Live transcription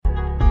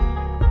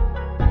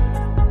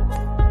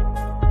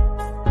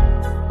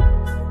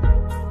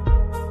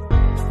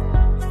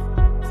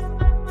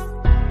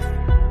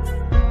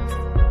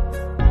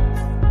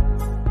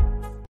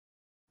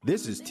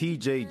This is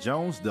TJ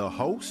Jones, the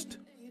host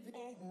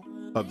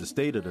of the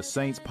State of the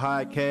Saints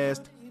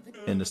podcast,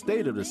 and the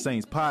State of the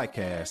Saints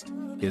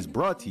podcast is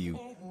brought to you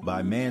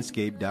by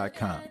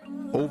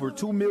Manscaped.com. Over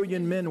 2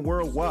 million men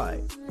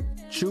worldwide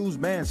choose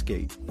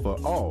Manscaped for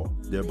all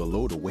their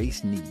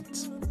below-the-waist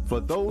needs.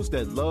 For those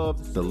that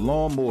love the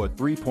Lawnmower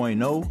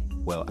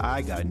 3.0, well,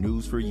 I got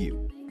news for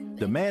you.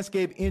 The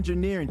Manscaped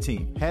engineering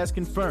team has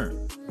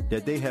confirmed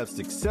that they have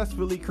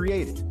successfully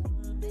created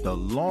the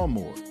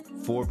Lawnmower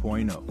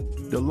 4.0.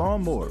 The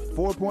Lawnmower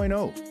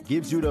 4.0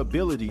 gives you the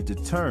ability to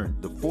turn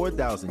the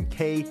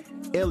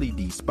 4000K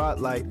LED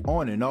spotlight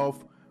on and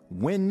off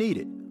when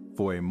needed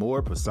for a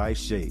more precise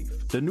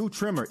shave. The new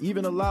trimmer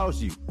even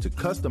allows you to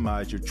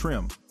customize your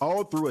trim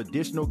all through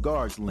additional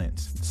guards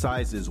lengths,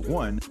 sizes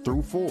 1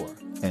 through 4.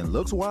 And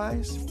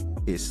looks-wise,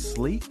 it's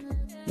sleek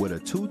with a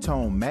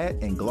two-tone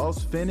matte and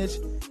gloss finish,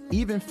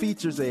 even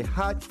features a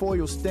hot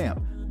foil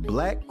stamp,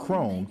 black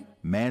chrome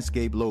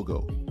Manscaped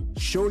logo.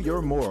 Show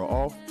your more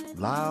off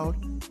loud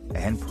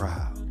and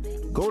proud.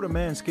 Go to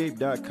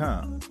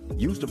manscaped.com,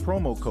 use the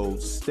promo code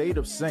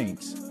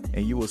STATEOFSAINTS,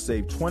 and you will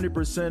save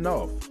 20%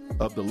 off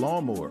of the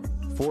Lawnmower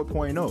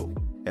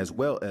 4.0 as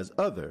well as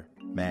other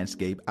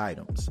Manscaped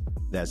items.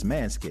 That's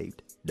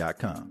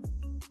manscaped.com.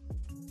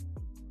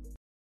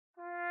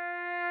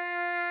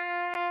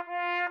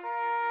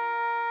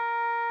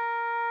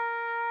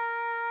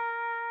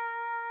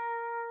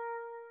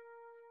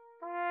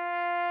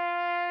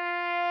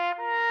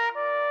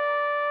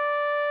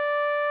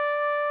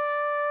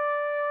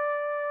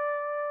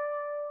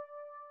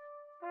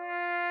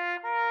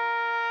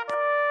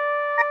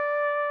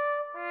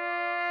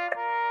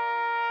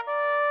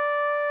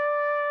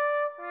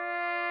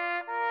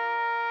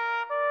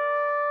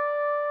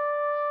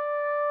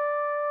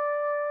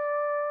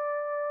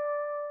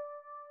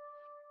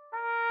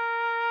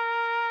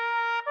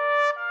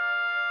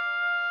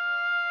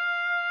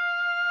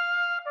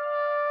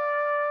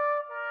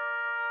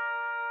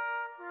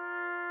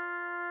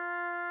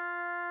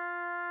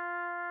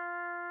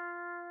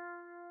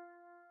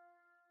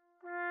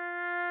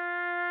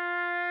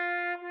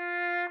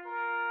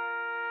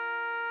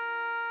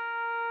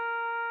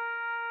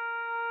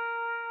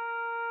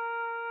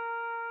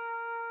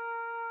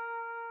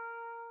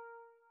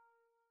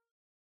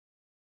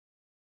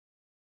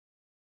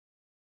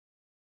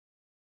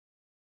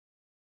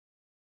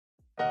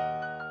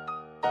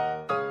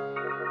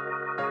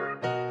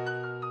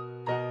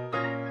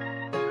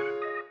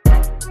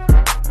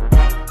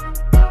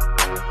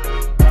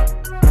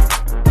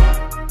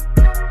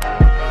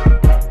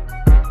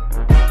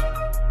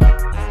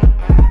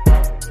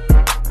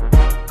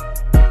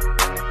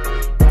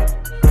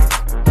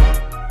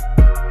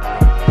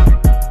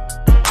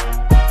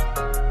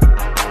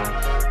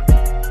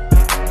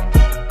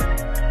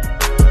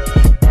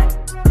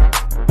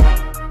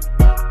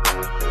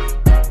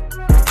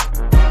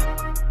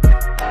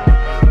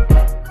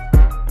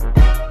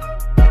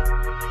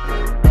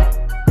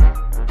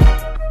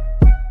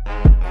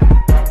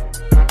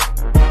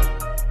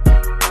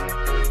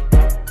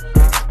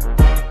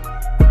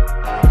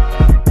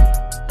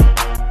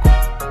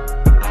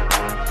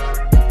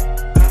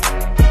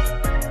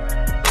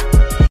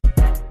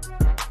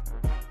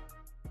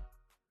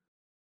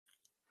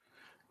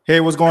 Hey,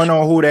 what's going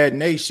on, Who Dat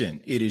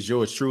Nation? It is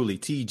yours truly,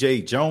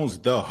 TJ Jones,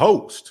 the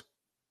host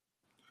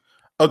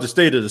of the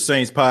State of the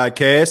Saints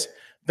podcast.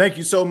 Thank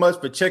you so much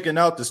for checking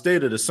out the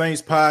State of the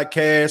Saints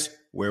podcast,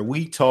 where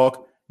we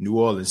talk New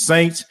Orleans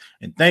Saints.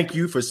 And thank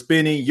you for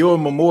spending your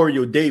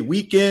Memorial Day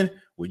weekend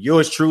with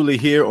yours truly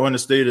here on the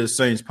State of the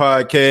Saints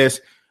podcast.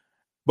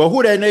 But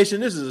Who Dat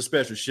Nation, this is a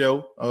special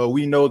show.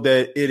 We know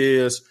that it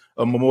is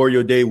a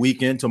Memorial Day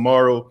weekend.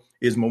 Tomorrow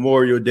is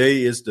Memorial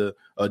Day. It's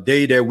a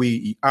day that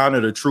we honor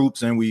the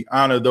troops and we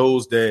honor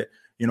those that,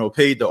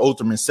 paid the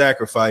ultimate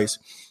sacrifice.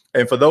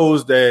 And for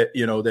those that,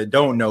 that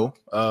don't know,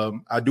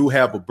 I do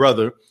have a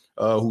brother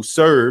who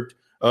served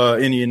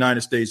in the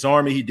United States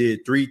Army. He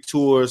did 3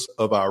 tours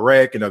of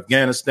Iraq and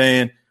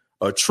Afghanistan,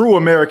 a true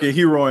American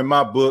hero in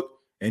my book.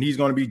 And he's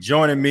going to be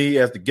joining me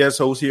as the guest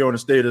host here on the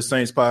State of the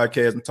Saints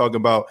podcast and talking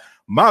about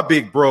my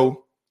big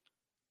bro,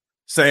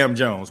 Sam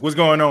Jones. What's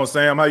going on,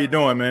 Sam? How you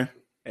doing, man?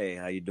 Hey,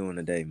 how you doing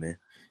today, man?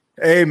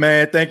 Hey,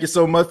 man, thank you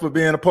so much for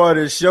being a part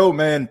of the show,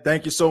 man.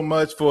 Thank you so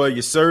much for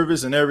your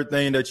service and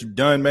everything that you've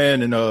done,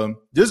 man. And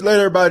just let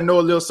everybody know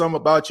a little something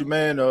about you,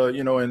 man,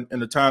 in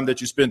the time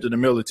that you spent in the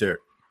military.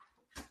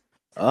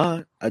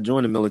 I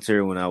joined the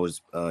military when I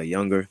was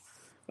younger.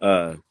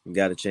 Got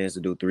a chance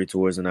to do 3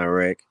 tours in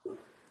Iraq.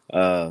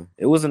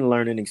 It wasn't a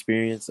learning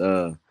experience.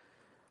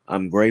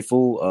 I'm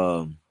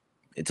grateful.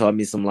 It taught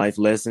me some life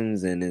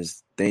lessons, and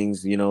there's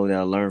things, that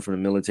I learned from the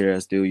military I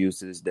still use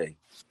to this day.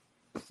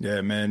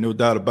 Yeah, man, no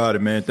doubt about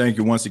it, man. Thank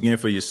you once again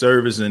for your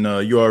service, and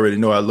you already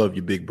know I love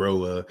you, big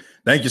bro.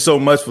 Thank you so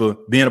much for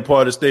being a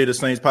part of the State of the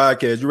Saints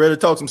podcast. You ready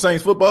to talk some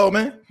Saints football,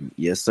 man?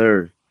 Yes,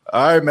 sir.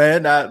 All right,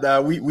 man.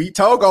 Now we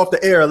talk off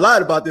the air a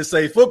lot about this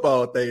Saints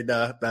football thing.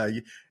 Now,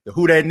 the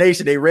Who Dat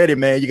Nation, they ready,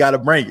 man. You got to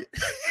bring it.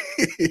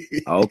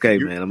 Okay,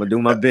 man. I'm gonna do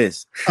my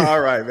best. All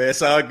right, man.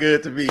 Sounds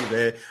good to me,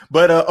 man.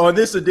 But on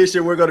this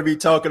edition, we're going to be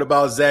talking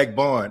about Zach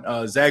Baun.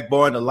 Zach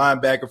Baun, the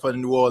linebacker for the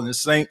New Orleans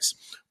Saints.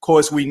 Of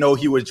course, we know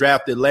he was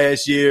drafted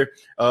last year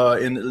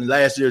in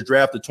last year's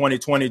draft, the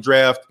 2020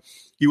 draft.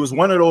 He was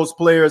one of those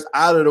players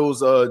out of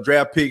those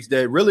draft picks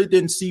that really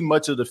didn't see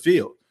much of the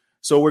field.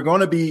 So we're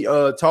going to be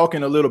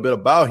talking a little bit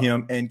about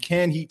him and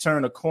can he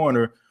turn a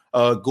corner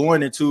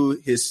going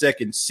into his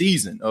second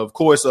season. Of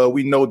course,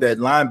 we know that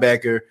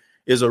linebacker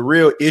is a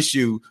real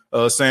issue,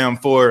 Sam,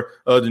 for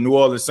the New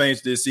Orleans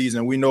Saints this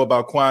season. We know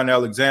about Quan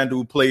Alexander,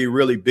 who played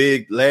really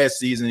big last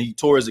season. He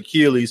tore his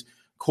Achilles.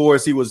 Of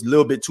course, he was a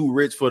little bit too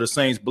rich for the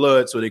Saints'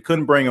 blood, so they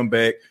couldn't bring him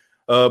back.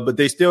 But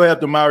they still have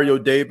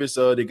Demario Davis.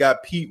 They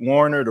got Pete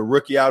Warner, the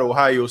rookie out of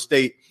Ohio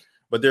State.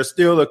 But there's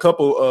still a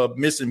couple of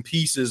missing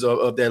pieces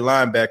of that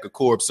linebacker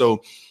corps.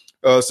 So,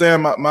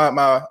 Sam,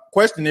 my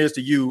question is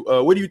to you.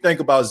 What do you think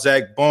about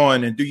Zach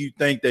Baun, and do you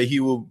think that he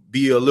will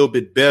be a little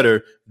bit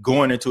better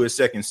going into his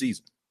second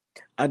season?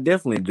 I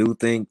definitely do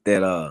think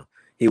that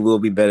he will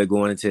be better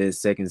going into his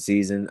second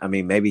season. I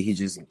mean, maybe he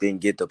just didn't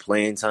get the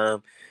playing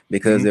time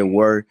because there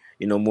were,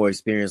 more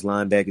experienced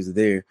linebackers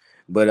there.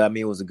 But, I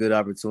mean, it was a good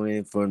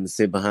opportunity for him to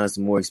sit behind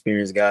some more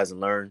experienced guys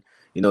and learn,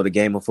 the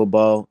game of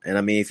football. And,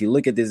 I mean, if you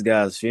look at this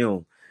guy's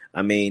film,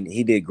 I mean,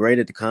 he did great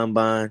at the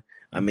combine.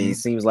 I mean, he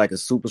seems like a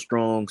super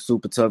strong,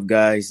 super tough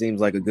guy. He seems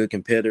like a good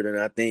competitor.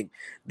 And I think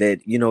that,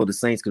 the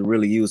Saints could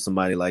really use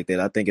somebody like that.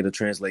 I think it'll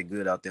translate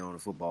good out there on the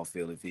football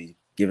field if he's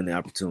given the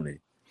opportunity.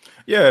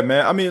 Yeah,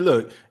 man. I mean,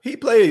 look, he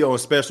played on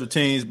special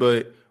teams,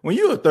 but when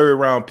you're a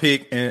third-round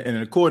pick and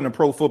according to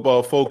Pro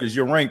Football Focus,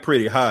 you're ranked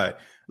pretty high.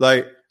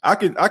 Like, I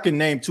can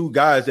name two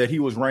guys that he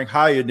was ranked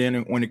higher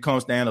than when it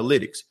comes to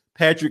analytics.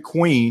 Patrick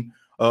Queen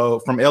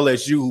from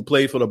LSU, who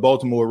played for the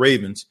Baltimore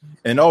Ravens,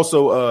 and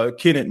also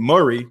Kenneth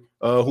Murray,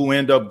 who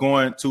ended up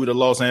going to the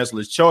Los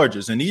Angeles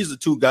Chargers. And these are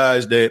two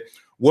guys that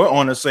were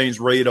on the Saints'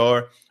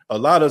 radar. A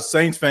lot of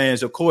Saints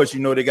fans, of course,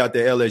 they got the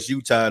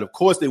LSU tied. Of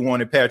course, they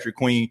wanted Patrick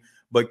Queen.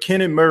 But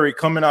Kenneth Murray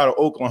coming out of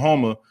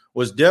Oklahoma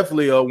was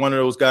definitely one of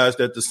those guys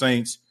that the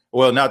Saints,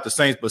 well, not the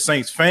Saints, but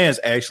Saints fans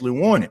actually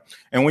wanted.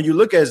 And when you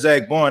look at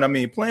Zach Baun, I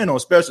mean, playing on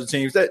special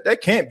teams, that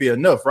can't be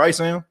enough, right,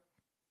 Sam?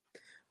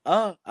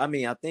 I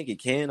mean, I think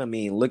it can. I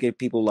mean, look at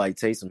people like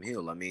Taysom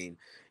Hill. I mean,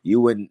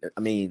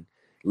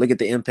 look at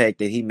the impact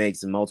that he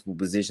makes in multiple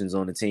positions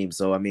on the team.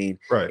 So, I mean,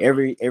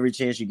 every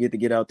chance you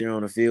get out there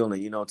on the field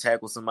and,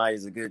 tackle somebody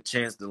is a good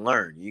chance to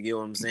learn. You get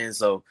what I'm saying?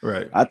 So,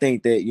 I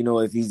think that,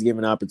 if he's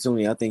given an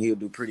opportunity, I think he'll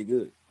do pretty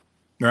good.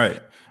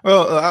 Right.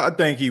 Well, I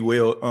think he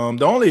will.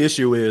 The only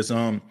issue is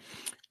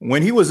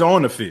when he was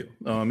on the field,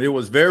 it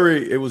was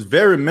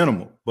very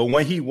minimal. But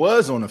when he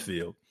was on the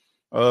field,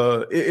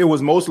 it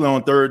was mostly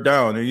on third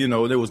down. And,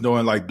 they was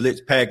doing like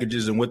blitz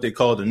packages and what they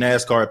call the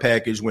NASCAR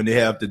package when they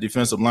have the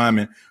defensive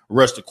lineman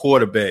rush the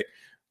quarterback.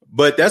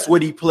 But that's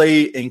what he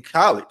played in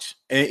college.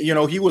 And,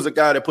 he was a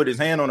guy that put his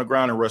hand on the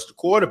ground and rushed the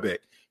quarterback.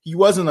 He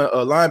wasn't a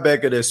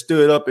linebacker that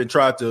stood up and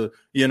tried to,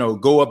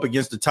 go up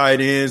against the tight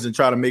ends and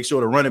try to make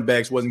sure the running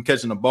backs wasn't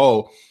catching the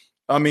ball.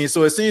 I mean,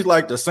 so it seems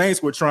like the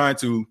Saints were trying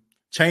to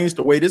change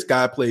the way this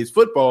guy plays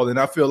football. And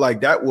I feel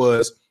like that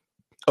was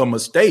a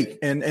mistake.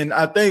 And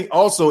I think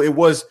also it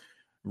was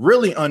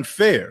really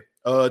unfair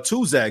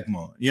to Zach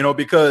Baun,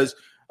 because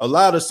a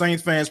lot of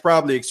Saints fans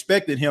probably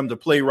expected him to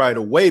play right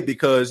away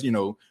because,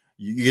 you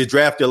get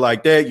drafted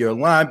like that. You're a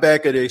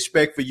linebacker. They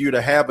expect for you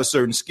to have a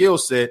certain skill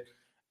set.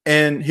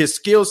 And his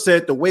skill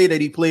set, the way that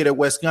he played at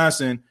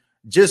Wisconsin,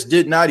 just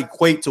did not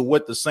equate to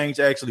what the Saints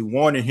actually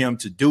wanted him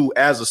to do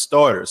as a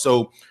starter.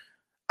 So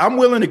I'm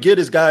willing to give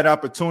this guy an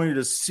opportunity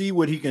to see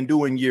what he can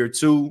do in year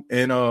two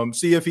and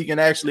see if he can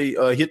actually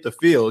hit the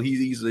field.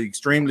 He's an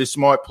extremely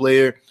smart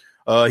player.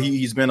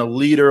 He's been a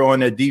leader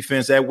on that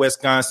defense at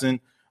Wisconsin.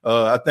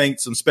 I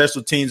think some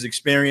special teams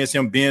experience,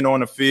 him being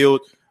on the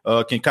field,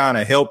 can kind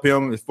of help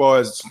him as far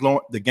as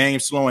the game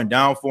slowing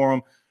down for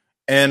him.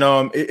 And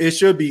it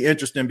should be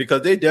interesting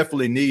because they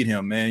definitely need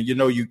him, man.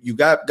 You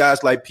got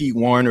guys like Pete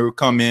Warner who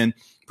come in.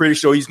 Pretty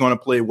sure he's going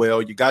to play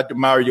well. You got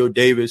Demario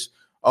Davis,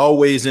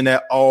 always in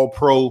that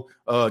all-pro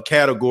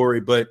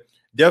category, but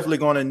definitely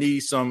going to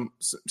need some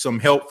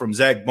help from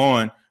Zach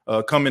Baun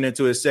coming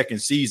into his second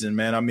season,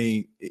 man. I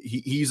mean,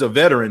 he's a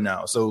veteran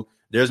now, so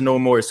there's no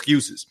more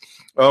excuses.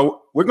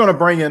 We're going to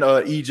bring in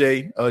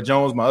EJ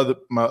Jones,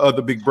 my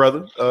other big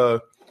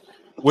brother.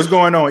 What's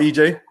going on,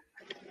 EJ?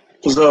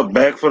 What's up?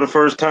 Back for the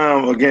first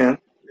time again.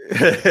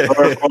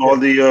 Sorry for all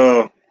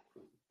the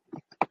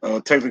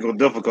technical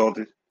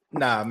difficulties.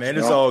 Nah, man,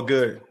 it's all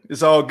good.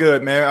 It's all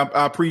good, man.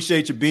 I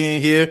appreciate you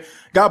being here.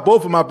 Got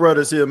both of my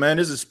brothers here, man.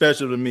 This is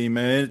special to me,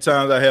 man.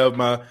 Anytime I have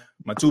my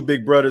two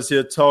big brothers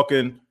here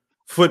talking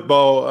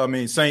football, I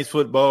mean Saints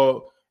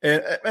football.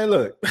 And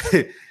look,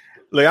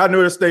 look, I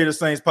know the State of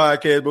Saints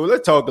podcast, but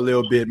let's talk a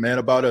little bit, man,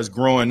 about us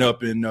growing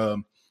up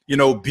and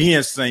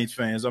being Saints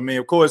fans. I mean,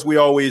 of course, I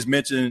always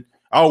mention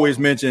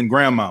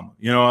grandmama.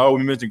 I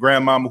always mention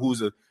grandmama,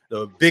 who's a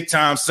big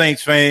time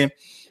Saints fan.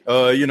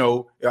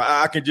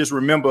 I can just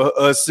remember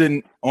us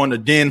sitting on the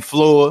den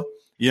floor,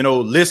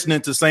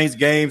 listening to Saints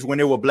games when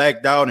they were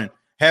blacked out and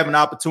having an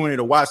opportunity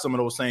to watch some of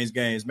those Saints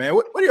games, man.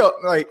 What do y'all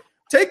like?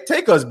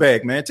 Take us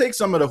back, man. Take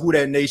some of the Who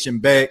Dat Nation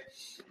back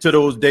to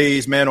those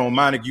days, man, on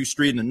Montague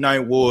Street in the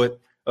Ninth Ward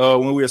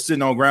when we were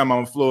sitting on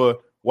grandma's floor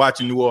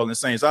watching New Orleans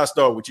Saints. I'll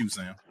start with you,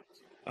 Sam.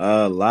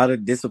 A lot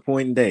of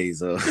disappointing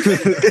days. In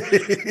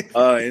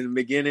the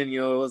beginning, it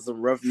was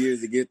some rough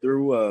years to get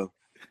through. A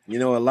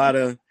lot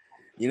of,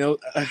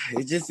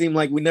 it just seemed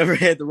like we never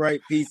had the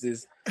right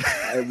pieces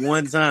at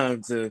one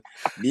time to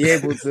be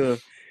able to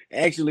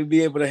actually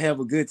be able to have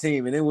a good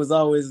team. And it was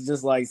always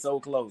just like so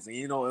close.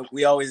 And,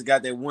 we always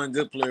got that one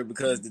good player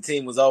because the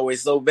team was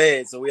always so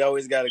bad. So we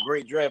always got a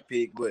great draft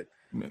pick, but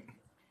it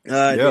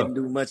didn't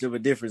do much of a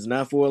difference.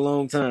 Not for a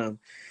long time.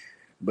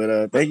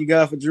 But thank you,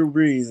 God, for Drew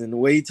Brees and the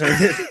way he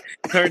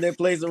turned that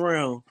place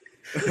around.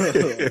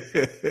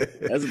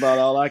 That's about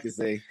all I can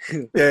say.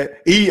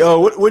 Yeah,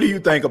 what do you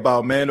think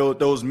about, man,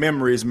 those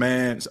memories,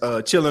 man,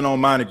 chilling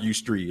on Montague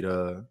Street,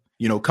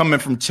 coming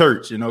from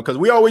church, because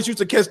we always used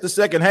to catch the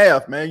second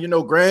half, man.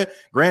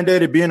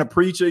 Granddaddy being a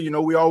preacher,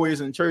 we always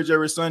in church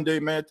every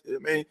Sunday, man. I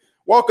mean,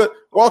 walk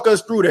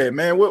us through that,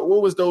 man. What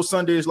was those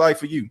Sundays like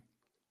for you?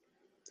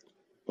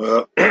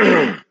 Well,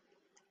 I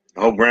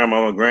hope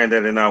grandma and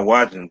granddaddy not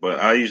watching, but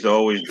I used to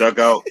always duck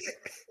out.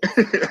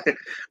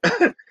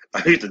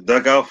 I used to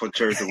duck out for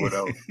church or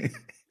whatever,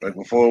 like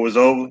before it was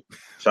over,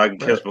 so I can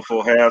catch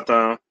before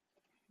halftime.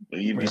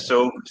 And you'd be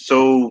so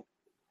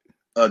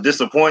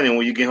disappointed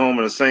when you get home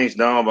and the Saints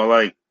down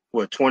by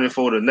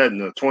 24 to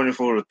nothing, or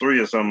 24 to 3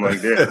 or something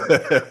like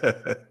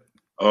that,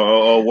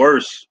 or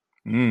worse.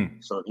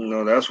 So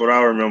that's what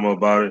I remember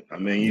about it. I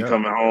mean, you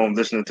coming home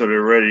listening to the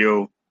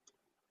radio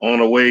on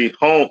the way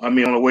home. I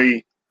mean, on the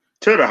way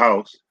to the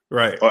house,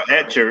 right, or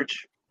at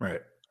church, right.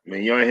 I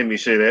mean, you ain't hear me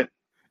say that,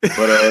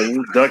 but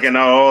you ducking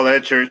out all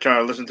that church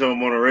trying to listen to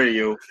them on the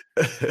radio,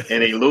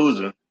 and they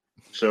losing.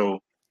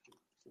 So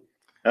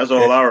that's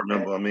all I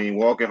remember. I mean,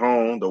 walking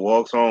home, the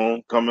walks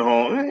home, coming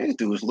home, this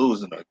dude's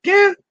losing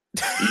again.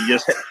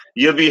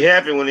 You'll be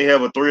happy when they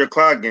have a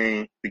 3:00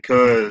 game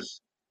because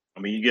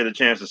you get a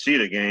chance to see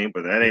the game,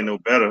 but that ain't no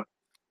better.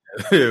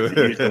 You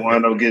used to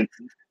wind up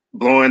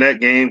blowing that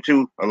game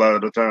too a lot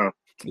of the time.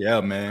 Yeah,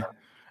 man.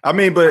 I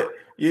mean, but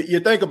you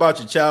think about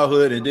your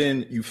childhood and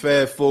then you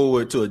fast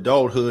forward to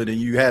adulthood and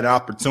you had an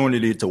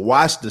opportunity to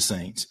watch the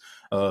Saints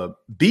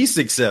be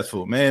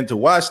successful, man, to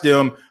watch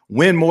them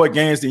win more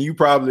games than you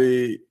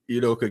probably,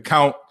 could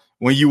count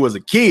when you was a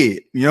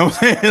kid. You know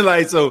what I'm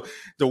saying? So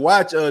to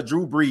watch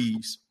Drew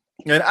Brees,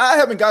 and I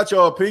haven't got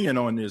your opinion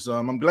on this.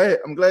 I'm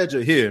glad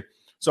you're here.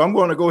 So I'm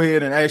going to go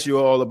ahead and ask you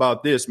all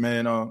about this,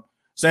 man.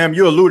 Sam,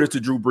 you alluded to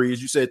Drew Brees.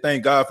 You said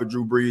thank God for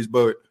Drew Brees,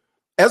 but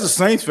as a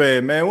Saints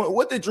fan, man,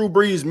 what did Drew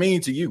Brees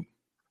mean to you?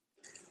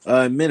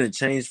 It meant a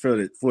change for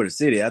the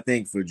city. I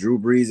think for Drew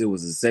Brees, it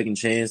was a second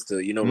chance to,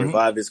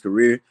 revive his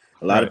career.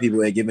 A lot of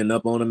people had given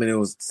up on him, and it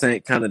was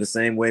kind of the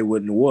same way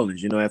with New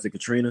Orleans. After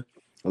Katrina,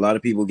 a lot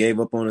of people gave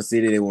up on the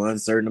city. They were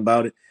uncertain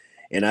about it.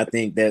 And I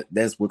think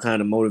that's what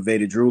kind of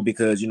motivated Drew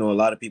because, a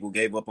lot of people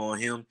gave up on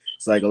him.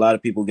 It's like a lot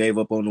of people gave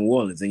up on New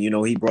Orleans. And,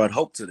 he brought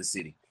hope to the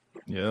city.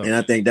 Yeah. And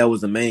I think that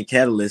was the main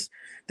catalyst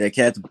that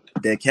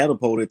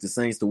catapulted the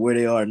Saints to where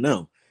they are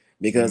now.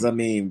 Because,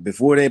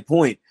 before that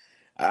point,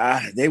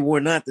 they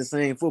were not the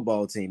same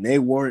football team. They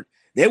weren't.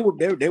 They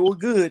were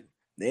good.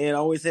 They had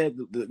always had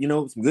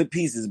some good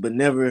pieces, but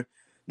never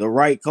the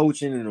right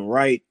coaching and the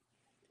right.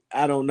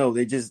 I don't know.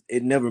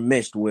 It never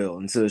meshed well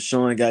until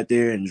Sean got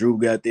there and Drew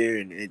got there,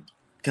 and it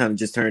kind of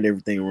just turned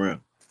everything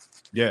around.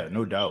 Yeah,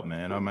 no doubt,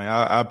 man.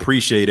 I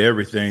appreciate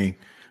everything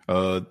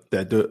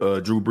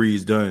that Drew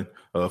Brees done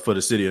for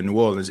the city of New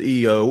Orleans.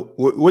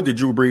 What did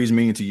Drew Brees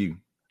mean to you?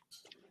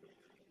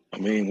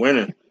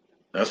 Winning.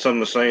 That's something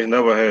the Saints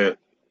never had.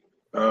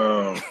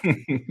 Their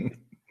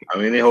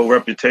whole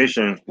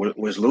reputation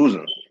was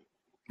losing.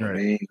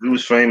 Right. He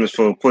was famous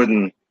for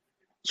putting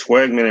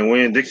Swagman and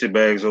Wayne Dixie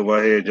bags over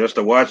our head just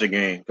to watch a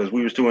game because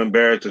we was too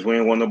embarrassed because we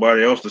didn't want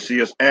nobody else to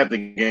see us at the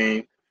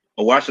game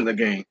or watching the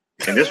game.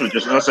 And this was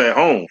just us at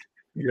home.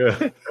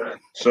 Yeah.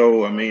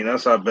 So,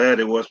 that's how bad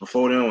it was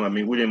before them.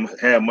 We didn't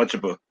have much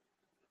of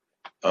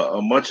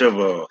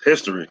a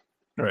history.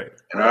 Right.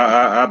 And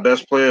our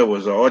best player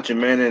was Archie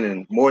Manning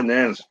and Morton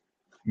Anderson.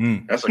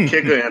 That's a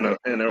kicker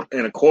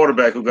and a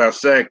quarterback who got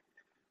sacked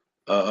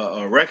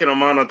a record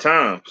amount of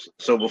times.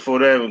 So before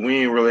that, we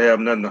didn't really have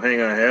nothing to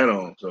hang our hat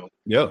on. So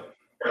yeah,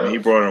 he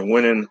brought a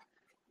winning.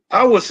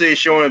 I would say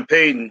Sean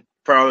Payton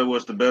probably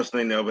was the best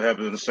thing that ever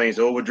happened to the Saints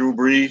over Drew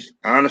Brees,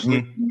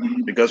 honestly,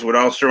 because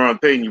without Sean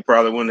Payton, you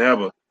probably wouldn't have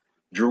a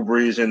Drew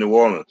Brees in New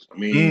Orleans.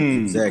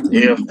 Exactly.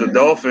 If the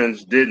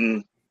Dolphins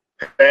didn't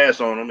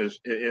pass on him,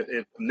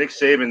 if Nick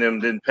Saban them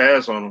didn't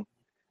pass on him,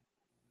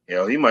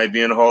 he might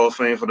be in the Hall of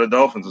Fame for the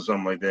Dolphins or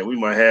something like that. We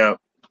might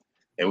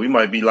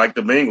be like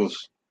the Bengals,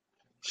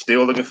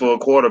 still looking for a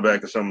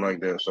quarterback or something like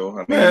that. So,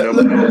 you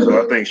never know.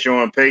 So I think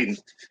Sean Payton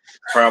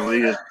probably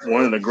is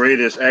one of the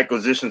greatest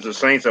acquisitions the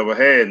Saints ever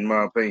had, in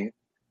my opinion.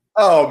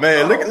 Oh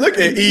man, look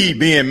at E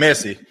being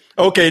messy.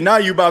 Okay, now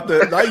you about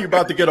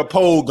to get a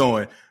poll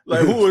going.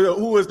 Like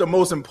who is the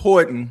most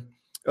important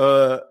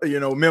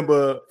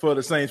member for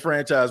the Saints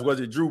franchise? Was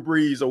it Drew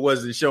Brees or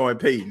was it Sean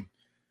Payton?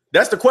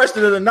 That's the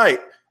question of the night.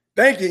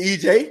 Thank you,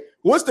 EJ.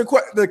 What's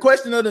the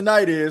question of the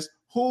night is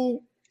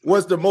who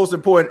was the most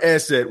important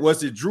asset?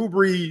 Was it Drew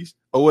Brees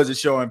or was it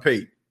Sean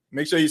Payton?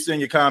 Make sure you send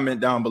your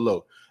comment down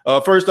below.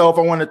 First off,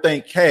 I want to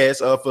thank Cass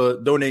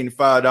for donating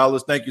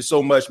 $5. Thank you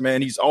so much,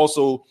 man. He's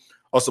also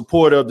a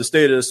supporter of the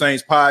State of the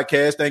Saints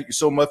podcast. Thank you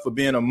so much for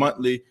being a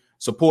monthly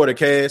supporter,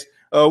 Cass.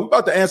 We're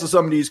about to answer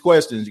some of these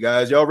questions,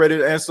 guys. Y'all ready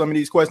to answer some of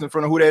these questions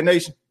from the Who Dat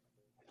Nation?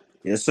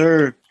 Yes,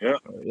 sir. Yeah.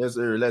 Yes,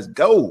 sir. Let's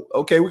go.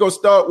 Okay, we're going to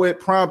start with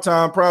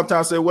Primetime.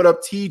 Primetime said, what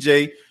up,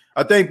 TJ?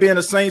 I think being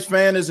a Saints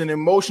fan is an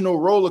emotional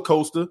roller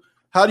coaster.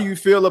 How do you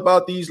feel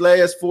about these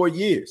last 4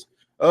 years?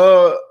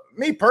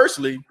 Me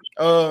personally,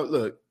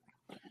 look,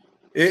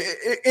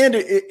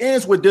 it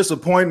ends with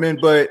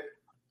disappointment, but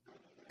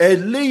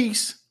at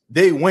least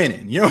they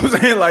winning. You know what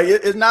I'm saying? Like,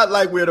 it's not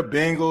like we're the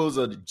Bengals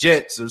or the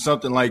Jets or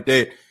something like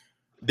that.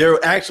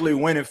 They're actually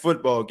winning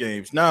football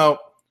games. Now,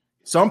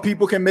 some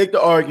people can make the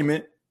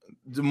argument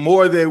the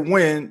more they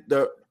win,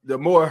 the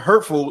more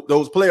hurtful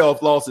those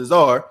playoff losses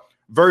are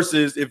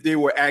versus if they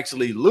were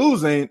actually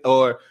losing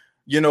or,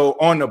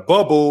 on the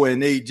bubble and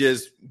they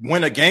just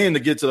win a game to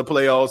get to the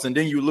playoffs and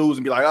then you lose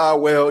and be like,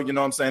 well, you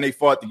know what I'm saying? They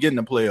fought to get in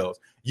the playoffs.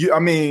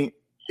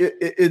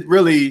 It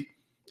really,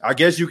 I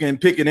guess you can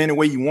pick it any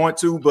way you want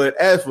to. But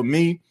as for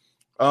me,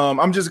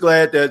 I'm just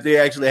glad that they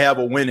actually have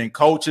a winning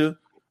culture.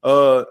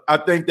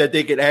 I think that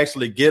they could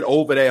actually get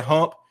over that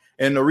hump.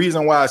 And the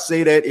reason why I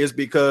say that is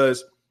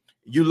because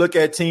you look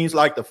at teams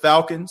like the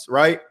Falcons,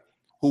 right,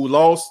 who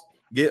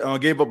gave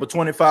up a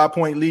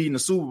 25-point lead in the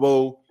Super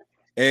Bowl,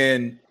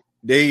 and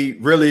they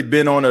really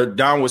been on a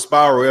downward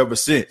spiral ever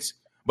since.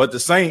 But the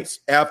Saints,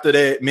 after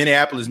that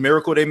Minneapolis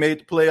Miracle, they made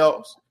the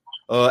playoffs.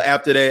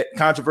 After that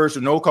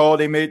controversial no call,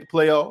 they made the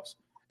playoffs.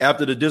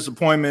 After the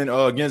disappointment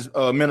against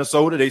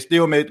Minnesota, they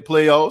still made the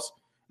playoffs.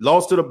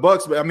 Lost to the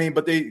Bucks,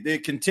 but they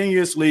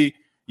continuously,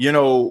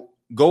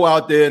 go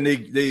out there and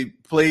they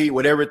play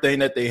with everything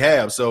that they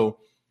have. So,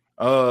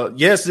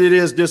 yes, it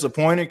is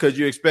disappointing because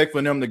you expect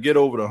for them to get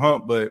over the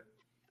hump, but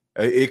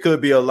it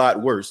could be a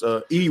lot worse.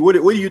 E, what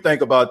do you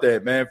think about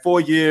that, man? 4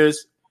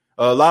 years,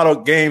 a lot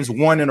of games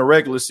won in a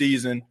regular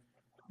season,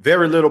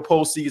 very little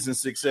postseason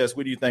success.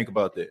 What do you think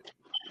about that?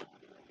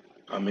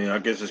 I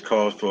guess it's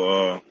cause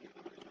for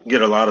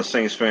get a lot of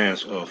Saints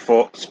fans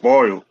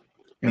spoiled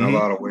in a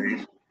lot of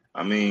ways.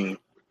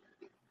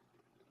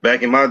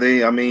 Back in my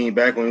day,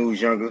 back when we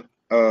was younger,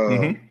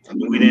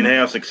 we didn't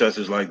have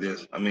successes like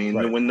this.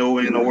 Right. When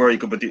nowhere in the world you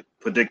could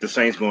predict the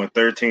Saints going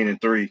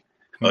 13-3,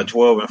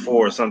 12-4,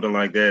 or something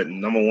like that, and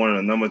number 1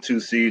 or number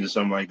 2 seed or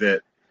something like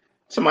that.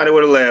 Somebody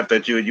would have laughed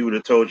at you, and you would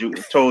have told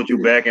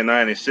you back in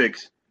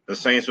 '96 the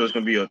Saints was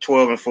going to be a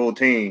 12-4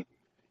 team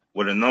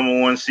with a number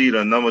 1 seed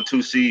or number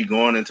 2 seed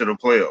going into the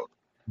playoffs.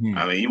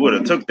 You would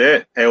have took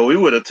that. Hell, we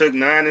would have took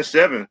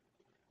 9-7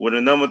 with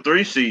a number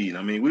 3 seed.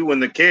 We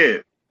wouldn't have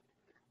cared.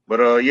 But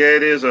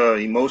it is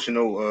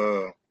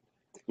emotional.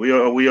 We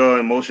are an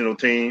emotional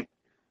team.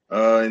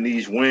 And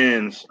these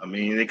wins,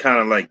 they kind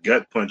of like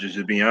gut punches,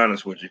 to be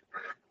honest with you.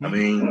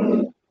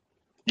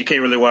 You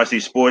can't really watch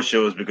these sports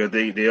shows because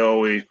they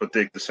always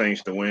predict the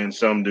Saints to win.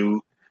 Some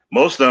do.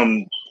 Most of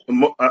them,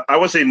 I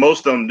would say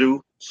most of them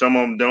do. Some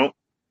of them don't.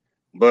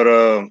 But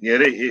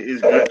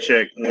it's gut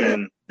check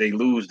when they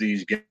lose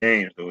these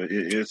games. So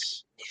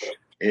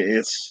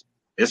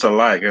it's a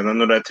lot. And I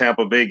know that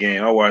Tampa Bay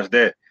game, I watched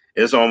that.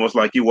 It's almost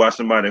like you watch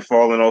somebody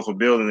falling off a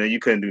building and you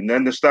couldn't do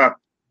nothing to stop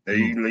it.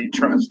 You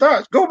try to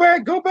stop. Go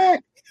back.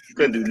 You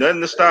couldn't do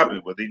nothing to stop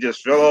it, but they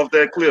just fell off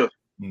that cliff.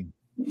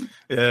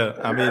 Yeah,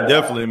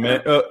 definitely,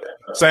 man.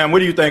 Sam, what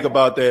do you think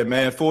about that,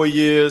 man? 4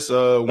 years,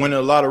 winning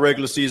a lot of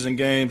regular season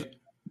games,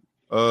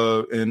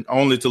 and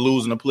only to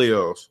lose in the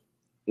playoffs.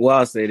 Well,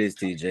 I'll say this,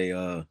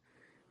 TJ.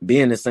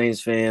 Being a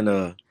Saints fan,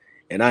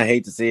 and I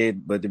hate to say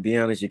it, but to be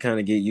honest, you kind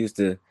of get used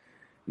to,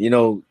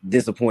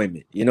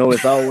 disappointment.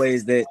 It's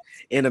always that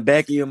in the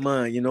back of your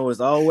mind, it's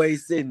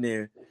always sitting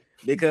there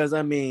because,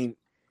 the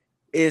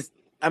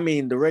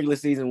regular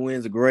season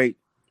wins are great.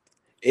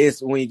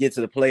 It's when you get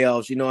to the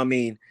playoffs,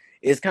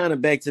 it's kind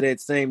of back to that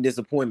same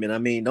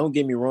disappointment. Don't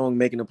get me wrong,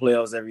 making the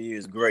playoffs every year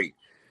is great.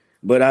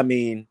 But,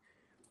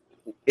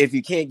 if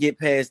you can't get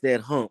past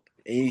that hump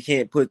and you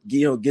can't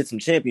get some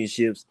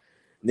championships,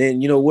 then,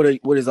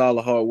 what is all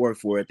the hard work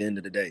for at the end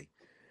of the day?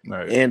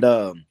 Right. And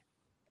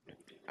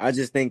I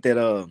just think that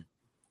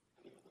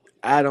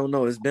I don't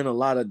know. It's been a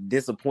lot of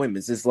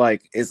disappointments. It's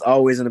like it's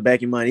always in the back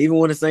of your mind, even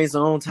when the Saints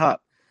are on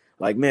top.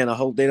 Like, man, I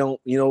hope they don't,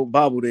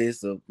 bobble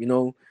this or,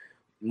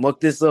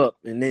 muck this up,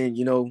 and then,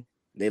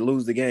 they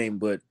lose the game.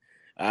 But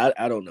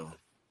I don't know.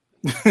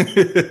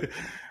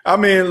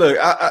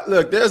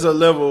 Look, there's a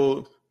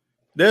level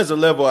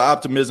of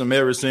optimism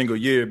every single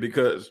year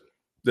because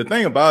the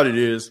thing about it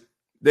is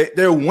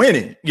they're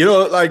winning.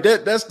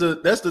 That's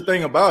the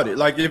thing about it.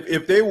 Like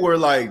if they were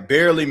like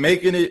barely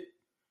making it,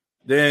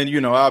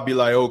 then I'll be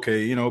like,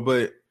 okay,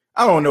 but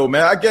I don't know,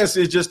 man. I guess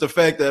it's just the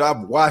fact that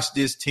I've watched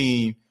this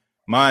team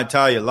my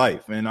entire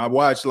life. And I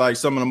watched like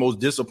some of the most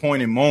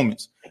disappointing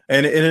moments.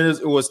 And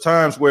it was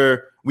times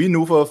where we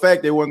knew for a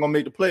fact they weren't going to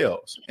make the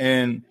playoffs.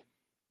 And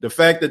the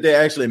fact that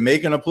they're actually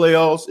making the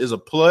playoffs is a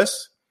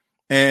plus.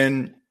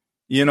 And,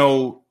 you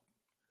know,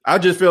 I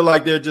just feel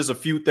like there are just a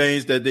few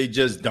things that they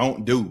just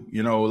don't do.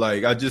 You know,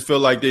 like I just feel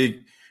like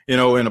they, you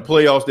know, in the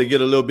playoffs, they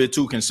get a little bit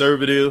too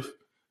conservative.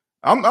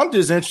 I'm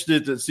just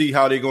interested to see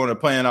how they're going to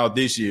plan out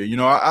this year. You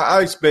know,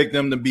 I expect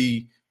them to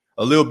be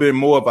a little bit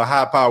more of a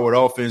high-powered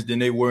offense than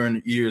they were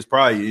in years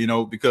prior, you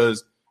know,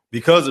 because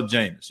of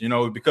James, you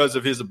know, because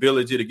of his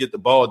ability to get the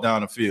ball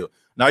down the field.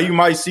 Now, you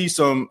might see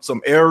some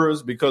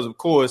errors because, of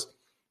course,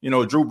 you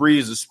know, Drew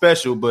Brees is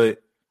special,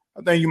 but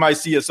I think you might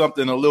see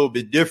something a little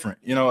bit different.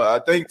 You know, I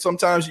think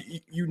sometimes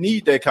you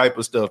need that type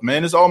of stuff,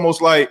 man. It's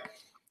almost like,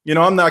 you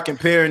know, I'm not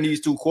comparing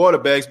these two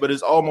quarterbacks, but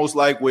it's almost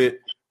like with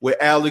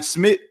Alex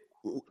Smith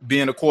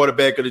being a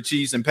quarterback of the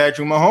Chiefs and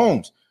Patrick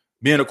Mahomes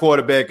being a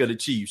quarterback of the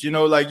Chiefs. You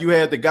know, like you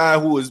had the guy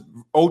who was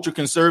ultra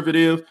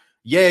conservative.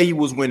 Yeah, he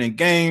was winning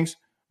games,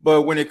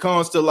 but when it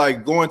comes to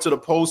like going to the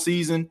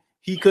postseason,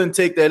 he couldn't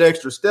take that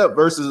extra step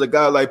versus a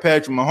guy like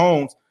Patrick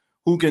Mahomes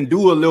who can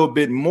do a little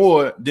bit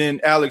more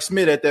than Alex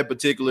Smith at that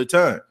particular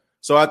time.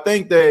 So I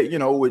think that, you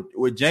know,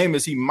 with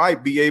Jameis, he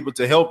might be able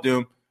to help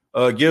them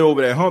get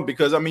over that hump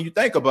because, I mean, you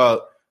think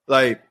about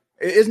like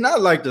it's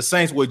not like the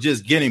Saints were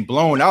just getting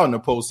blown out in the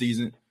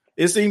postseason.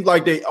 It seems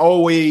like they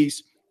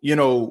always, you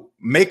know,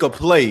 make a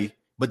play,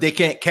 but they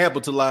can't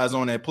capitalize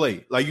on that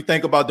play. Like you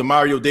think about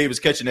Demario Davis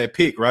catching that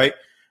pick, right?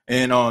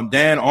 And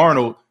Dan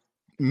Arnold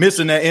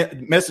missing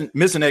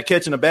that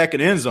catch in the back of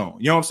the end zone.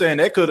 You know what I'm saying?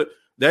 That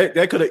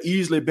could have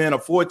easily been a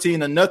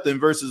 14-0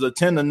 versus a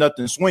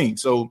 10-0 swing.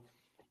 So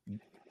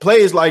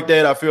plays like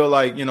that, I feel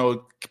like, you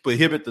know,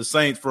 prohibit the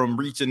Saints from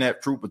reaching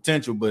that true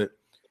potential. But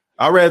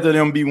I'd rather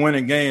them be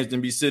winning games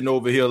than be sitting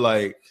over here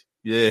like,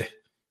 yeah,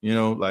 you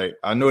know, like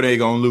I know they're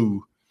gonna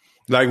lose,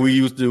 like we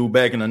used to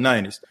back in the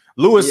 90s.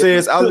 Lewis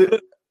says,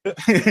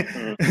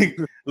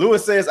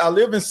 Lewis says, I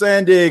live in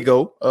San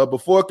Diego.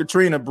 Before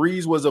Katrina,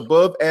 Breeze was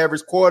above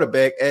average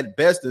quarterback at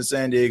best in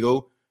San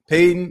Diego.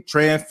 Peyton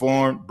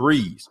transformed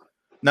Breeze.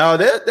 Now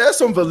there's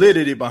some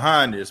validity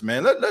behind this,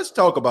 man. Let's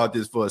talk about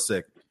this for a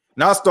second.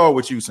 Now I'll start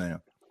with you,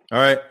 Sam. All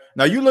right.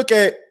 Now you look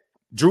at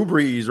Drew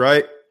Brees,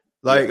 right?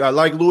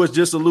 Like Lewis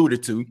just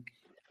alluded to.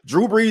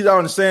 Drew Brees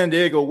out in San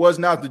Diego was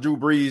not the Drew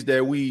Brees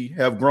that we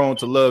have grown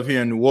to love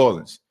here in New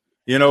Orleans.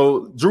 You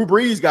know, Drew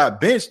Brees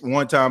got benched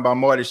one time by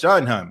Marty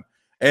Schottenheimer.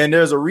 And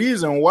there's a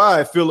reason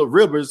why Phillip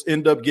Rivers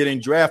ended up getting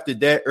drafted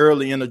that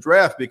early in the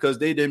draft because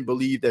they didn't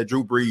believe that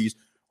Drew Brees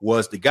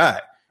was the guy.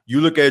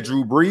 You look at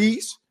Drew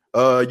Brees,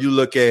 you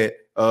look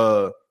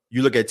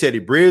at Teddy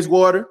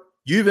Bridgewater,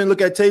 you even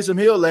look at Taysom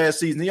Hill last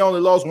season. He only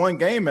lost one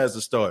game as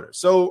a starter.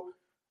 So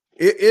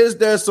is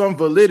there some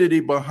validity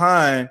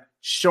behind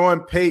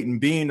Sean Payton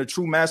being the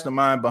true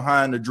mastermind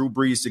behind the Drew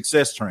Brees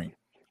success train?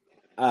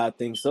 I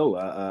think so.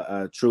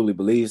 I truly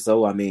believe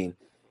so. I mean,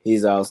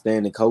 he's an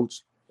outstanding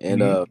coach.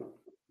 And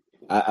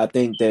I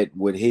think that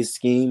with his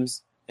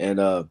schemes and,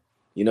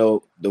 you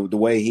know, the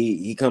way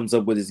he comes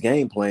up with his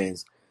game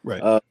plans,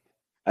 right.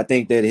 I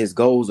think that his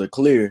goals are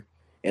clear.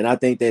 And I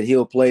think that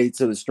he'll play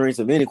to the strengths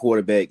of any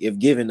quarterback if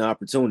given the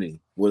opportunity.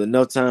 With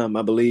enough time,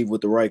 I believe,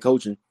 with the right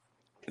coaching,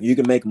 you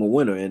can make him a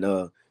winner.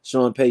 And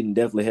Sean Payton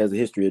definitely has a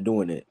history of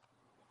doing that.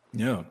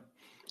 Yeah,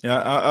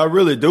 I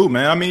really do,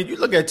 man. I mean, you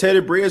look at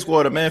Teddy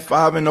Bridgewater, man,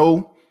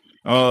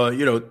 5-0.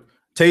 You know,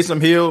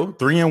 Taysom Hill,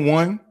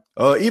 3-1.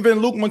 Even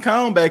Luke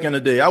McCown back in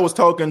the day. I was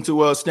talking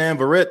to Stan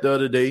Verrett the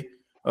other day.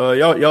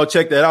 Y'all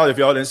check that out if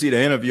y'all didn't see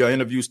the interview. I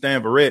interviewed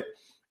Stan Verrett,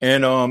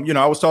 and you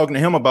know, I was talking to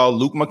him about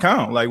Luke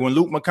McCown. Like when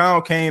Luke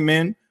McCown came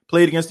in,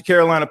 played against the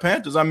Carolina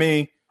Panthers. I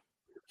mean,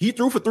 he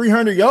threw for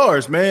 300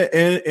 yards, man,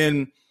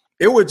 and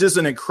it was just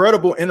an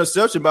incredible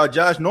interception by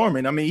Josh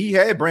Norman. I mean, he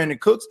had Brandon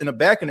Cooks in the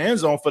back of the end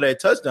zone for that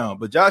touchdown.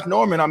 But Josh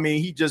Norman, I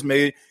mean, he just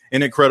made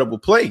an incredible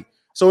play.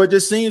 So it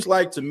just seems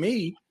like to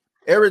me,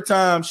 every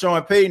time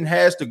Sean Payton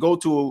has to go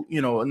to, you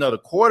know, another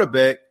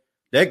quarterback,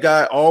 that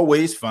guy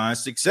always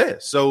finds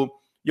success. So,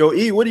 yo,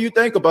 E, what do you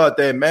think about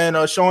that, man?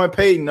 Sean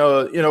Payton,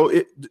 you know,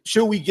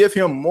 should we give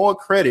him more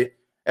credit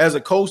as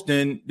a coach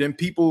than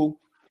people,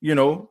 you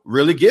know,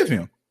 really give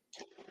him?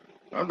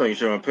 I think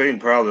Sean Payton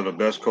probably the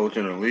best coach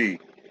in the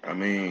league. I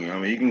mean,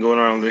 you can go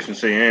down and listen,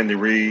 say Andy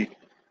Reid.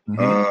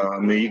 I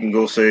mean, you can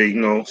go say,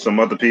 you know, some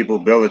other people,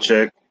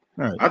 Belichick.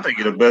 Right. I think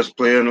you're the best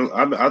player.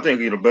 I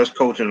think you're the best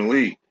coach in the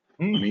league.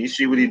 I mean, you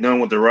see what he done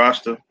with the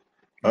roster.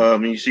 I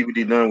mean, you see what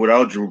he done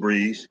without Drew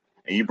Brees.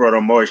 And you brought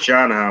on Marty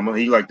Schottenheimer.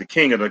 He like the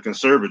king of the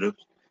conservatives.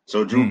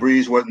 So Drew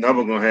Brees was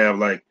never going to have,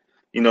 like,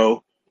 you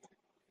know,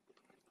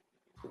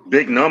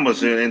 big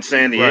numbers in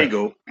San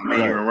Diego. Right.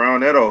 I mean,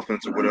 around that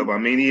offense or whatever. I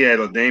mean, he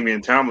had a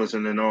Damian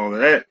Tomlinson and all of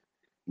that.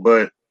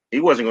 But he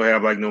wasn't going to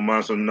have, like, no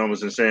monster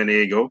numbers in San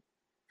Diego.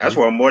 That's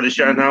why Marty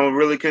Schottenheimer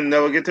really couldn't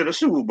never get to the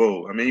Super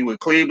Bowl. I mean, with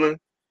Cleveland,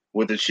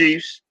 with the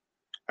Chiefs,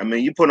 I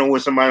mean, you put him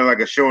with somebody like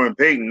a Sean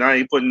Payton, now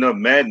you're putting up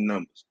Madden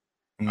numbers.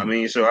 I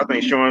mean, so I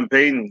think Sean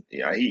Payton,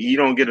 he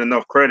don't get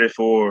enough credit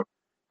for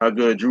how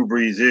good Drew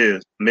Brees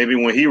is. Maybe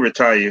when he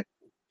retire,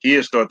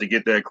 he'll start to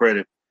get that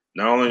credit,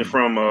 not only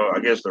from I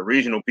guess the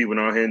regional people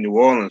down here in New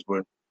Orleans, but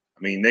I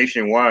mean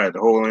nationwide, the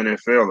whole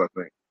NFL. I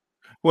think.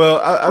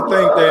 Well,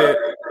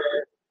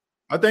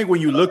 I think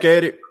when you look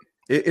at it,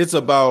 it's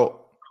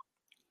about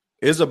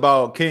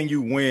can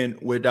you win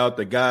without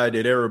the guy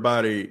that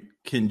everybody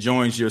can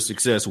join your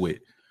success with.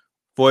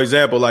 For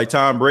example, like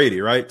Tom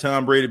Brady, right?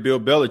 Tom Brady, Bill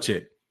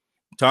Belichick.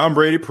 Tom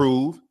Brady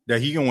proved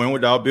that he can win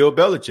without Bill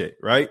Belichick,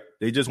 right?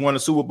 They just won a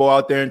Super Bowl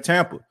out there in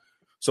Tampa.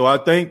 So I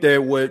think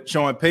that what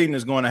Sean Payton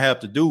is going to have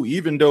to do,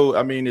 even though,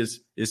 I mean,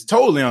 it's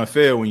totally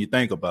unfair when you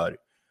think about it.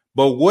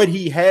 But what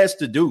he has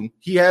to do,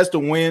 he has to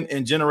win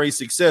and generate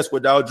success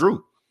without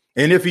Drew.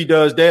 And if he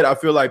does that, I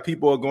feel like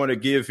people are going to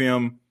give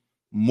him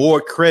more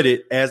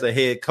credit as a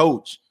head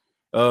coach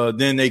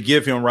than they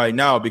give him right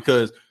now.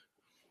 Because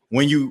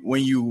when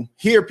you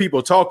hear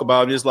people talk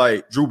about it, it's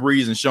like Drew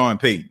Brees and Sean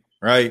Payton,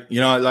 right?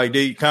 You know, like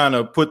they kind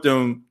of put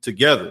them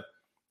together.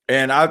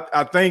 And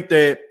I think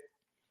that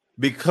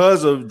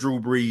because of Drew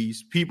Brees,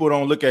 people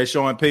don't look at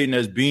Sean Payton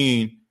as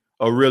being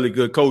a really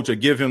good coach or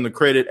give him the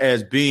credit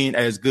as being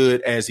as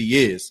good as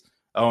he is.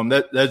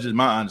 That's just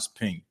my honest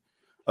opinion.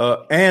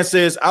 Ann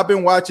says, I've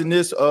been watching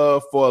this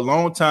for a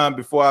long time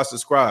before I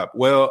subscribe.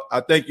 Well,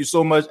 I thank you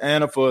so much,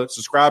 Anna, for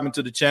subscribing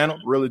to the channel.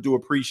 Really do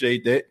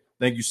appreciate that.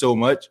 Thank you so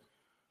much.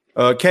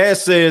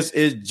 Cass says,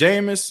 is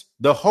Jameis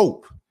the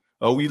hope?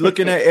 Are we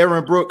looking at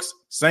Aaron Brooks,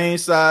 same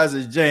size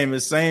as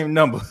Jameis, same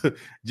number,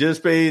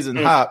 just pays and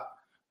hop?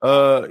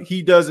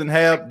 He doesn't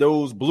have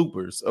those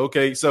bloopers.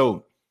 Okay,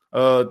 so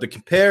the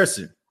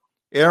comparison,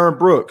 Aaron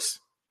Brooks,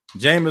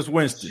 Jameis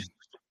Winston,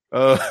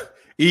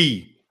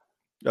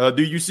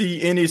 do you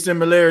see any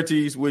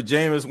similarities with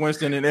Jameis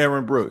Winston and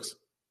Aaron Brooks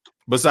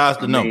besides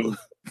the number?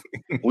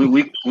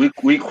 we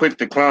quick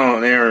to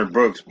clown Aaron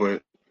Brooks,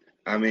 but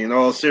I mean, in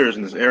all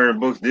seriousness, Aaron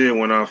Brooks did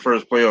win our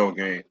first playoff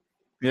game.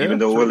 Yeah, even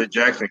though Willie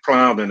Jackson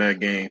clowned in that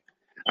game.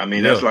 I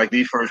mean, that's like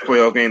the first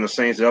playoff game the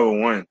Saints ever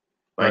won,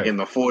 like in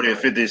the 40 or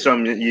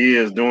 50-something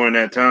years during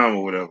that time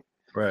or whatever.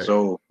 Right.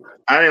 So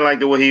I didn't like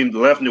the way he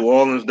left New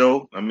Orleans,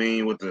 though. I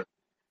mean, with the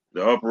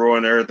uproar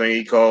and everything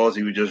he caused,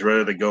 he was just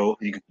ready to go.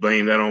 You could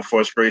blame that on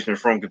frustration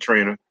from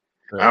Katrina.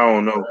 Right. I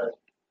don't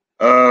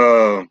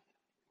know.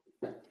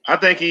 I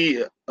think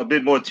he a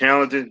bit more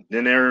talented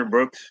than Aaron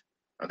Brooks.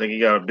 I think he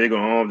got a bigger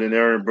arm than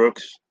Aaron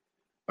Brooks.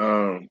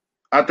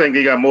 I think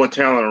they got more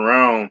talent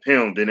around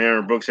him than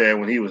Aaron Brooks had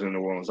when he was in New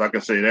Orleans. I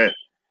can say that.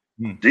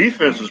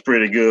 Defense was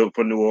pretty good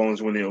for New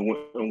Orleans when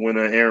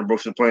Aaron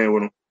Brooks was playing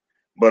with him.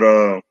 But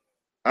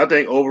I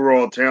think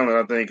overall talent,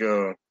 I think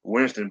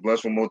Winston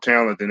blessed with more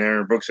talent than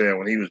Aaron Brooks had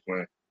when he was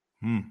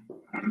playing.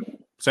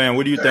 Sam,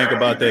 what do you think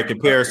about that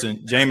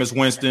comparison? Jameis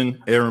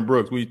Winston, Aaron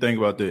Brooks. What do you think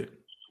about that?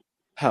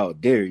 How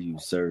dare you,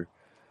 sir?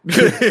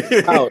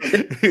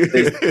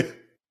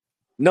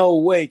 No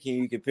way can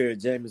you compare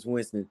Jameis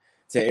Winston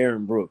to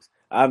Aaron Brooks.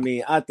 I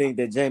mean, I think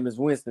that Jameis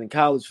Winston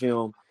college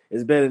film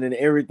is better than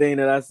everything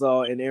that I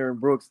saw in Aaron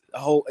Brooks'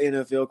 whole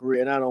NFL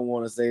career. And I don't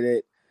want to say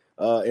that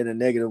in a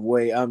negative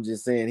way. I'm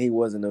just saying he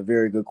wasn't a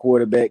very good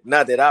quarterback.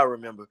 Not that I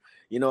remember,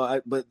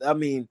 but I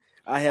mean,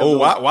 I have.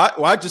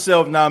 Watch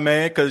yourself now,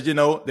 man, because they're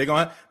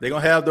gonna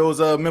have those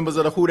members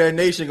of the Who Dat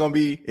Nation gonna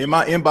be in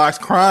my inbox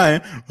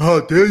crying.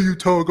 How dare you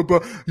talk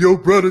about your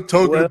brother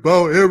talking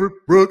about Eric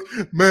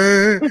Brooks,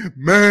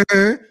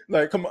 man?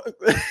 Like, come on.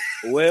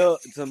 Well,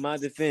 to my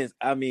defense,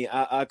 I mean,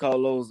 I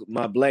call those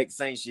my black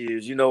Saints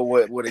years. You know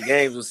what? Where the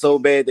games were so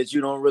bad that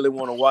you don't really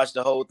want to watch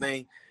the whole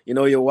thing.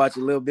 You'll watch a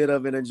little bit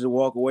of it and just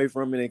walk away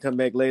from it and come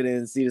back later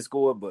and see the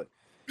score. But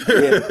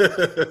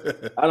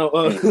yeah, I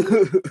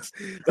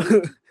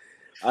don't.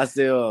 I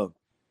say,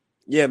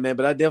 yeah, man,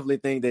 but I definitely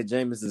think that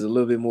Jameis is a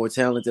little bit more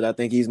talented. I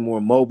think he's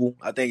more mobile.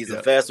 I think he's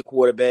a faster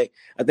quarterback.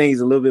 I think he's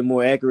a little bit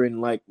more accurate.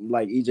 And like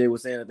EJ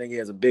was saying, I think he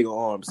has a bigger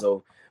arm.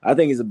 So I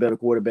think he's a better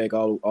quarterback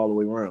all the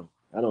way around.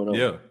 I don't know.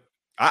 Yeah,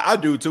 I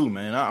do too,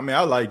 man. I mean,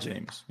 I like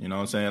Jameis. You know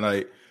what I'm saying?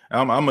 Like,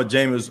 I'm a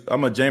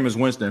Jameis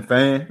Winston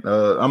fan.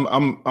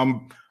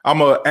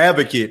 I'm an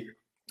advocate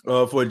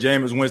for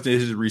Jameis Winston,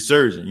 his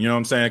resurgence. You know what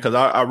I'm saying? Because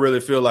I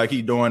really feel like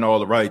he's doing all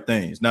the right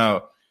things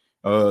now.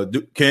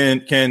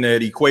 Can that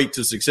equate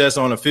to success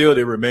on the field?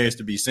 It remains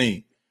to be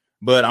seen.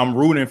 But I'm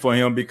rooting for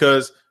him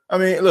because, I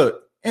mean,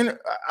 look, and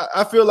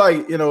I feel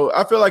like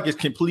it's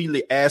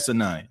completely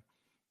asinine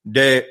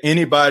that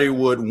anybody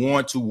would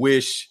want to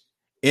wish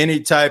any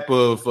type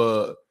of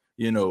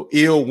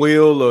ill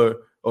will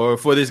or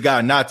for this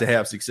guy not to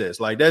have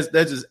success. Like that's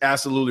just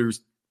absolutely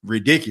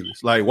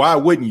ridiculous. Like, why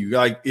wouldn't you?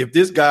 Like, if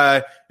this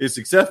guy is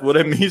successful,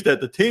 that means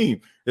that the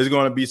team is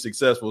going to be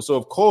successful. So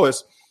of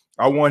course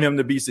I want him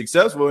to be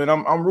successful, and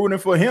I'm rooting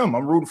for him.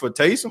 I'm rooting for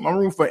Taysom. I'm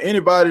rooting for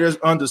anybody that's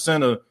under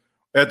center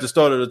at the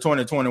start of the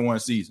 2021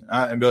 season.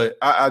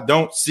 I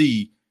don't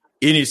see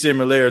any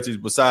similarities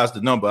besides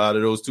the number out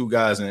of those two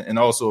guys, and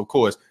also, of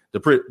course, the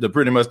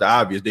pretty much the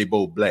obvious. They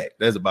both black.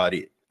 That's about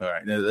it. All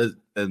right, that's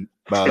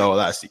about all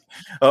I see.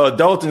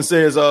 Dalton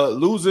says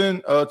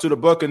losing to the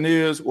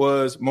Buccaneers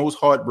was most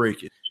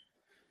heartbreaking.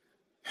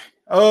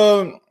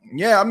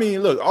 Yeah, I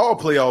mean, look, all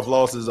playoff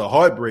losses are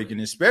heartbreaking,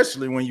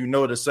 especially when you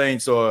know the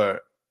Saints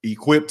are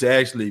equipped to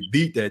actually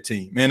beat that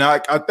team. And I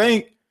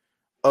think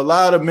a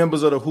lot of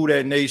members of the Who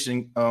Dat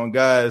Nation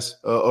guys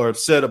are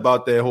upset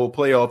about that whole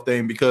playoff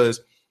thing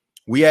because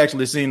we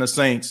actually seen the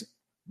Saints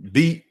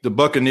beat the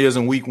Buccaneers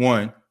in week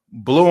 1,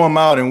 blow them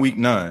out in week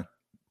 9,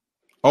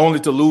 only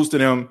to lose to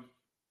them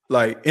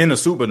like in the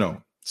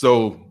Superdome.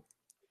 So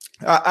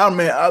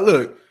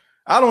look,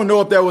 I don't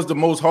know if that was the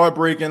most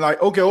heartbreaking.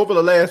 Like, okay, over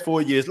the last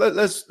 4 years,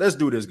 let's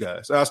do this,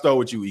 guys. I'll start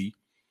with you, E.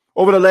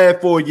 Over the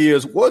last 4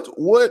 years, what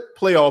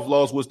playoff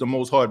loss was the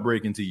most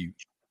heartbreaking to you?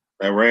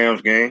 That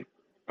Rams game.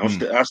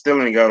 I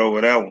still ain't got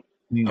over that one.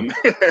 I mean,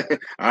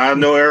 I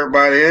know Mm.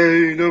 everybody, hey,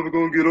 you never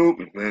gonna get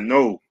open. Man,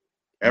 no.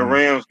 That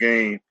Rams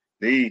game,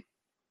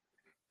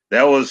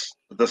 that was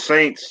the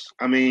Saints.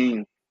 I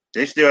mean,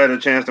 they still had a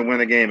chance to win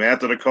the game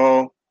after the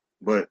call,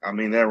 but I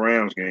mean that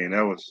Rams game,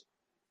 that was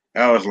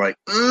like,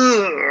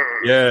 ugh,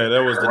 Yeah,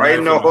 that was the right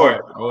in knife the in the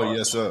heart. heart. Oh,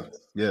 yes, sir.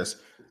 Yes.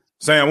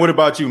 Sam, what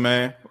about you,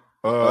 man?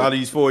 Out of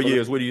these 4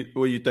 years, what do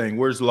you think?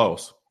 Where's the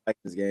loss? Like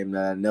this game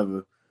that I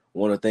never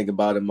want to think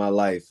about in my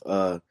life.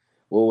 What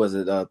was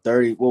it?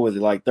 30. What was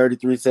it? Like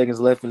 33 seconds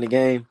left in the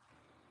game.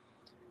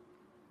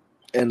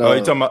 And You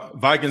talking about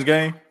Vikings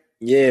game?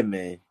 yeah,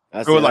 man.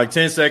 It was like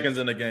 10 seconds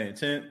in the game.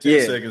 10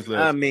 seconds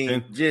left. I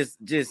mean, just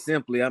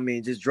simply, I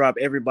mean, just drop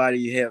everybody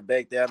you have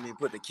back there. I mean,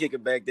 put the kicker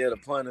back there, the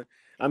punter.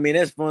 I mean,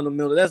 that's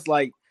fundamental. That's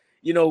like,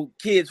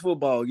 kids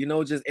football,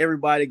 just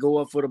everybody go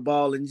up for the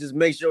ball and just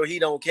make sure he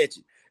don't catch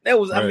it. That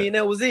was, right. I mean,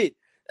 that was it.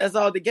 That's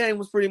all. The game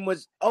was pretty much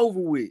over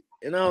with.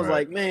 And I was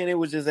like, man, it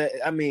was just,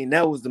 I mean,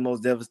 that was the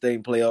most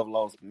devastating playoff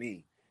loss for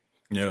me.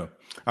 Yeah.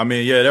 I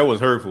mean, yeah, that was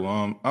hurtful.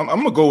 I'm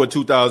going to go with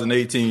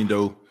 2018,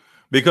 though,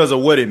 because of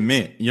what it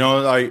meant.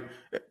 Like,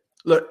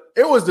 look,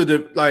 it was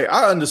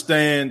I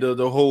understand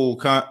the whole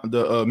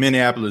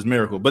Minneapolis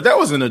Miracle, but that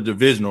was in a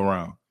divisional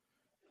round.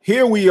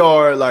 Here we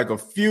are, like a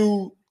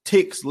few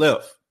ticks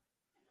left,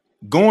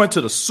 going to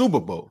the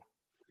Super Bowl,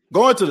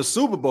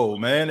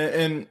 man,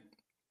 and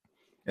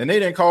they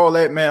didn't call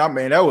that, man. I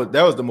mean, that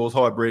was the most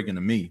heartbreaking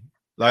to me.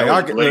 Like,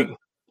 I could look,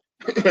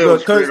 it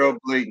was straight up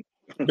blatant.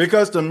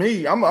 Because to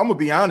me, I'm gonna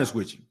be honest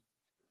with you,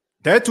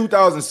 that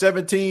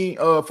 2017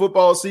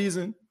 football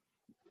season,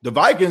 the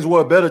Vikings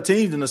were a better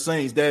team than the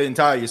Saints that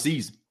entire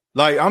season.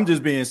 Like, I'm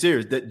just being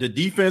serious. The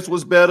defense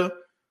was better.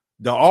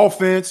 The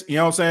offense, you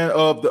know what I'm saying,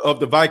 of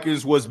the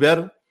Vikings was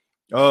better.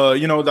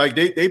 Like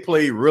they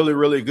played really,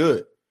 really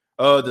good.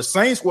 The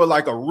Saints were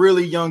like a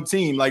really young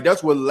team. Like,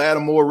 that's what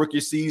Lattimore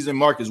rookie season,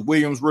 Marcus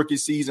Williams rookie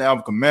season,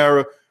 Alvin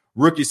Kamara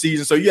rookie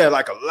season. So you had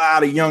like a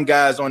lot of young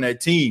guys on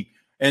that team.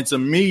 And to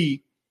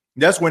me,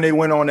 that's when they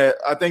went on that.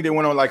 I think they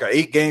went on like an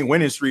 8-game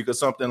winning streak or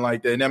something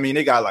like that. And I mean,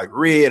 they got like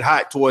red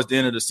hot towards the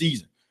end of the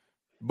season.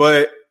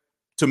 But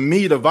to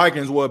me, the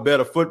Vikings were a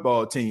better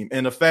football team.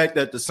 And the fact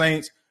that the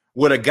Saints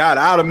would have got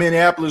out of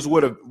Minneapolis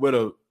with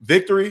a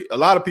victory, a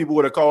lot of people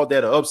would have called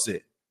that an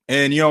upset.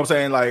 And you know what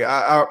I'm saying?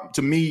 Like,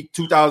 to me,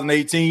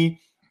 2018,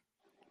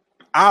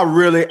 I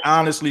really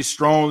honestly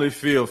strongly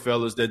feel,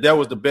 fellas, that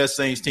was the best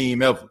Saints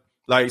team ever.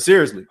 Like,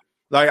 seriously.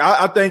 Like,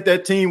 I think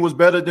that team was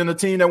better than the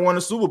team that won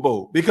the Super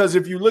Bowl. Because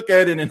if you look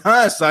at it in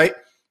hindsight,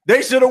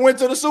 they should have went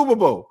to the Super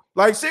Bowl.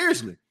 Like,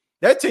 seriously.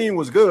 That team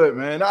was good,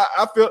 man.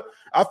 I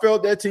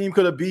felt that team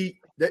could have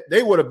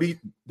they would have beat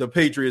the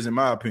Patriots, in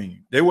my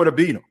opinion. They would have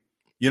beat them.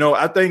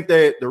 I think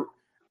that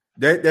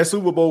that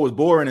Super Bowl was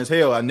boring as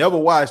hell. I never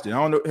watched it.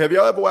 I don't know. Have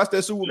y'all ever watched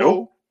that Super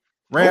Bowl?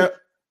 Rams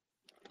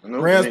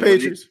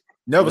Patriots?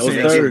 Never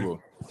seen that Super Bowl.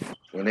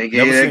 When they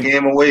gave that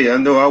game away, I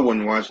knew I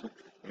wouldn't watch it.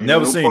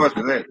 Never seen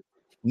it.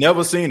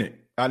 Never seen it.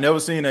 I never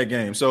seen that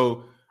game.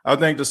 So I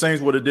think the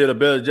Saints would have did a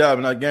better job,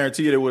 and I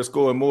guarantee you they would have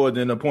scored more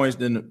than the points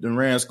than the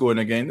Rams scored in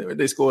the game.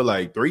 They scored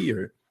like 3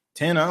 or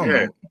 10. I don't know.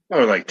 It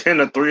was like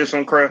 10-3 or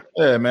some crap.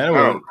 Yeah,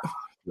 man.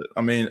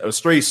 I mean, a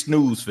straight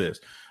snooze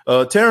fest.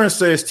 Terrence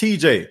says,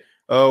 TJ,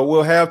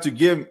 will have to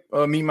give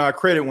me my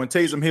credit when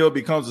Taysom Hill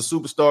becomes a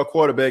superstar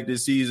quarterback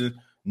this season.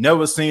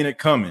 Never seen it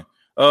coming.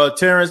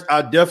 Terrence,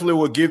 I definitely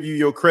will give you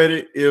your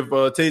credit if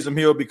Taysom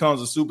Hill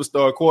becomes a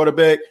superstar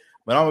quarterback.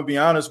 But I'm going to be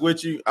honest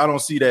with you, I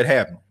don't see that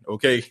happening,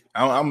 okay?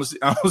 I don't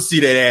see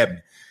that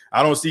happening.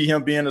 I don't see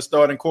him being a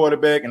starting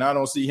quarterback, and I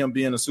don't see him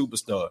being a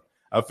superstar.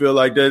 I feel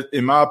like that,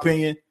 in my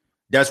opinion,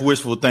 that's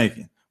wishful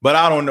thinking. But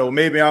I don't know.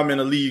 Maybe I'm in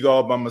a league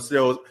all by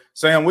myself.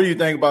 Sam, what do you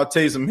think about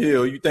Taysom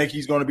Hill? You think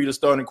he's going to be the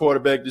starting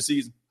quarterback this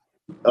season?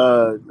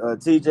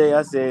 TJ,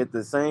 I said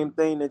the same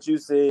thing that you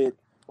said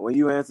when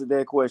you answered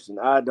that question.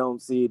 I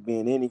don't see it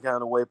being any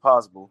kind of way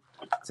possible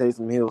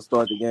Taysom Hill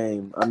start the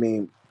game. I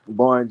mean,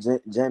 barring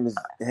Jameis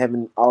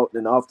having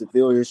an off the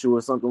field issue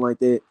or something like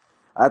that,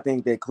 I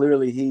think that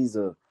clearly he's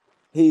an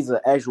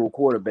actual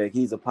quarterback.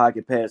 He's a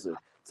pocket passer.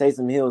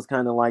 Taysom Hill is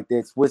kind of like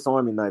that Swiss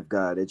Army knife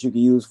guy that you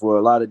can use for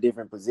a lot of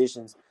different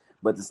positions,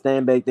 but to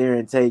stand back there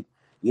and take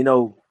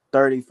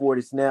 30,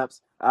 40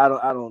 snaps, I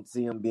don't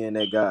see him being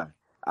that guy.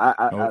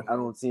 I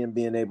don't see him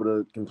being able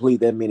to complete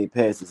that many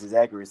passes. His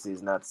accuracy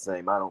is not the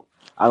same. I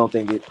don't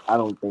think that's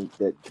going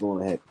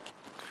to happen.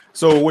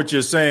 So what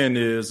you're saying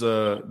is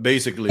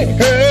basically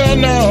hell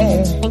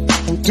no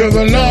to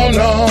the no,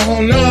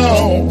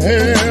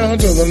 hell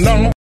to the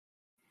no.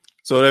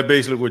 So that's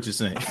basically what you're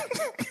saying.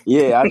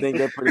 Yeah, I think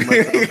that pretty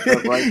much sums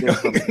up right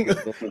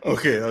there.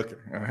 Okay. All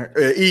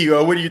right. E,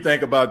 what do you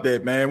think about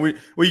that, man? What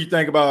do you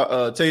think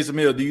about Taysom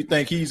Hill? Do you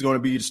think he's going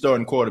to be the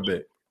starting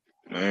quarterback?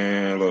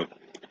 Man, look,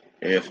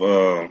 if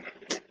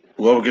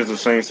whoever gets the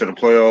Saints to the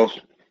playoffs,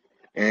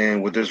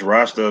 and with this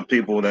roster of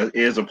people that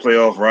is a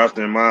playoff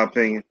roster, in my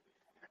opinion,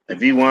 if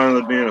he winds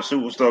up being a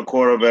superstar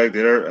quarterback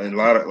that a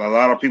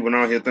lot of people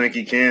down here think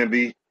he can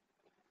be,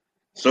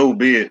 so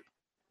be it.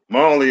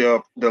 My only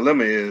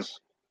dilemma is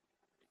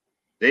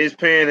they's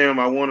paying him.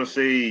 I want to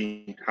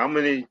say how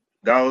many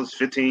dollars?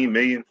 15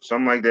 million,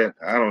 something like that.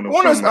 I don't know.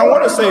 I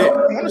want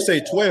to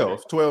say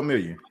 12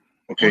 million.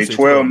 Okay,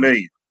 12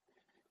 million.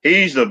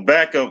 He's the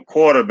backup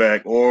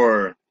quarterback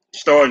or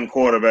starting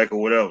quarterback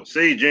or whatever.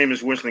 Say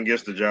Jameis Winston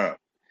gets the job.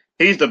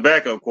 He's the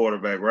backup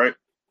quarterback, right?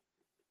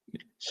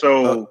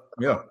 So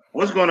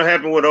what's going to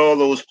happen with all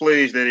those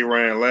plays that he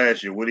ran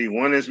last year? Would he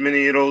win as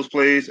many of those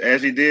plays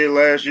as he did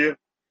last year,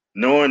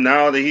 knowing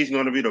now that he's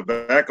going to be the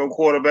backup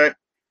quarterback?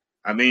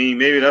 I mean,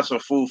 maybe that's a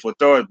food for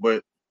thought,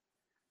 but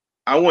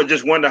I would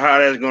just wonder how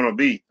that's going to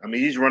be. I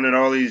mean, he's running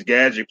all these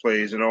gadget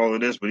plays and all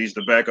of this, but he's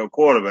the backup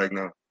quarterback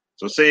now.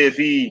 So say if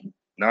he,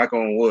 knock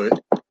on wood,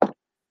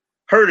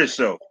 hurt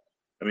himself.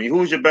 I mean,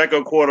 who's your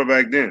backup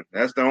quarterback then?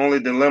 That's the only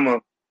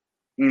dilemma,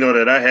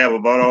 that I have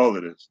about all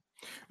of this.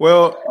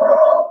 Well,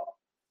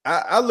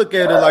 I look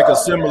at it like a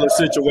similar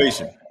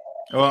situation.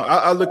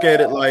 I look at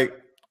it like,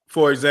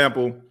 for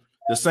example,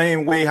 the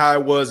same way how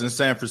it was in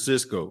San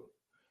Francisco.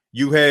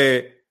 You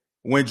had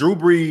when Drew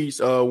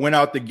Brees went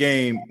out the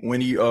game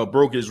when he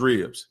broke his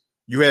ribs.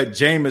 You had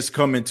Jameis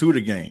come into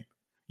the game.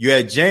 You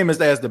had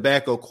Jameis as the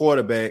backup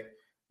quarterback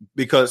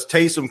because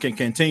Taysom can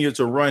continue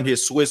to run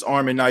his Swiss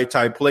Army knife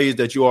type plays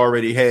that you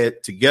already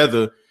had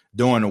together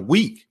during a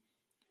week.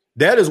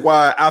 That is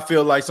why I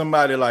feel like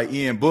somebody like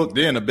Ian Book,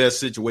 they're in the best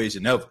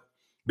situation ever.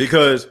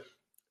 Because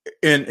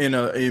in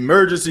an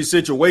emergency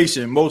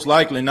situation, most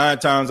likely 9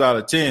 times out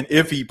of 10,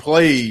 if he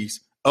plays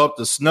up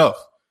to snuff,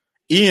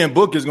 Ian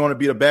Book is going to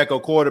be the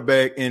backup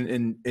quarterback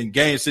in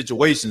game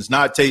situations,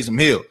 not Taysom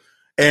Hill.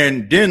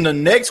 And then the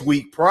next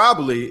week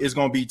probably is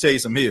going to be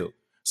Taysom Hill.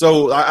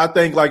 So I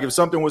think like if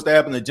something was to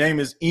happen to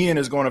Jameis, Ian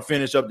is going to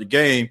finish up the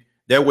game.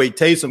 That way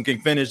Taysom can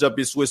finish up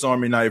his Swiss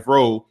Army knife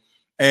role.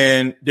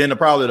 And then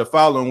probably the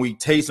following week,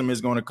 Taysom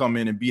is going to come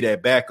in and be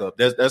that backup.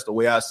 That's the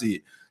way I see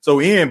it. So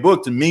Ian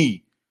Book to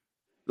me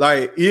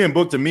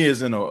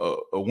is in a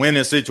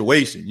winning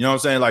situation. You know what I'm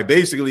saying? Like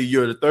basically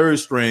you're the third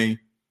string.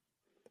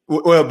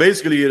 Well,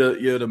 basically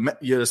you're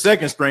the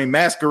second string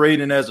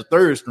masquerading as a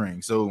third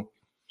string. So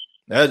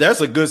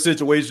that's a good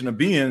situation to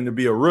be in, to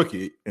be a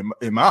rookie,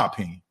 in my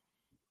opinion.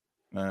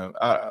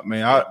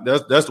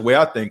 That's the way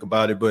I think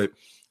about it. But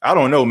I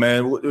don't know,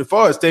 man. As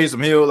far as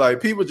Taysom Hill,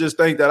 like people just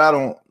think that I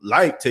don't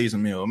like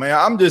Taysom Hill. Man,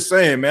 I'm just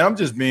saying, man, I'm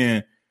just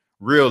being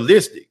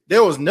realistic.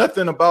 There was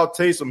nothing about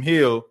Taysom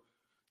Hill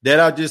that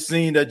I just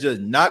seen that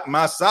just knocked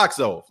my socks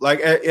off.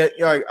 Like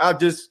I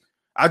just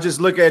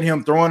look at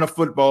him throwing a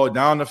football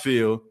down the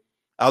field.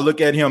 I look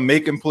at him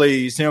making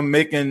plays, him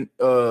making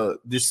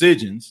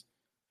decisions.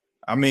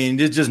 I mean,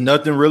 there's just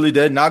nothing really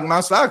that knocked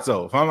my socks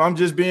off. I'm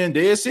just being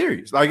dead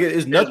serious. Like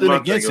it's nothing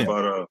against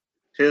him.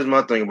 Here's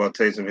my thing about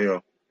Taysom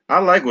Hill. I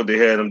like what they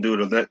had him do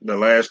the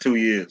last 2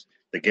 years.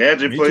 The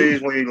gadget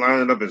plays when he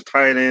lined up as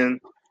tight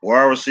end,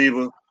 wide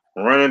receiver,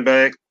 running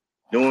back,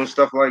 doing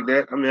stuff like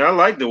that. I mean, I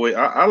like the way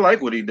I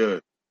like what he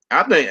does.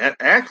 I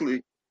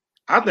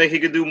think he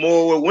could do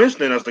more with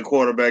Winston as the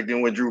quarterback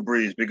than with Drew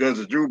Brees because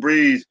of Drew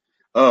Brees'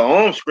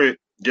 arm script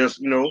just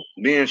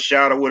being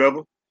shot or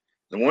whatever.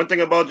 The one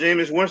thing about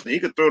Jameis Winston, he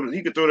could throw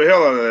the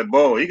hell out of that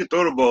ball. He could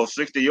throw the ball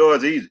 60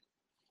 yards easy.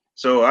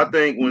 So I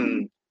think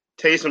when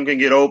Taysom can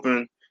get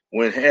open,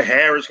 when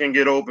Harris can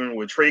get open,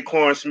 when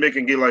Traquan Smith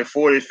can get like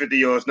 40, 50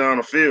 yards down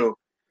the field,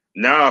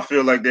 now I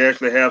feel like they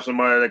actually have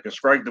somebody that can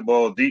strike the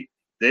ball deep.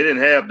 They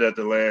didn't have that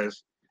the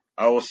last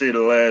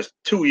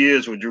 2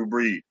 years with Drew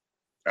Brees.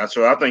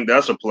 So I think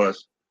that's a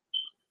plus.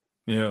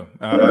 Yeah,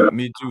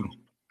 me too.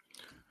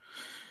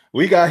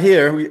 We got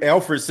here,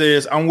 Alfred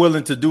says, I'm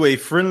willing to do a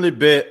friendly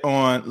bet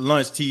on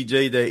lunch,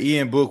 TJ, that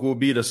Ian Book will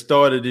be the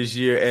starter this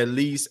year, at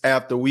least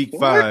after week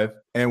 5,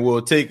 and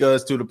will take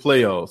us to the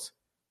playoffs.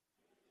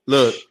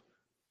 Look,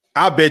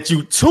 I bet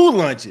you 2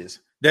 lunches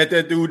that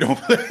dude don't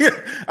play.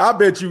 I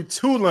bet you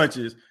 2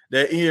 lunches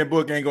that Ian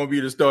Book ain't going to be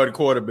the starting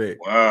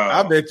quarterback. Wow.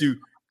 I bet you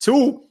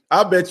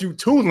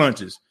 2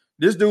 lunches.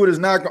 This dude is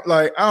not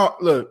like,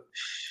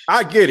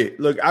 I get it.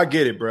 Look, I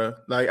get it, bro.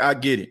 Like, I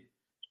get it.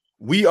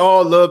 We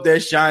all love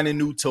that shiny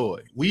new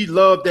toy. We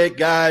love that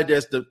guy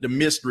that's the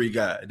mystery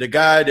guy, the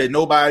guy that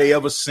nobody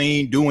ever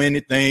seen do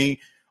anything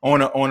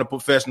on a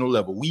professional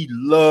level. We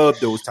love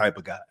those type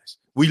of guys.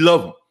 We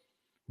love them.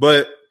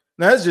 But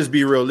let's just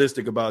be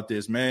realistic about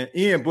this, man.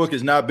 Ian Book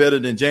is not better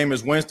than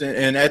Jameis Winston,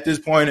 and at this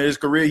point in his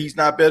career, he's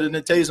not better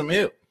than Taysom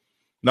Hill.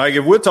 Like,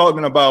 if we're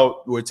talking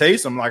about with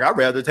Taysom, like, I'd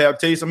rather have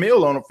Taysom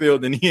Hill on the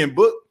field than Ian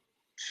Book.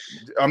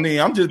 I mean,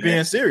 I'm just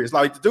being serious.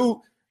 Like, dude,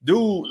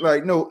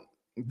 like, no,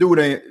 dude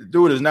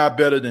is not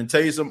better than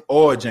Taysom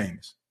or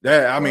James.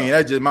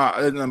 That's just my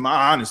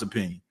honest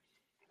opinion.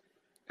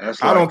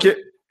 I don't care.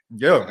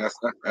 Yeah,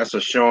 that's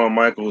a Shawn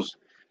Michaels,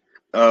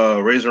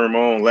 Razor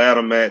Ramon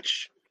ladder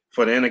match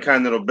for the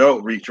Intercontinental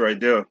Belt reach right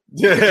there.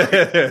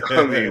 Yeah,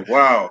 I mean,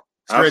 wow.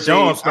 Stretch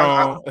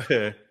Armstrong.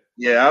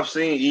 I've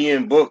seen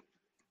Ian Book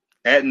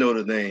at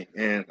Notre Dame,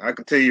 and I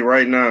can tell you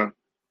right now,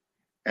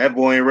 that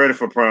boy ain't ready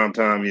for prime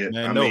time yet.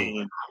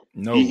 Man,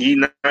 no. He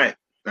not.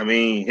 I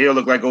mean, he'll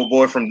look like old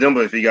boy from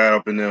Denver if he got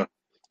up in there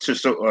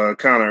just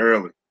kind of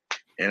early.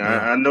 And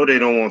I know they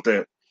don't want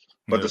that.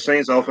 But the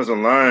Saints offensive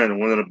line,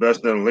 one of the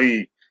best in the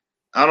league,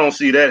 I don't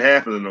see that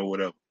happening or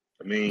whatever.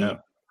 I mean,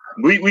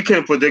 we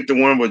can't predict the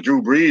one with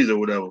Drew Brees or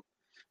whatever.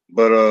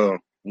 But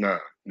no,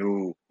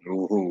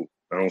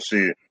 I don't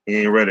see it. He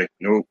ain't ready.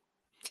 Nope.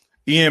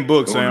 Ian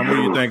Book, Sam, what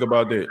do you think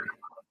about that?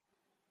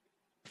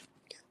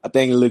 I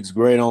think it looks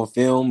great on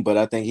film, but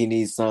I think he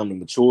needs time to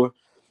mature.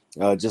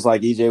 Just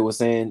like EJ was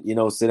saying,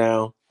 sit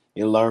down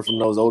and learn from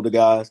those older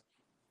guys,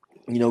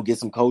 get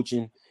some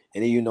coaching,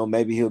 and then,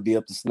 maybe he'll be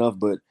up to snuff.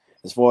 But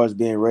as far as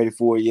being ready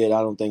for it yet,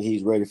 I don't think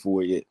he's ready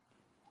for it yet.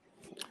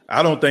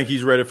 I don't think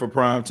he's ready for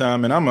prime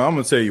time, and I'm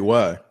going to tell you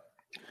why.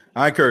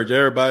 I encourage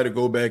everybody to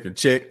go back and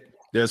check.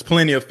 There's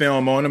plenty of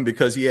film on him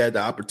because he had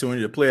the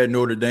opportunity to play at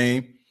Notre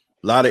Dame,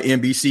 a lot of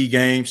NBC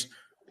games.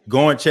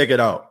 Go and check it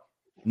out.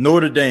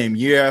 Notre Dame,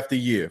 year after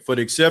year, for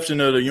the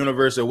exception of the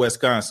University of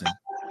Wisconsin,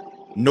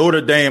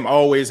 Notre Dame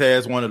always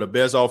has one of the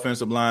best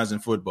offensive lines in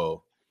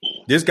football.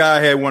 This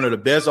guy had one of the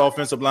best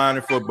offensive line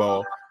in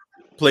football,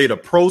 played a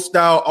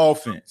pro-style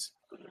offense,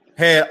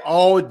 had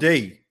all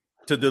day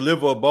to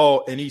deliver a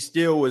ball, and he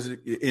still was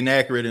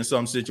inaccurate in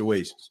some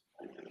situations.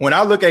 When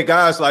I look at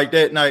guys like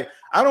that, like,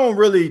 I don't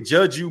really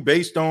judge you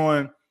based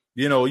on,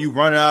 you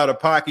running out of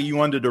pocket, you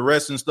under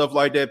duress and stuff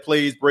like that,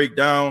 plays break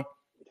down.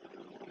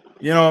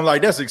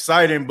 Like, that's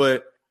exciting,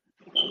 but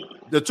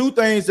the two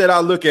things that I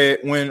look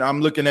at when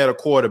I'm looking at a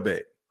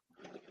quarterback,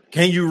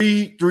 can you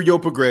read through your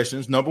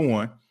progressions, number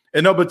one?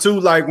 And number two,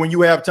 like, when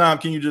you have time,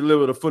 can you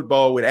deliver the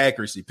football with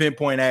accuracy,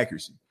 pinpoint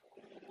accuracy?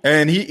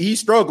 And he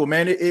struggled,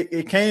 man.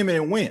 It came and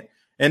it went.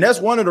 And that's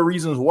one of the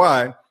reasons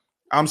why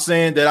I'm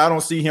saying that I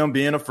don't see him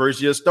being a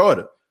first-year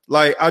starter.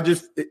 Like,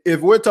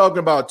 if we're talking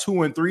about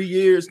 2 and 3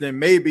 years, then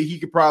maybe he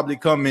could probably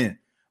come in.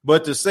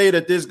 But to say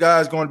that this guy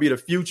is going to be the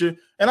future,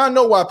 and I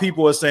know why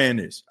people are saying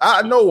this.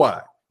 I know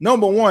why.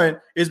 Number one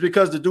is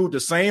because the dude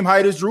the same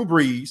height as Drew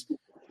Brees.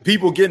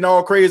 People getting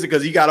all crazy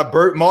because he got a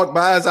birthmark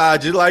by his eye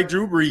just like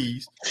Drew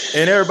Brees.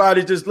 And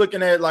everybody just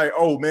looking at like,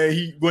 oh, man,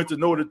 he went to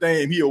Notre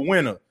Dame. He a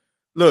winner.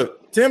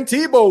 Look, Tim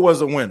Tebow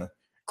was a winner.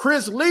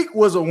 Chris Leak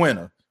was a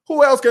winner.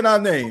 Who else can I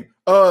name?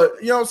 You know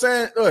what I'm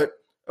saying?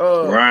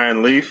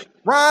 Ryan Leaf.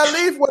 Ryan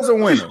Leaf was a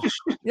winner.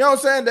 You know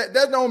what I'm saying?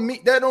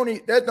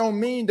 That don't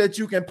mean that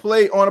you can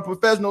play on a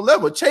professional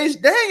level. Chase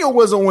Daniel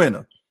was a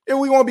winner. If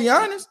we want to be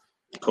honest.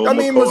 Cole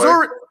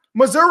McCoy.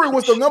 Missouri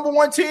was the number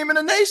one team in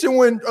the nation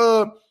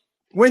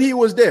when he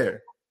was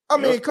there. I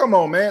mean, come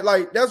on, man.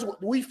 Like, that's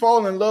what we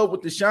fall in love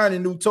with, the shiny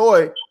new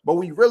toy, but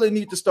we really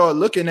need to start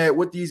looking at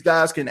what these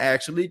guys can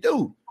actually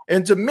do.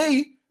 And to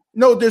me,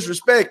 no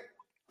disrespect,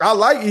 I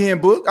like Ian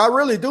Book. I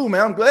really do,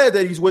 man. I'm glad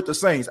that he's with the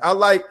Saints.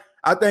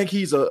 I think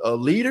he's a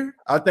leader.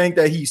 I think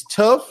that he's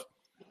tough.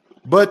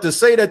 But to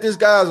say that this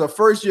guy's a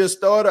first-year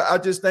starter, I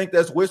just think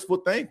that's wishful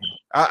thinking.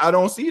 I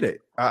don't see that.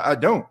 I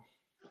don't.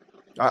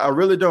 I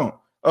really don't.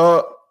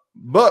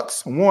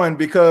 Bucks won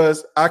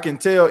because I can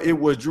tell it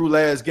was Drew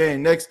last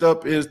game. Next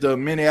up is the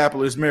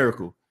Minneapolis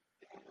Miracle.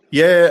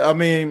 Yeah, I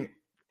mean,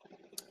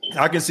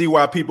 I can see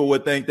why people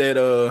would think that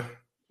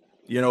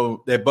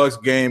that Bucks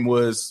game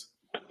was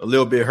a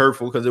little bit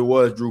hurtful because it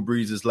was Drew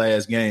Brees'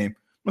 last game. I'm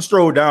gonna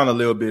stroll down a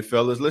little bit,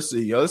 fellas. Let's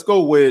see. Let's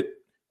go with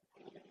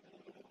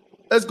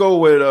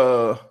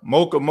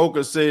Mocha.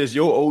 Mocha says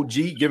your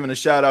OG, giving a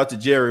shout out to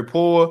Jerry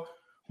Poor.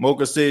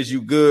 Mocha says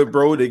you good,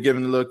 bro. They're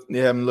having a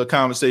little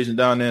conversation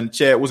down there in the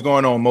chat. What's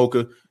going on,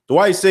 Mocha?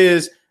 Dwight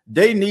says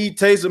they need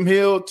Taysom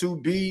Hill to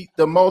be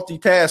the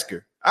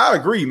multitasker. I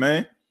agree,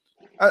 man.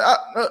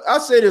 I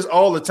say this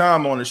all the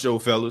time on the show,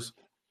 fellas,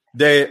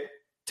 that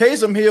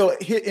Taysom Hill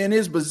hit in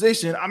his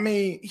position. I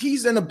mean,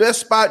 he's in the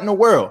best spot in the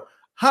world.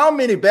 How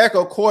many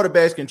backup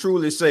quarterbacks can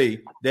truly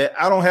say that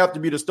I don't have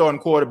to be the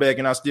starting quarterback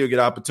and I still get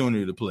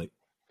opportunity to play?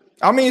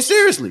 I mean,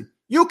 seriously,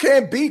 you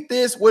can't beat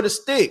this with a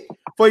stick.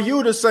 For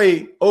you to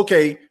say,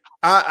 okay,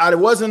 I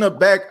was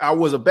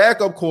a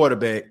backup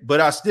quarterback, but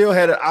I still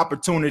had an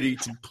opportunity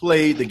to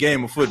play the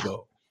game of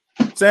football.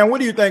 Sam, what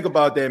do you think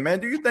about that, man?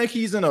 Do you think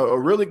he's in a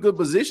really good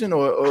position,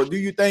 or do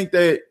you think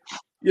that,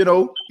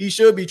 he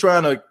should be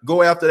trying to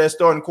go after that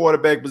starting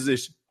quarterback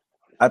position?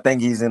 I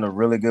think he's in a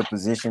really good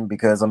position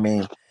because, I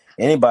mean,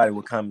 anybody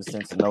with common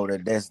sense to know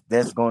that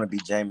that's going to be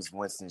Jameis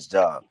Winston's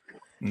job.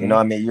 You know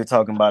what I mean? You're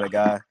talking about a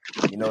guy,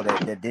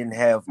 that didn't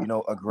have,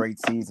 a great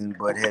season,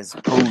 but has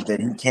proved that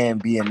he can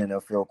be an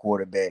NFL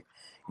quarterback.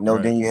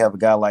 Right. Then you have a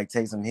guy like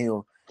Taysom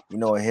Hill,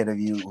 ahead of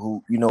you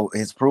who,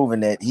 has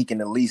proven that he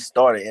can at least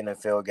start an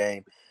NFL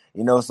game.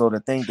 So to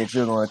think that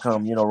you're going to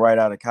come, right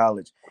out of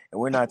college,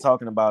 and we're not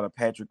talking about a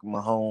Patrick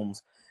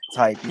Mahomes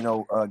type,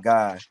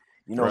 guy,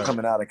 Right.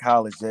 coming out of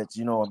college that's,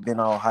 been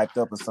all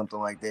hyped up or something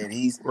like that.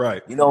 He's,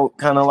 Right.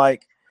 kind of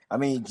like,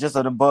 just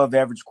an above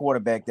average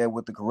quarterback that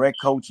with the correct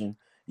coaching,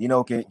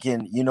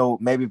 can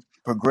maybe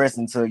progress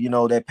into,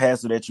 that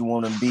passer that you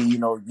want him to be,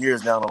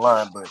 years down the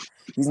line, but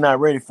he's not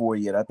ready for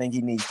it yet. I think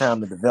he needs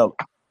time to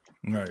develop.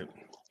 Right.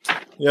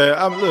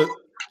 Yeah, look,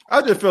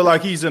 I just feel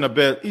like he's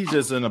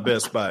just in the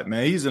best spot,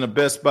 man. He's in the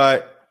best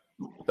spot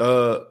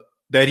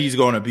that he's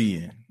going to be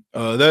in.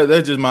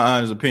 That's just my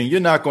honest opinion.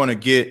 You're not going to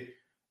get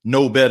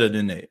no better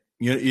than that.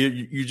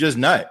 You're just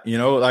not,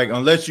 like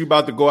unless you're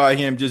about to go out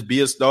here and just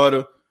be a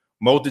starter,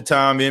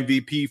 multi-time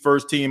MVP,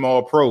 first team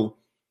All-Pro,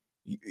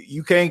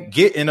 you can't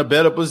get in a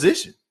better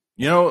position.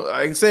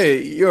 Like I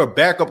said, you're a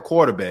backup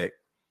quarterback,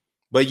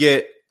 but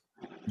yet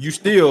you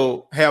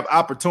still have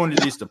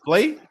opportunities to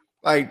play.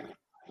 Like,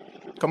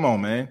 come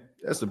on, man.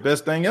 That's the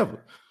best thing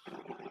ever.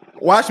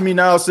 Watch Me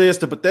Now says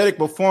the pathetic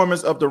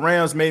performance of the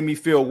Rams made me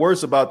feel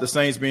worse about the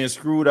Saints being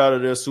screwed out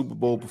of their Super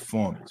Bowl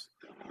performance.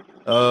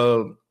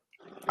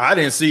 I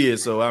didn't see it,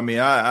 so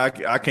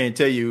I can't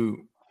tell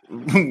you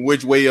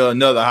which way or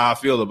another how I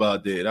feel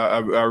about that. I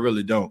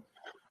really don't.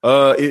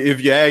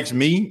 If you ask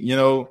me,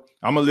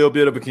 I'm a little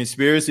bit of a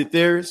conspiracy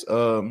theorist.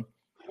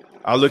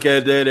 I look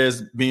at that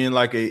as being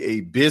like a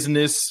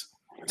business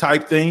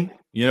type thing,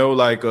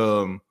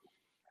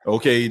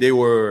 okay, they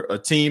were a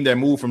team that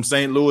moved from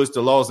St. Louis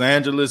to Los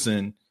Angeles,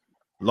 and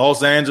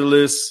Los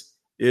Angeles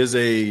is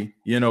a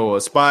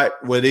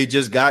spot where they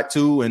just got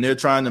to, and they're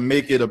trying to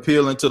make it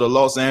appealing to the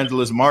Los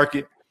Angeles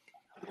market.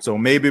 So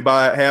maybe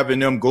by having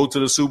them go to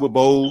the Super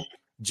Bowl,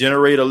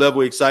 generate a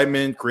level of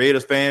excitement, create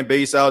a fan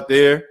base out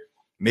there,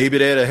 maybe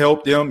that'll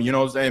help them,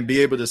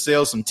 be able to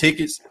sell some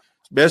tickets,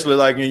 especially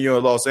like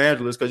in Los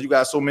Angeles, because you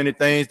got so many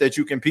things that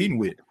you're competing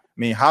with.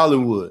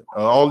 Hollywood,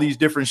 all these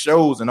different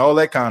shows and all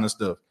that kind of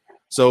stuff.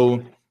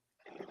 So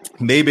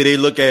maybe they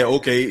look at,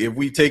 okay, if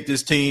we take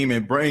this team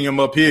and bring them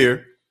up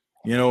here,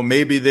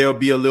 maybe they'll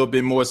be a little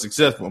bit more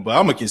successful. But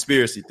I'm a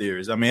conspiracy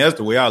theorist. That's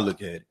the way I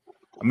look at it.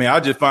 I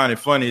just find it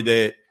funny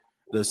that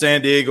the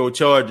San Diego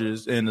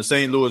Chargers and the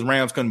St. Louis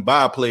Rams couldn't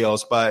buy a playoff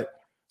spot. As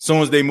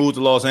soon as they moved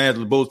to Los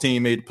Angeles, both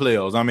teams made the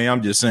playoffs.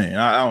 I'm just saying.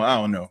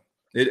 I don't know.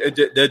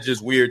 That's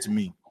just weird to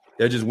me.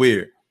 That's just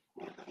weird.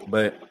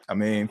 But,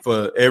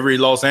 for every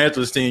Los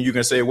Angeles team, you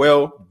can say,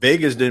 well,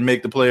 Vegas didn't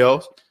make the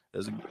playoffs.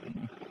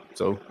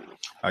 So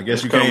I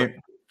guess you can't.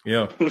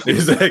 Yeah.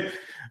 Exactly.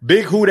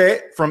 Big Who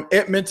Dat from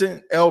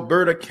Edmonton,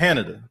 Alberta,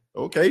 Canada.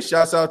 Okay.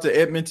 Shouts out to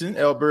Edmonton,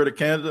 Alberta,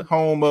 Canada,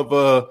 home of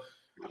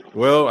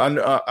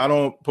I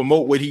don't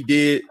promote what he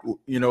did,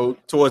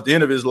 towards the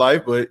end of his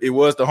life, but it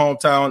was the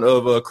hometown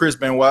of Chris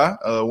Benoit,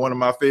 one of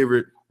my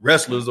favorite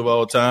wrestlers of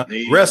all time.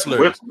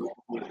 Wrestler.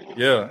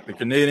 Yeah, the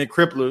Canadian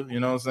crippler, you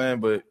know what I'm saying?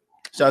 But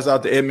shouts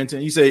out to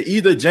Edmonton. He said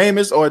either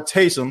Jameis or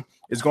Taysom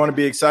is going to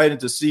be exciting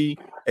to see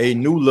a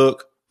new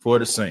look for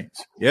the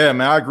Saints. Yeah,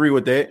 man, I agree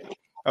with that.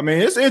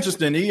 It's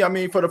interesting.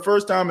 For the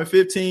first time in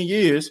 15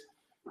 years,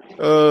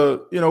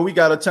 we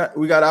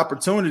got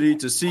opportunity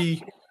to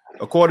see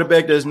a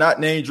quarterback that's not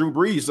named Drew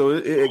Brees. So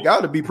it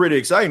got to be pretty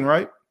exciting,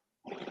 right?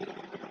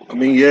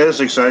 Yeah,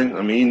 it's exciting.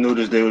 You knew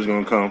this day was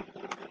going to come.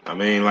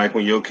 Like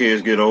when your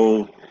kids get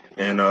old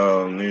and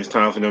it's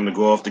time for them to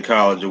go off to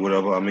college or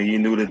whatever, you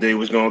knew the day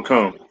was going to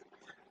come.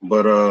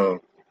 But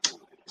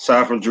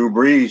aside from Drew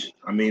Brees,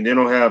 they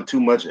don't have too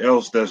much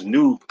else that's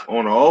new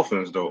on the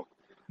offense, though.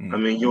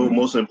 Your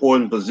most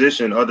important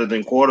position other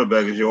than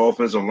quarterback is your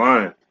offensive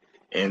line.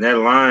 And that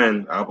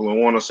line, I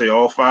want to say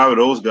all five of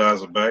those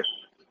guys are back.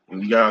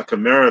 And you got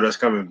Kamara that's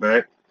coming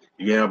back.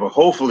 You have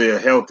hopefully a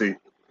healthy,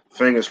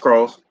 fingers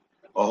crossed,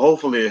 or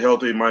hopefully a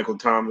healthy Michael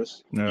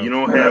Thomas. No. You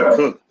don't have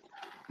Cook.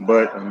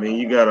 But,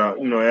 you got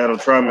Adam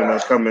Troutman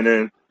that's coming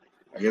in,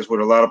 I guess,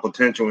 with a lot of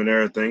potential and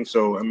everything.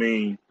 So,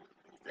 with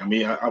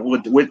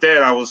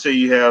that, I would say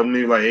you have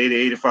maybe like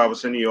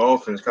 80-85% of your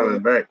offense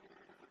coming back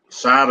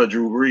side of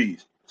Drew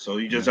Brees. So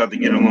you just have to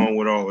get along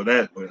with all of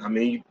that. But,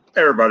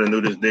 everybody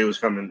knew this day was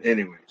coming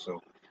anyway.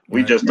 So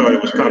we just thought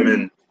it was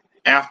coming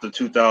after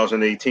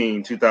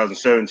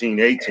 2017,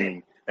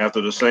 18,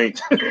 after the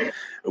Saints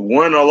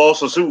won or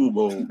lost a Super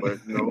Bowl. But,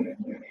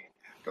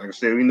 like I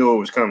said, we knew it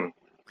was coming.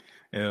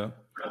 Yeah.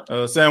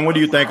 Sam, what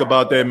do you think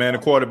about that, man, the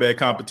quarterback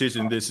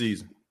competition this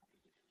season?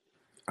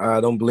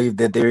 I don't believe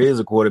that there is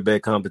a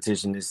quarterback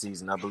competition this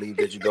season. I believe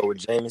that you go with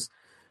Jameis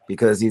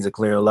because he's a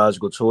clear and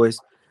logical choice.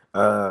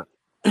 I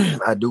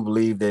do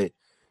believe that,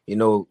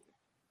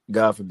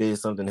 God forbid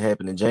something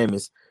happened to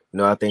Jameis,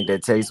 I think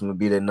that Taysom would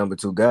be that number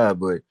 2 guy.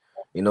 But,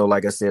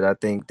 like I said, I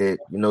think that,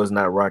 it's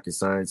not rocket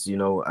science.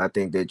 I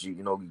think that,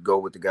 you go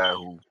with the guy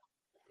who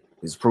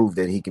has proved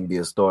that he can be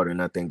a starter,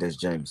 and I think that's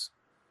Jameis.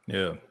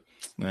 Yeah,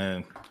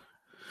 man.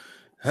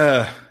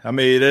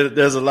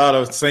 There's a lot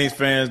of Saints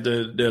fans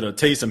that are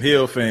Taysom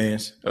Hill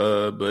fans,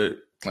 but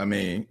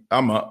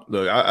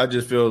I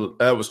just feel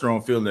I have a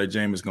strong feeling that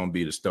Jameis is going to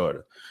be the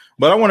starter.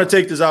 But I want to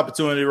take this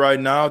opportunity right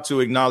now to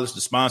acknowledge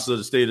the sponsor of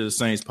the State of the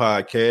Saints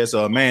podcast,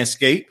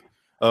 Manscaped.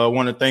 I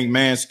want to thank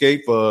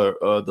Manscaped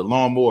for the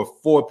Lawnmower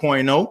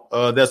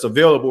 4.0 that's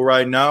available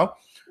right now.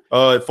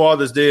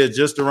 Father's Day is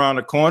just around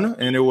the corner,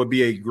 and it would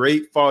be a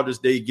great Father's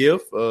Day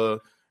gift.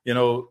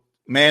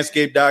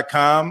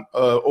 Manscaped.com,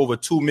 over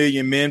 2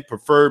 million men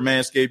prefer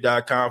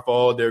Manscaped.com for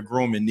all their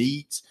grooming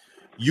needs.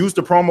 Use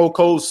the promo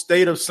code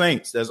State of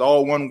Saints. That's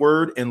all one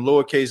word in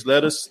lowercase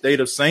letters, State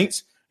of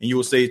Saints, and you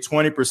will save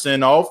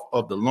 20% off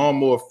of the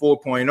Lawnmower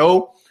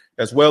 4.0,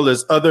 as well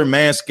as other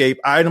Manscaped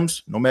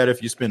items. No matter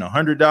if you spend $100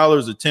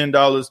 or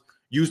 $10,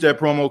 use that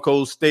promo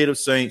code State of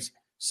Saints,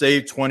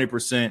 save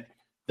 20%.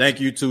 Thank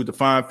you to the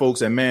fine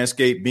folks at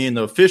Manscaped being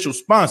the official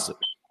sponsor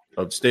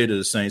of the State of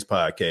the Saints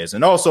podcast.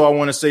 And also, I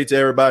want to say to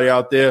everybody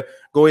out there,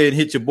 go ahead and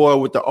hit your boy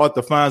with the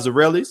Arthur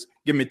Fonzarellis.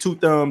 Give me 2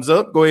 thumbs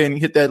up. Go ahead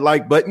and hit that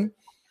like button.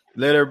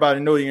 Let everybody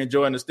know you're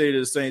enjoying the State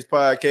of the Saints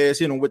podcast.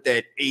 Hit them with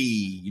that A.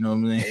 You know what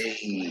I'm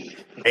saying?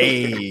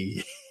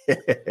 Hey.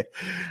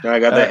 I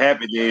got that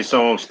Happy Day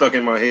song stuck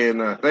in my head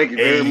now. Thank you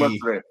very much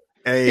for that.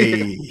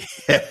 Hey.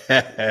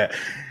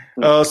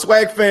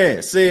 Swag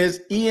Fan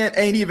says Ian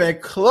ain't even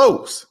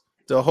close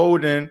to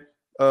holding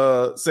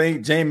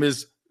St.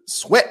 James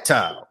sweat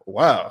towel.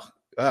 Wow.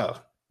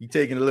 You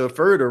taking it a little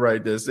further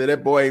right there. Say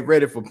that boy ain't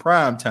ready for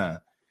prime time.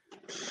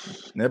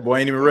 That boy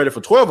ain't even ready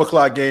for 12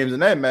 o'clock games in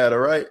that matter,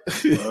 right?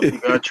 Well, you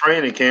got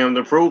training camp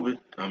to prove it.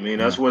 I mean,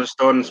 that's what the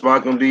starting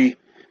spot going to be.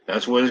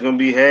 That's what it's going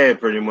to be had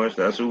pretty much.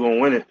 That's who's going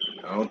to win it.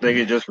 I don't think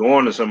it's just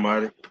going to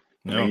somebody.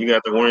 I mean, you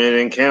got to win it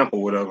in camp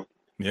or whatever.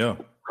 Yeah.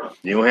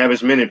 You don't have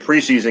as many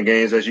preseason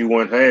games as you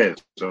once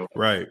had. So,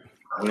 right.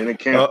 Win in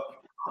camp.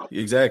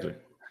 Exactly.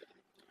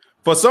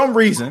 For some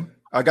reason,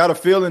 I got a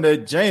feeling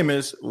that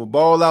Jameis will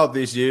ball out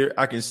this year.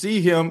 I can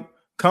see him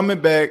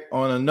coming back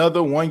on another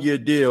 1-year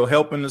deal,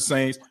 helping the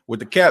Saints with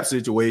the cap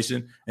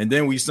situation, and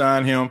then we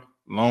sign him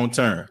long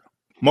term.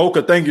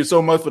 Mocha, thank you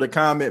so much for the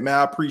comment, man.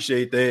 I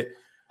appreciate that.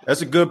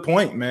 That's a good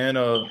point, man.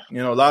 A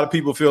lot of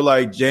people feel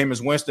like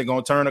Jameis Winston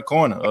gonna turn a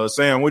corner.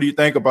 Sam, what do you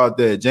think about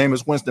that?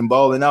 Jameis Winston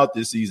balling out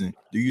this season.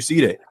 Do you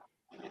see that?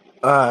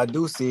 I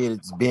do see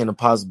it as being a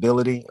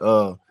possibility.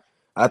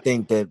 I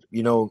think that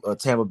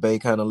Tampa Bay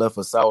kind of left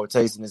a sour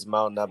taste in his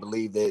mouth, and I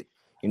believe that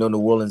New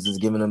Orleans is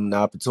giving him an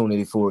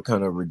opportunity for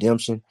kind of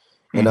redemption,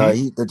 and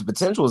the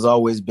potential has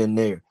always been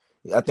there.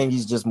 I think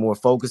he's just more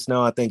focused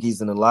now. I think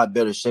he's in a lot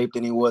better shape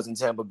than he was in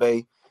Tampa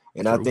Bay,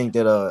 and True. I think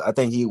that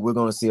we're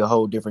going to see a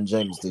whole different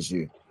James this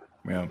year.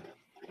 Yeah.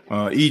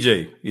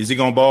 EJ, is he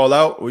going to ball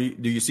out? Or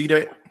do you see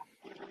that?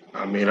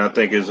 I mean, I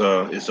think it's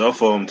up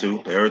for him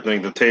too.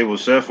 Everything the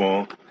table's set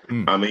for him.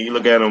 I mean, you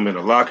look at him in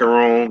the locker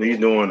room. He's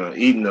doing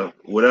eating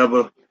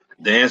whatever,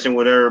 dancing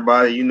with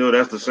everybody.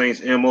 That's the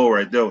Saints' MO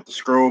right there with the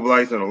strobe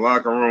lights in the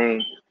locker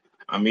room.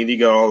 I mean, he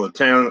got all the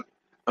talent.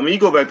 I mean, you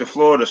go back to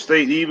Florida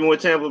State, even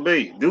with Tampa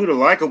Bay, dude, a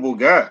likable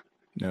guy.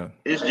 Yeah.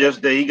 It's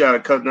just that he got to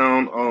cut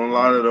down on a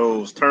lot of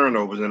those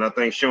turnovers, and I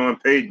think Sean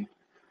Payton,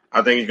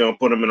 he's going to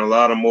put him in a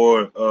lot of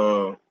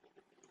more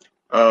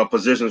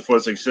positions for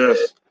success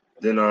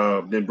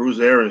than Bruce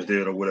Arians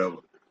did or whatever.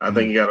 I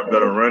think he got a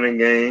better running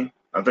game.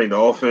 I think the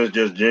offense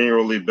just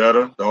generally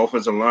better. The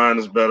offensive line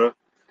is better.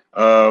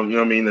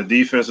 The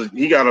defense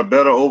he got a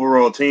better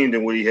overall team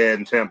than what he had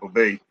in Tampa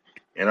Bay.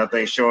 And I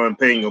think Sean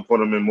Payton will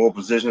put him in more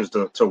positions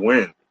to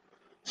win.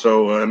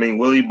 So,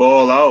 will he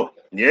ball out?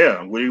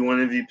 Yeah. Will he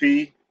win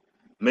MVP?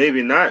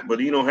 Maybe not, but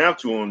he don't have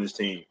to on this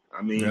team.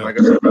 Like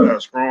I said, we got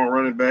a strong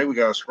running back. We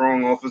got a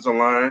strong offensive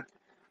line.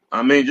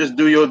 Just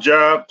do your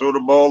job. Throw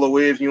the ball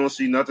away if you don't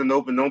see nothing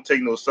open. Don't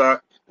take no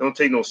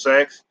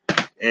sacks.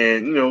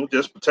 And,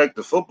 just protect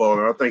the football.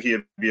 And I think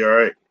he'll be all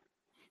right.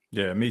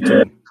 Yeah, me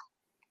too.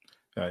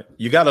 All right.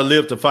 You got to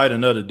live to fight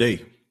another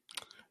day.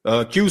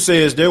 Q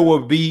says there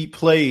will be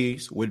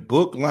plays with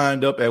Book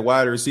lined up at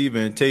wide receiver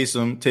and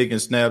Taysom taking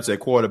snaps at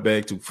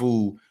quarterback to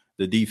fool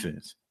the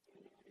defense.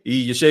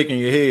 You're shaking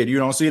your head. You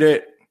don't see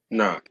that?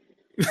 Nah,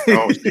 I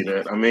don't see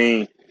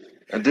that.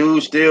 A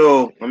dude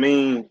still,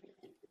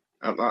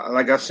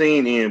 like I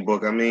seen Ian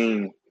Book.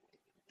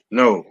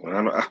 No,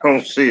 I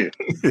don't see it.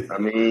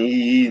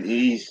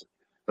 He's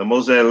the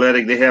most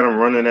athletic. They had him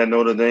running at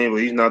Notre Dame,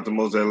 but he's not the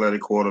most athletic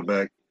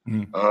quarterback.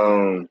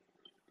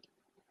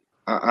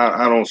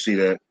 I don't see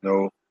that.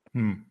 No.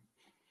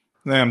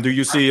 Lamb, do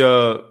you see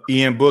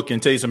Ian Book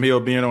and Taysom Hill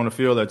being on the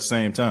field at the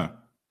same time?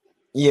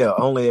 Yeah,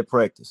 only at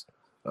practice.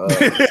 I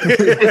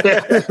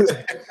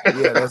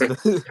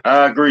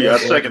agree. I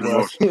second the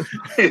motion.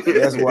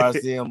 That's why I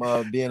see them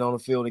being on the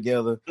field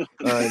together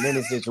in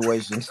any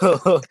situation.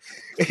 Somebody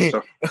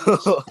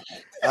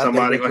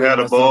gonna have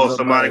the ball.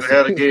 Somebody gonna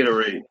have the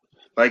Gatorade,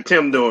 like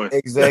Tim doing.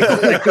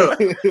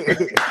 Exactly.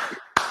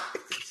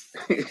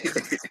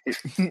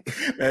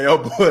 Man, your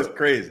boy's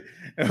crazy.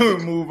 And we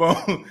move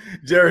on.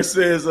 Jared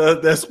says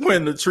that's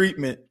when the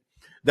treatment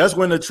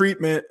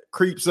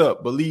creeps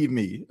up. Believe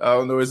me, I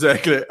don't know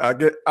exactly. I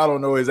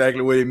don't know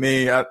exactly what it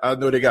means. I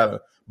know they got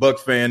a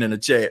Bucks fan in the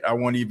chat. I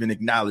won't even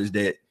acknowledge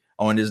that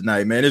on this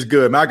night, man. It's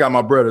good, man. I got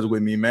my brothers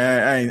with me,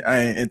 man.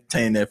 I ain't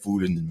entertain that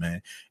foolishness,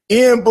 man.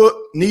 Ian Book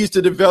needs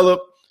to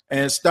develop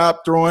and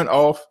stop throwing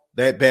off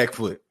that back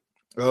foot.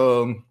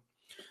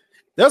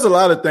 there's a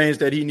lot of things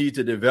that he needs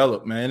to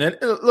develop, man. And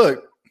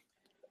look,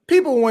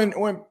 people, when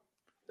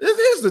this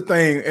is the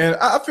thing, and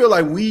I feel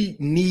like we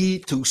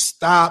need to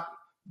stop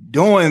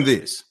doing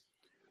this.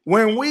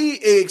 When we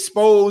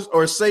expose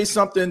or say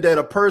something that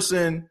a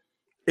person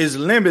is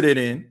limited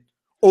in,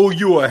 oh,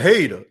 you a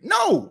hater.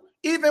 No,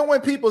 even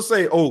when people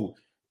say, oh,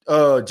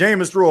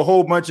 Jameis threw a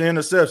whole bunch of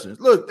interceptions.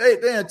 Look,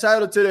 they're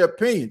entitled to their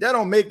opinion. That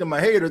don't make them a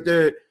hater.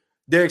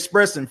 They're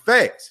expressing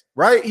facts,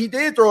 right? He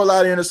did throw a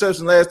lot of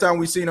interceptions last time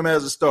we seen him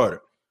as a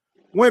starter.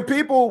 When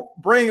people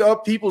bring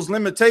up people's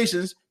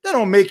limitations, that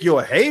don't make you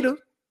a hater.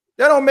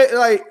 That don't make,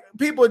 like,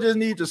 people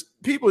need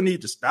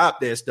to stop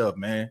that stuff,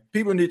 man.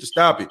 People need to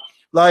stop it.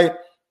 Like,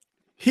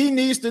 he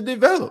needs to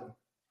develop.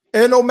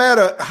 And no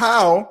matter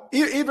how,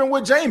 even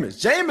with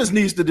Jameis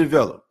needs to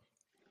develop.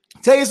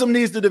 Taysom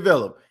needs to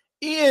develop.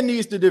 Ian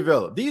needs to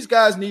develop. These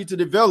guys need to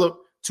develop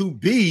to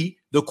be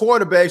the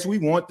quarterbacks we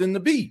want them to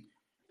be.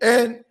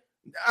 And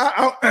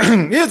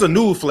here's a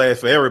news flash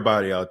for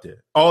everybody out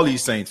there, all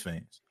these Saints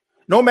fans.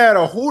 No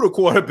matter who the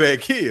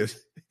quarterback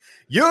is,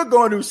 you're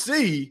going to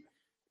see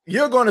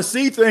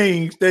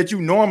things that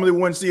you normally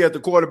wouldn't see at the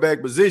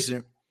quarterback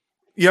position.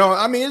 You know,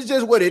 I mean, it's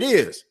just what it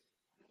is.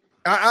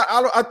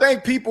 I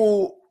think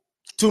people,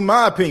 to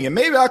my opinion,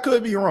 maybe I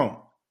could be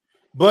wrong,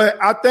 but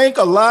I think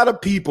a lot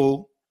of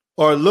people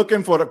are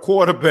looking for the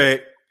quarterback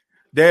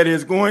that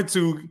is going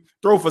to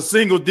throw for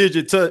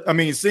single-digit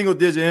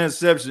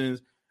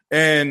interceptions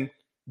and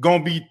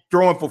going to be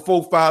throwing for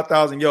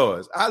 4,000-5,000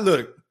 yards. I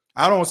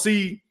don't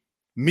see,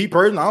 me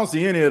personally, I don't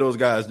see any of those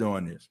guys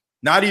doing this.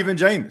 Not even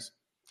Jameis.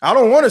 I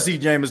don't want to see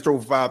Jameis throw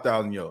for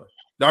 5,000 yards.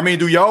 I mean,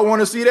 do y'all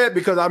want to see that?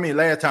 Because, I mean,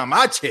 last time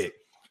I checked,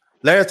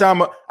 I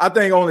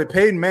think only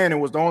Peyton Manning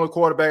was the only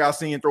quarterback I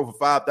seen throw for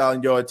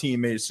 5,000 yard team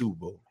made the Super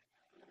Bowl.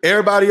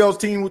 Everybody else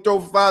team who throw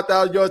for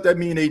 5,000 yards, that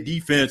mean they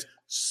defense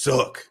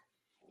suck.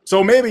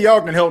 So maybe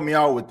y'all can help me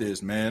out with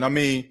this, man. I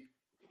mean,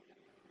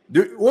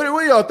 what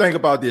do y'all think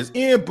about this?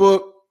 Ian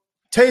Book,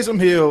 Taysom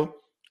Hill,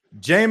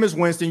 Jameis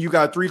Winston, you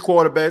got three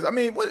quarterbacks. I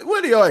mean,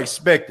 what are y'all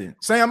expecting?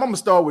 Sam, I'm going to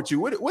start with you.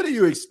 What are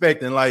you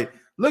expecting? Like,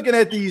 looking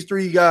at these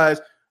three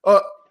guys,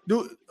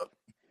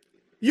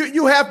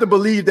 you have to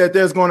believe that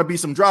there's going to be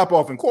some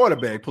drop-off in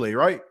quarterback play,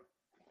 right?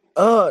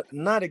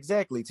 Not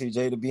exactly,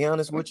 TJ, to be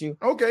honest with you.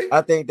 Okay.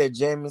 I think that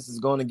Jameis is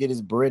going to get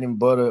his bread and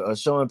butter.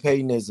 Sean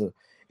Payton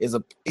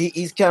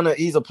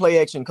he's a play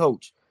action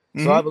coach.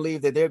 So I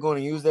believe that they're going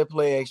to use that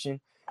play action.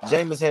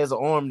 Jameis has an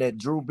arm that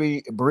Drew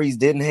Brees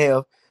didn't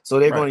have. So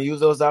they're going to use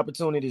those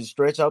opportunities to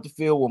stretch out the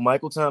field with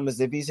Michael Thomas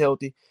if he's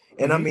healthy.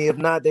 And I mean, if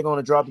not, they're going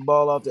to drop the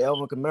ball off to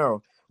Alvin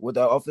Kamara. With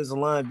the offensive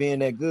line being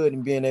that good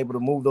and being able to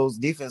move those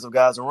defensive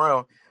guys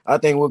around, I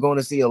think we're going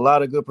to see a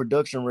lot of good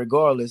production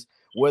regardless,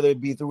 whether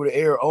it be through the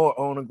air or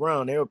on the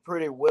ground. They're a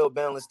pretty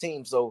well-balanced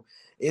team. So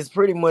it's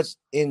pretty much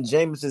in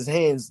Jameis's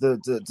hands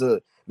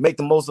to make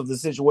the most of the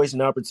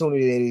situation,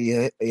 opportunity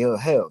that he'll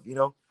have, you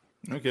know?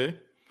 Okay.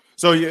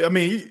 So, I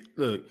mean,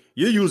 look,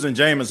 you're using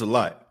Jameis a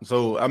lot.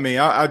 So, I mean,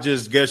 I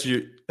just guess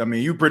you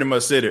pretty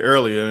much said it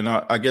earlier, and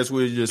I guess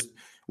we'll just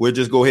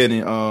go ahead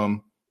and,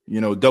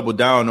 double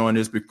down on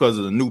this because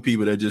of the new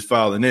people that just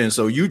filing in.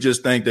 So you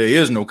just think there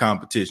is no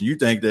competition. You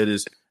think that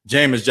it's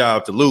Jameis'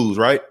 job to lose,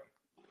 right?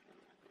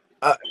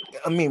 I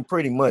mean,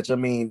 pretty much. I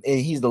mean,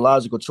 he's the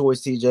logical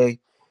choice, TJ.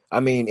 I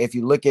mean, if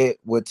you look at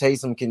what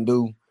Taysom can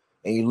do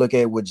and you look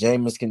at what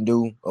Jameis can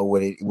do or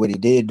what he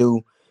did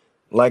do,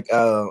 like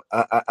I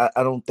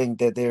don't think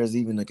that there's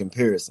even a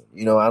comparison.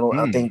 You know,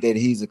 I think that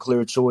he's a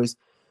clear choice,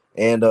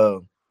 and I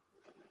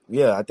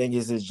think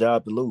it's his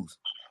job to lose.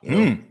 You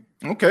know?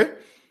 Okay.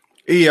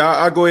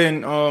 I'll go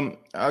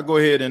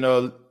ahead and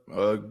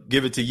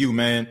give it to you,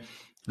 man.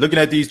 Looking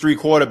at these three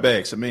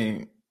quarterbacks, I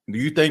mean, do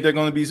you think they're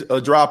going to be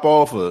a drop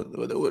off? Or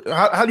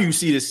how do you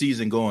see this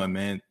season going,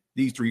 man?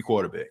 These three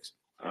quarterbacks.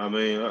 I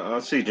mean, I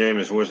see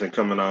Jameis Winston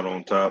coming out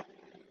on top.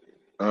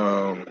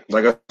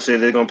 Like I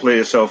said, they're going to play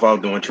itself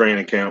out during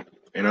training camp,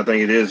 and I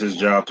think it is his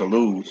job to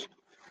lose.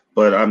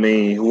 But, I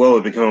mean,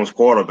 whoever becomes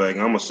quarterback,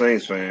 I'm a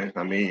Saints fan.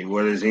 I mean,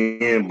 whether it's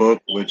Ian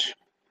Book, if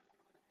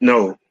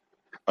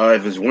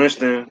it's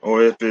Winston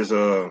or if it's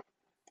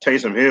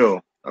Taysom Hill,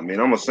 I mean,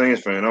 I'm a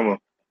Saints fan. I'm going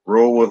to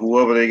roll with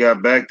whoever they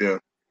got back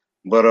there.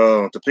 But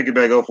to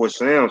piggyback off what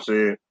Sam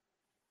said,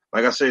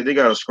 like I said, they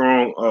got a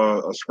strong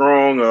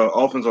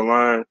offensive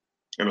line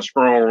and a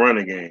strong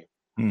running game.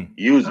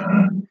 Use it.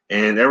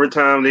 And every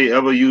time they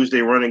ever use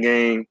their running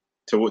game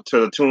to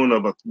the tune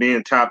of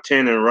being top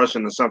 10 in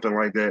rushing or something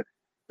like that,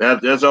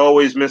 that's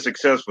always been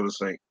success for the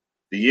Saints.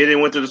 The year they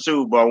went to the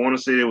Super Bowl, I want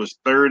to say it was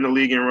third in the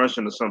league in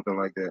rushing or something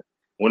like that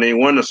when they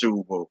won the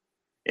Super Bowl.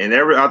 And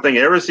I think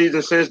every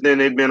season since then,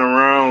 they've been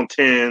around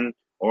 10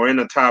 or in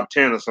the top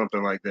 10 or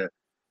something like that.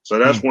 So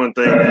that's one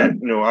thing that,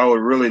 I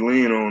would really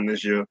lean on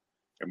this year.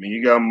 I mean,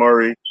 you got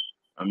Murray.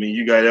 I mean,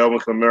 you got Alvin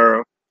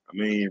Kamara. I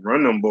mean,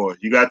 run them boys.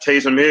 You got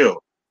Taysom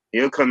Hill.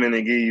 He'll come in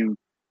and give you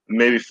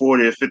maybe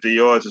 40 or 50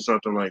 yards or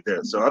something like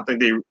that. So I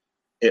think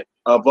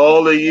of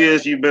all the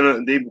years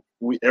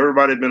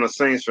everybody's been a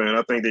Saints fan,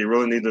 I think they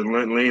really need to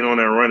lean on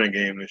that running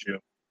game this year.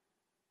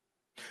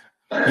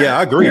 Yeah,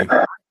 I agree.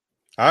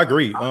 I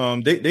agree.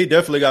 They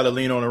definitely got to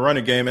lean on the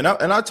running game, and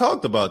I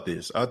talked about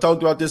this. I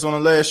talked about this on the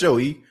last show.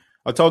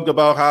 I talked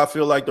about how I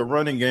feel like the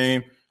running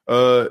game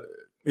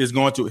is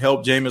going to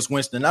help Jameis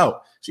Winston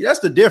out. See, that's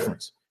the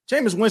difference.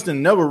 Jameis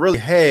Winston never really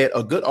had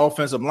a good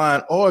offensive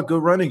line or a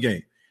good running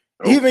game.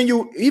 Oh.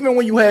 Even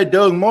when you had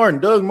Doug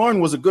Martin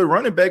was a good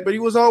running back, but he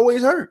was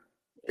always hurt.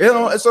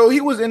 So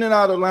he was in and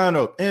out of the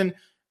lineup. And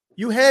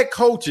you had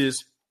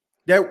coaches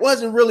that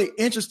wasn't really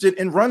interested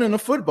in running the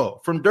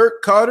football, from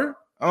Dirk Carter,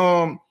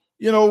 from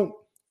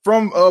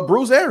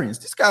Bruce Arians.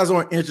 These guys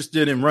aren't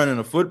interested in running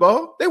the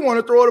football. They want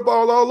to throw the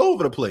ball all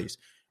over the place.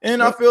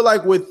 And I feel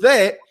like with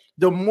that,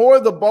 the more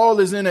the ball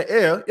is in the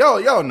air,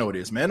 y'all know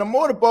this, man. The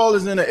more the ball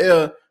is in the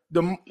air,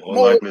 the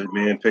more likely it's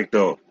being picked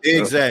up.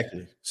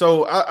 Exactly.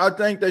 So I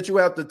think that you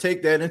have to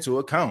take that into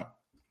account.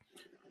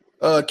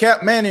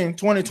 Cap Manning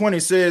 2020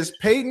 says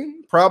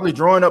Peyton probably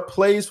drawing up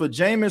plays for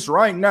Jameis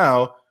right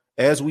now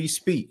as we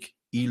speak.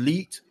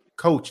 Elite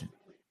coaching.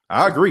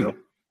 I agree.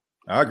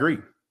 I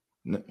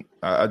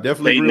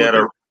definitely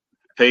agree.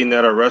 Peyton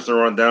at a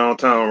restaurant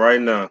downtown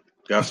right now.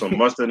 Got some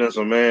mustard and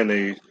some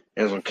mayonnaise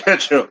and some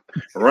ketchup.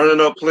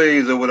 Running up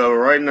plays or whatever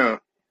right now.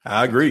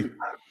 I agree.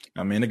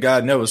 I mean, the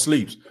guy never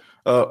sleeps.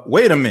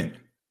 Wait a minute.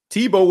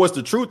 Tebow was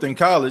the truth in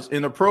college.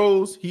 In the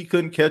pros, he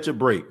couldn't catch a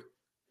break.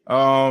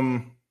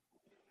 I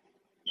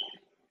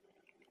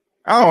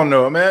don't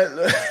know, man.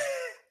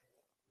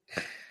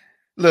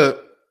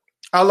 Look,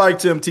 I like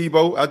Tim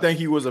Tebow. I think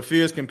he was a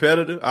fierce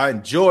competitor. I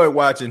enjoyed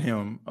watching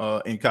him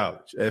in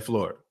college at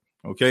Florida.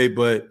 Okay,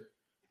 but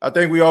I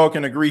think we all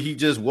can agree he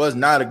just was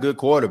not a good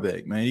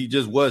quarterback, man. He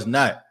just was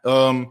not.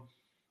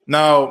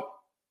 Now,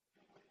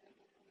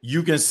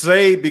 you can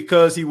say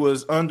because he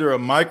was under a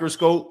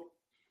microscope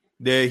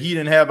that he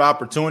didn't have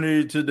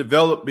opportunity to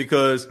develop,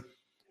 because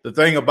the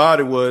thing about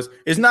it was,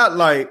 it's not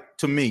like,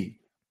 to me,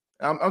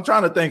 I'm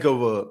trying to think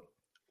of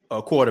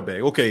a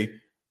quarterback. Okay,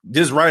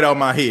 just right out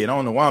my head. I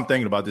don't know why I'm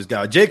thinking about this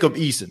guy. Jacob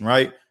Eason,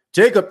 right?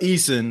 Jacob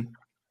Eason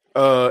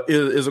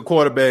is a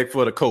quarterback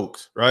for the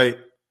Colts, right?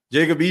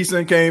 Jacob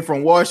Eason came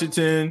from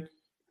Washington.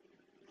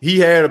 He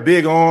had a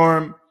big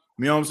arm.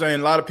 You know what I'm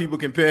saying? A lot of people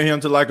compare him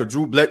to like a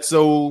Drew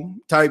Bledsoe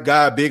type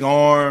guy, big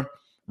arm,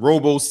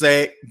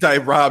 robo-sack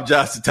type, Rob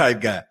Johnson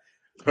type guy.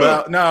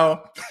 But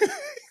now,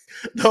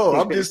 no,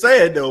 I'm just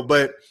saying though,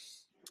 but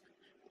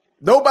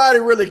nobody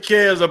really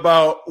cares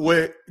about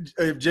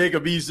if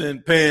Jacob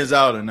Eason pans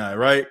out or not,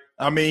 right?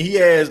 I mean, he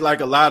has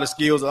like a lot of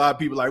skills. A lot of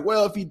people are like,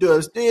 well, if he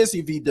does this,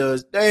 if he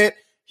does that,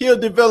 he'll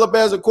develop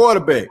as a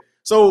quarterback.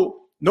 So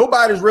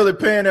nobody's really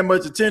paying that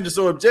much attention.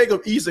 So if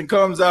Jacob Eason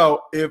comes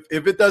out, if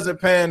it doesn't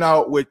pan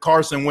out with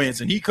Carson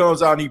Wentz and he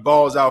comes out and he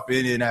balls out for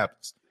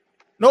Indianapolis,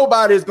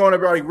 nobody's going to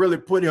really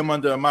put him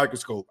under a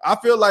microscope. I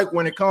feel like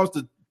when it comes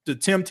to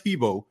Tim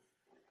Tebow,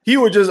 he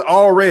was just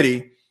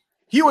already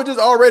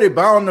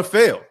bound to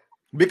fail,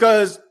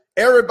 because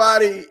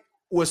everybody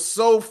was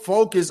so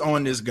focused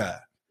on this guy.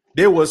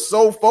 They were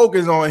so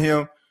focused on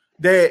him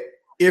that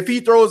if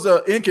he throws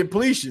an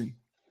incompletion,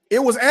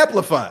 it was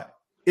amplified.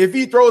 If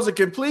he throws a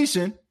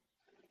completion,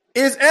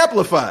 it's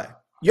amplified.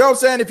 You know what I'm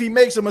saying? If he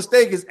makes a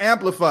mistake, it's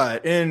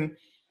amplified. And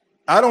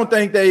I don't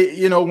think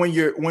when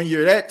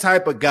you're that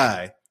type of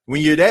guy,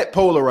 when you're that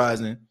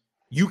polarizing,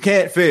 you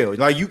can't fail.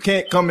 Like, you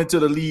can't come into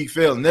the league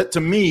failing. That, to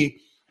me,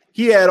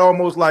 he had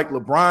almost like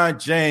LeBron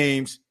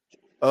James,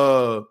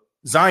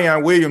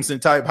 Zion Williamson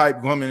type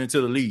hype coming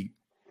into the league.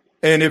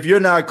 And if you're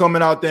not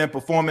coming out there and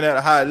performing at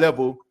a high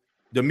level,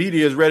 the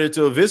media is ready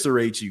to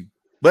eviscerate you.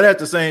 But at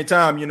the same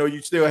time,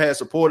 you still had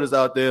supporters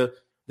out there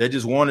that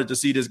just wanted to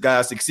see this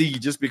guy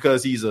succeed just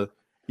because he's a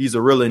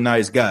really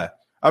nice guy.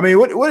 I mean,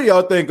 what do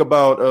y'all think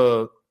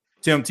about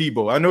Tim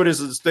Tebow? I know this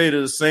is the state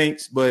of the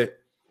Saints, but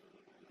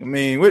I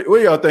mean, what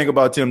do y'all think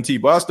about Tim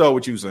Tebow? I'll start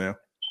with you, Sam.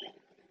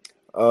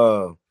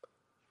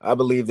 I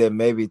believe that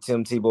maybe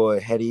Tim Tebow,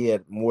 had he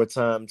had more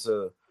time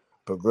to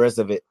progress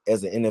of it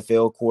as an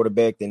NFL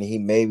quarterback, then he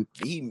may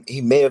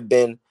have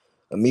been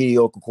a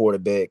mediocre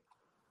quarterback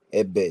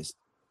at best.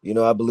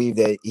 I believe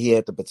that he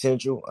had the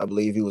potential. I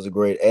believe he was a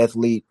great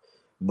athlete,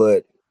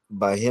 but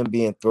by him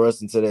being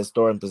thrust into that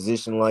starting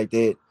position like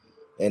that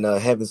and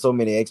having so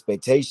many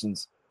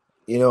expectations,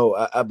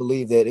 I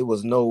believe that it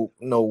was no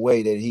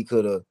way that he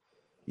could have,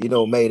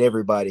 made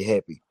everybody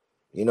happy.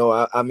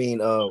 I mean,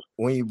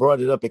 when you brought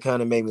it up, it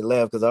kind of made me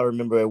laugh, because I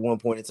remember at one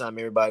point in time,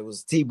 everybody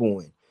was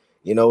T-Bowing.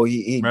 He'd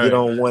right. get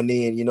on one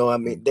end, I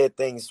mean, that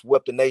thing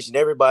swept the nation.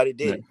 Everybody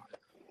did. Right.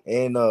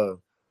 And,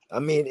 I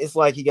mean, it's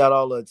like he got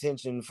all the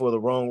attention for the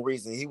wrong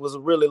reason. He was a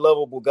really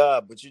lovable guy,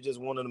 but you just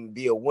wanted him to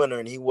be a winner,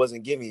 and he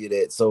wasn't giving you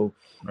that. So,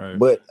 right.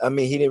 But, I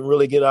mean, he didn't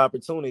really get an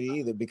opportunity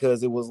either,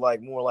 because it was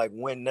more like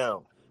win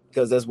now,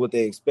 because that's what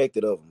they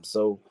expected of him.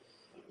 So,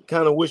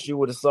 kind of wish you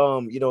would have saw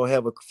him,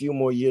 have a few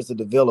more years to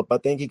develop. I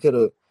think he could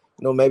have,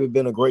 maybe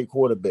been a great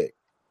quarterback.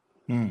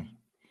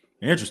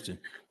 Interesting.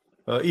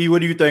 E,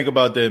 what do you think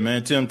about that,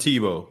 man? Tim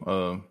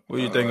Tebow. What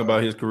do you think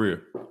about his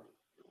career?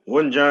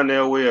 Wasn't John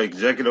Elway an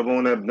executive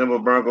on that Denver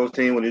Broncos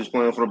team when he was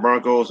playing for the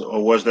Broncos,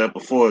 or was that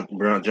before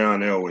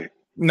John Elway?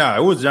 Nah,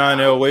 it was John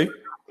Elway.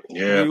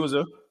 Yeah. He was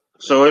a.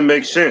 So it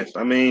makes sense.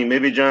 I mean,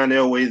 maybe John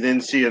Elway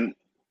didn't see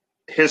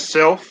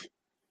himself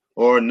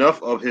or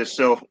enough of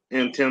himself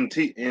in Tim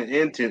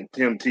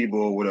Tebow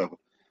or whatever.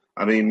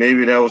 I mean,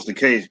 maybe that was the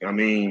case. I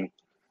mean,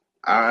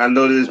 I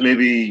know this may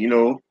be,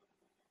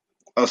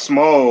 a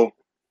small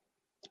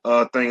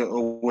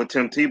thing with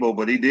Tim Tebow,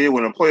 but he did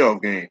win a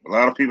playoff game. A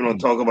lot of people don't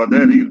talk about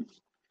that either.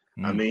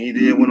 I mean, he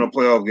did win a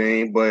playoff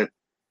game, but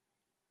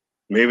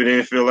maybe they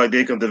didn't feel like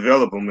they could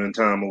develop him in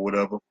time or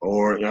whatever.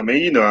 Or, I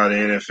mean, you know how the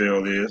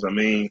NFL is. I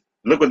mean,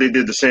 look what they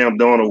did to Sam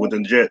Darnold with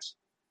the Jets.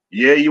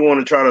 Yeah, you want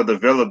to try to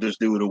develop this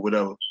dude or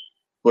whatever.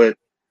 But,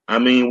 I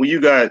mean, when you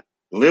got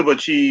liver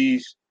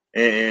cheese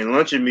and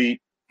luncheon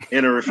meat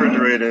in a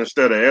refrigerator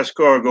instead of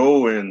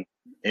escargot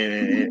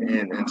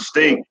and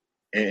steak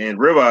and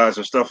ribeyes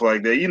and stuff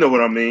like that, you know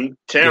what I mean?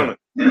 Talent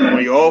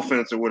on your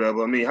offense or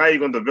whatever. I mean, how you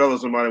going to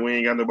develop somebody when you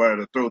ain't got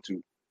nobody to throw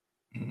to?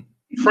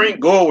 Frank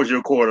Gore was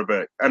your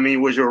quarterback. I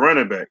mean, was your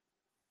running back.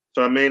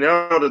 So, I mean,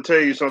 I ought to tell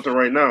you something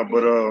right now.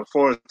 But as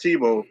far as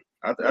Tebow,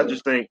 I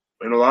just think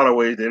in a lot of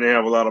ways they didn't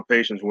have a lot of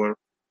patience with him.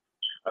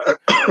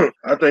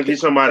 I think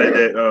he's somebody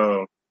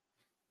that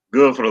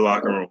good for the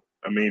locker room.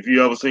 I mean, if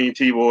you ever seen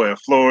Tebow at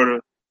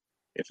Florida,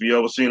 if you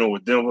ever seen him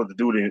with Denver, the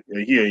dude,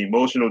 he an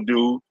emotional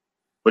dude,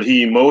 but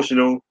he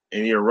emotional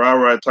and he a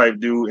rah-rah type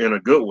dude in a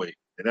good way.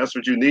 And that's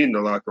what you need in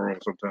the locker room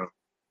sometimes.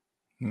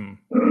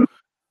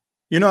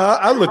 You know,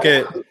 I look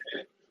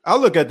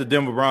at the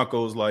Denver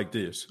Broncos like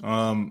this.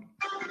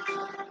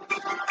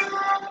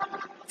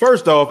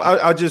 First off,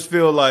 I just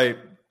feel like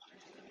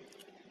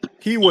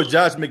he was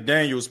Josh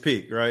McDaniels'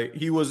 pick, right?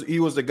 He was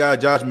the guy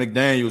Josh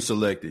McDaniels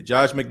selected.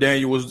 Josh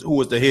McDaniels who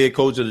was the head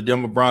coach of the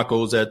Denver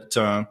Broncos at the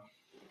time,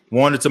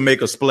 wanted to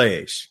make a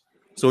splash.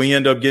 So he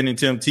ended up getting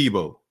Tim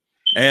Tebow.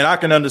 And I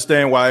can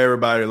understand why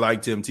everybody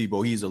liked Tim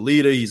Tebow. He's a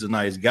leader. He's a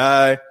nice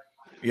guy.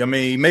 I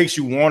mean, he makes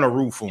you want to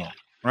root for him,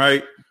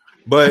 right?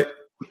 But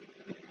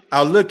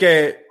I look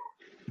at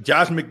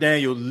Josh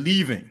McDaniel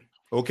leaving,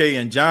 okay,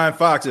 and John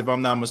Fox, if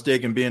I'm not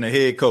mistaken, being a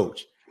head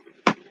coach.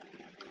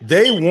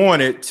 They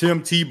wanted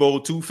Tim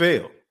Tebow to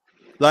fail.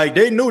 Like,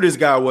 they knew this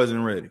guy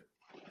wasn't ready.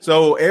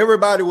 So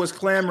everybody was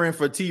clamoring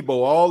for Tebow,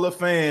 all the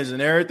fans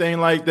and everything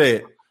like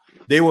that.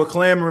 They were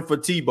clamoring for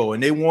Tebow,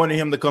 and they wanted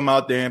him to come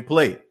out there and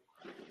play.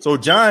 So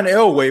John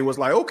Elway was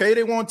like, okay,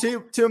 they want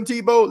Tim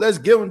Tebow. Let's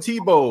give him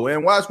Tebow.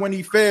 And watch when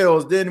he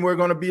fails, then we're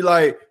going to be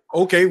like,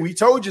 okay, we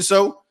told you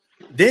so.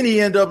 Then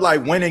he ended up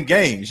like winning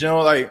games. You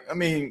know, like, I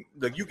mean,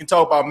 look, you can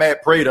talk about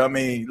Matt Prater. I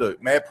mean,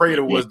 look, Matt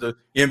Prater was the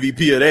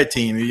MVP of that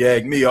team. He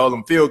had me all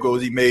them field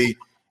goals he made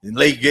in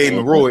late game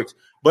heroics.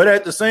 But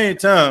at the same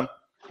time,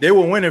 they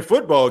were winning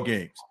football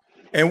games.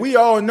 And we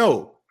all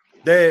know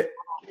that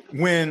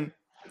when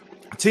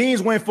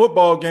teams win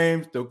football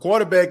games, the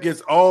quarterback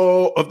gets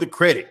all of the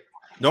credit.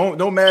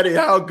 No matter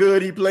how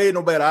good he played,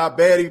 no matter how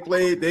bad he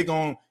played, they're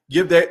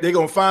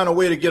gonna find a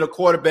way to get a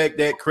quarterback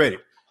that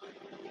credit.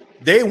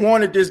 They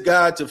wanted this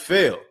guy to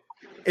fail.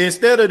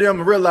 Instead of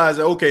them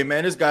realizing, okay,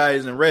 man, this guy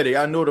isn't ready.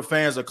 I know the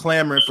fans are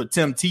clamoring for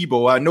Tim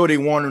Tebow. I know they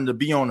want him to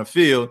be on the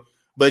field,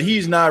 but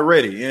he's not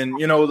ready. And,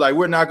 you know, like,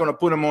 we're not going to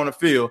put him on the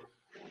field.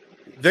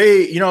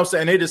 They, you know what I'm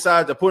saying, they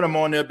decided to put him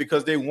on there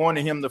because they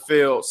wanted him to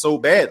fail so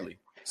badly.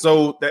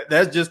 So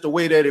that's just the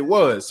way that it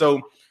was.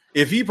 So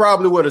if he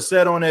probably would have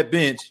sat on that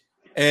bench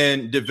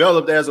and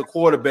developed as a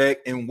quarterback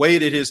and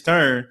waited his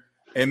turn,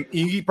 and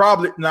he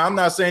probably, now I'm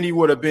not saying he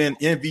would have been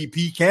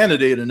MVP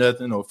candidate or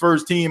nothing or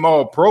first team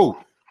all pro,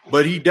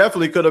 but he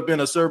definitely could have been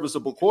a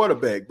serviceable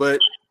quarterback. But,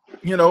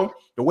 you know,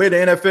 the way the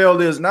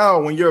NFL is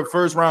now, when you're a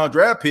first round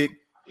draft pick,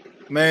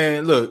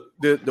 man, look,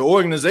 the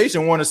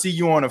organization want to see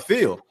you on the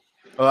field.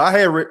 I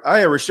had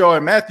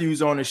Rashard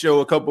Matthews on the show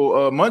a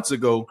couple months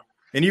ago,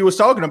 and he was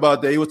talking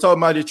about that. He was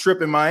talking about his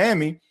trip in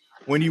Miami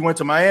when he went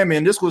to Miami,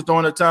 and this was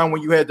during the time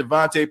when you had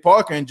Devontae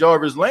Parker and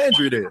Jarvis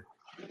Landry there.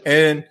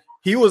 And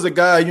he was a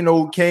guy, you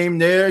know, who came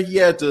there. He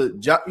had to,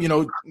 you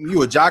know, you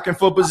were jockeying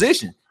for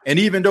position. And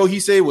even though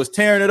he said he was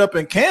tearing it up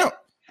in camp,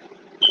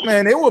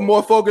 man, they were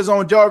more focused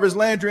on Jarvis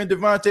Landry and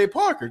Devontae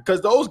Parker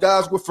because those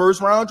guys were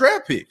first-round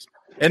draft picks.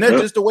 And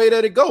that's just the way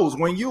that it goes.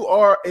 When you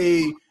are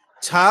a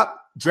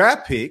top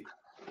draft pick,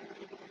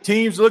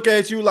 teams look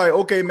at you like,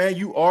 okay, man,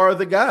 you are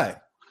the guy.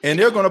 And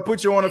they're going to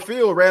put you on the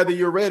field whether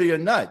you're ready or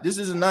not. This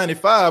isn't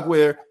 95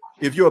 where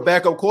if you're a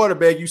backup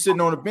quarterback, you're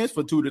sitting on the bench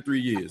for 2 to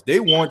 3 years. They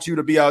want you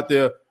to be out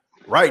there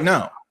right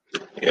now.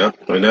 Yeah,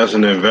 and that's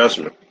an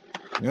investment.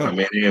 Yeah. I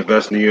mean, they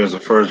invest in you as a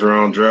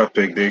first-round draft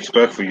pick. They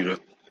expect for you to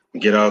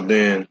get out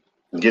there and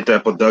get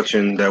that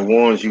production that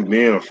warrants you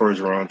being a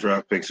first-round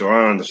draft pick. So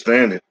I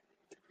understand it.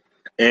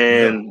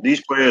 And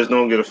these players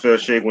don't get a fair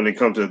shake when they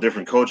come to the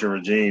different coaching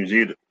regimes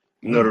either.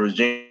 You know, the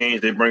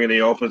regimes, they bring in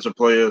the offensive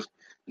players,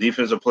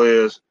 defensive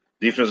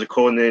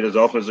coordinators,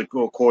 offensive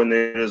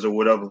coordinators, or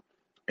whatever.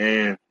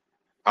 And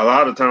a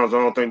lot of times I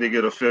don't think they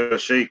get a fair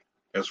shake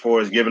as far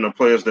as giving the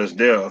players that's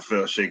there a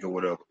fair shake or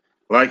whatever.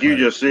 Like you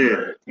just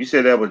said, you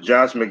said that was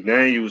Josh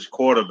McDaniels'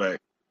 quarterback.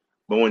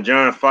 But when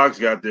John Fox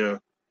got there,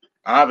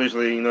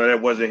 obviously, you know,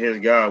 that wasn't his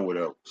guy or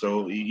whatever.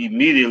 So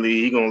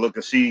immediately he's going to look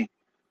and see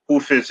who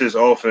fits his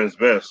offense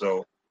best.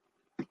 So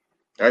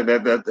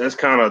That's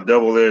kind of a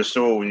double-edged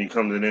sword when you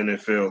come to the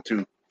NFL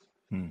too.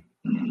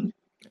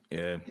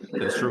 Yeah,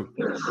 that's true.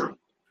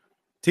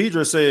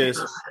 Tidra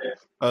says,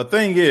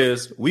 thing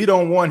is, we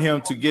don't want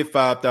him to get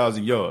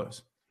 5,000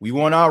 yards. We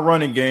want our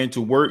running game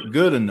to work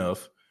good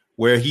enough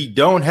where he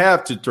don't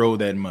have to throw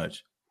that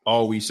much.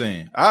 All we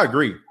saying. I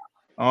agree.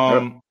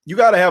 You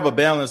got to have a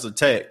balanced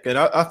attack. And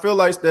I feel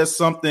like that's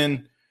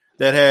something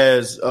that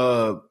has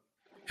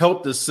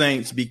helped the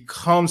Saints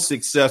become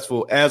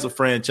successful as a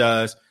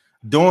franchise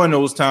during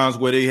those times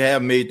where they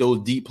have made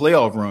those deep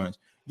playoff runs.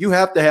 You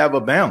have to have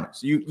a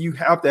balance. You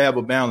have to have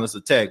a balanced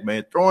attack,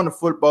 man. Throwing the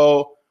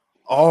football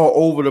all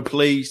over the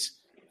place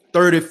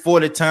 30,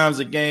 40 times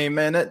a game,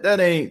 man, that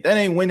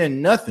ain't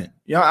winning nothing.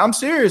 You know, I'm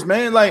serious,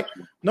 man. Like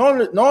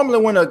normally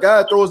when a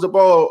guy throws the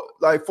ball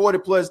like 40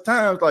 plus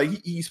times, like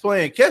he's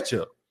playing catch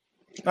up.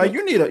 Like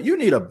you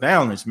need a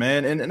balance,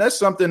 man. And that's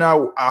something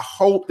I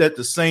hope that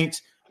the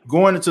Saints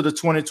going into the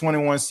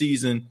 2021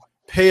 season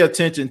pay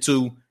attention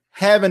to,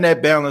 having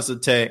that balanced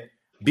attack,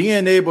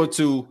 being able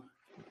to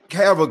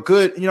have a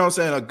good, you know what I'm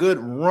saying, a good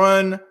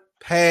run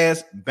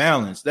pass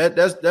balance. That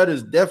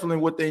is definitely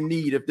what they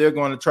need if they're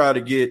going to try to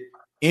get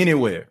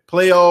anywhere.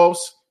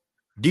 Playoffs,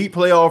 deep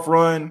playoff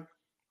run,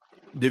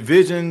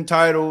 division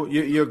title,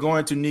 you're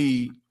going to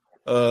need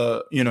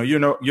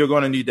you're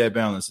going to need that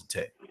balanced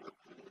attack.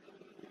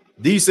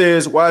 D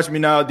says, watch me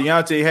now.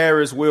 Deontay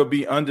Harris will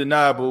be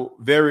undeniable,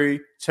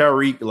 very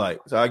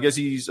Tyreek-like. So I guess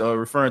he's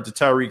referring to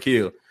Tyreek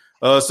Hill.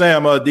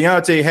 Sam,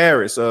 Deontay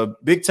Harris,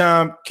 big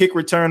time kick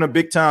returner,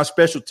 big time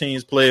special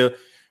teams player.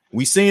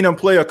 We seen him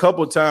play a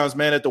couple of times,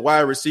 man, at the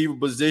wide receiver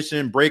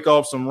position, break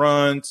off some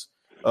runs,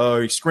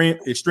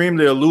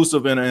 extremely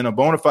elusive and a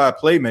bona fide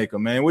playmaker,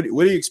 man. What do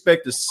you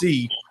expect to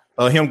see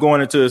him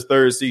going into his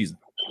third season?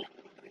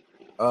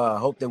 I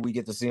hope that we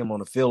get to see him on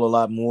the field a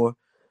lot more.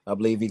 I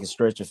believe he can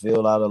stretch the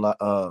field out a lot,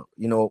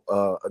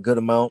 a good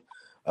amount.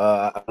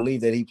 I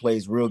believe that he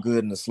plays real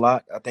good in the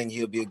slot. I think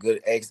he'll be a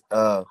good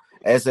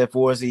asset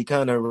for us. He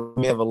kind of reminds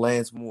me of a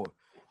Lance Moore,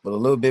 but a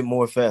little bit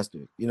more faster,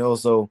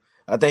 so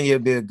I think he'll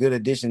be a good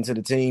addition to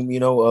the team,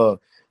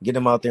 get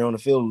him out there on the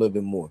field a little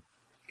bit more.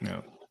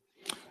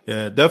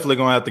 Yeah, definitely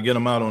going to have to get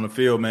him out on the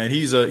field, man.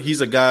 He's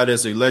a guy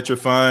that's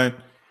electrifying.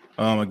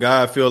 A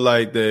guy I feel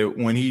like that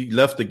when he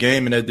left the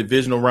game in that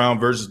divisional round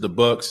versus the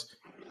Bucs,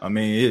 I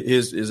mean,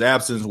 his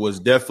absence was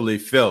definitely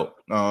felt.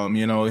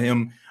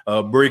 Him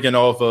breaking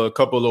off a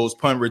couple of those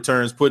punt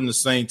returns, putting the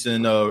Saints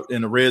in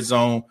the red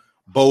zone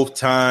both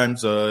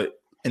times in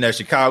that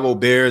Chicago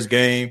Bears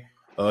game.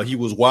 He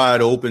was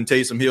wide open.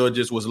 Taysom Hill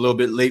just was a little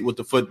bit late with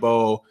the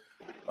football.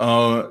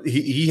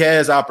 He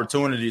has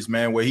opportunities,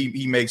 man, where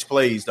he makes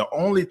plays. The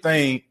only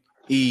thing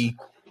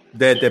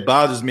that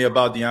bothers me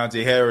about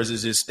Deontay Harris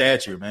is his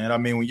stature, man. I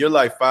mean, when you're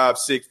like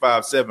 5'6",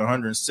 5'7",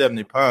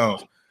 170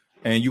 pounds,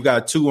 and you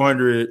got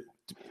 200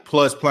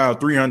 plus pound,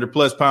 300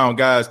 plus pound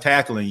guys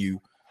tackling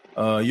you,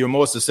 you're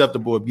more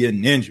susceptible of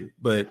getting injured.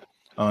 But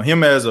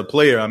him as a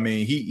player, I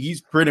mean,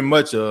 he's pretty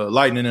much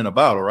lightning in a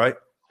bottle, right?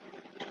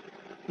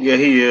 Yeah,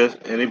 he is.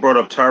 And they brought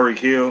up Tyreek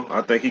Hill.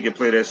 I think he can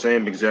play that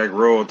same exact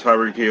role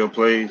Tyreek Hill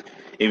plays,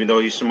 even though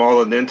he's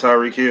smaller than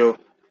Tyreek Hill.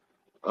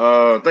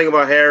 Think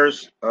about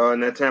Harris in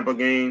that Tampa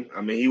game.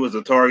 I mean, he was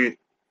a target.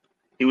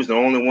 He was the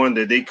only one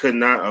that they could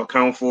not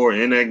account for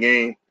in that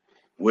game,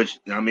 which,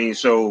 I mean,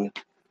 so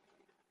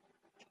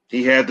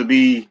he had to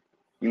be,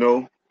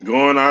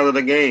 going out of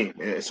the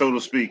game, so to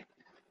speak.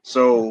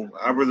 So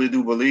I really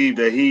do believe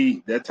that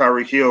that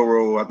Tyreek Hill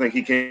role, I think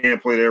he can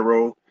play that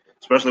role,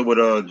 especially with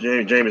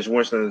Jameis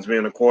Winston as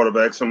being a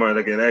quarterback, somebody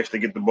that can actually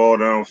get the ball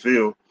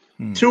downfield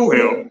to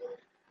him,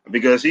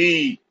 because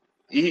he's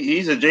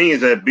a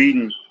genius at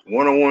beating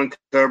one-on-one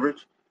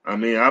coverage. I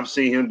mean, I've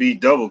seen him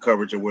beat double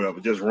coverage or whatever,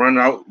 just run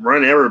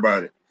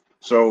everybody.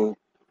 So,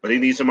 but he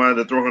needs somebody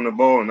to throw him the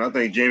ball, and I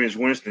think Jameis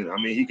Winston, I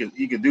mean, he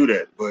could do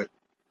that. But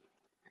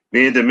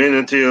being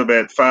diminutive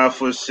at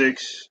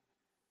 5'6",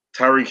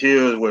 Tyreek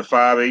Hill is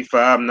 5'8",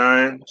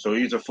 5'9", so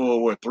he's a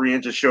full 3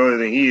 inches shorter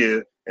than he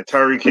is. And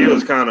Tyreek Hill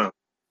is kind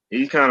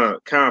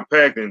of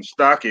compact and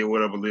stocky or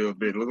whatever a little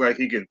bit. Look like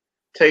he can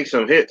take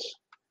some hits,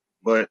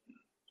 but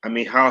I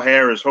mean, how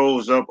Harris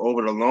holds up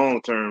over the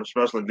long term,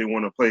 especially if they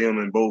want to play him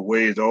in both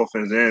ways,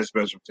 offense and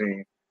special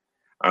teams.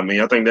 I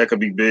mean, I think that could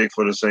be big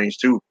for the Saints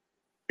too,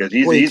 because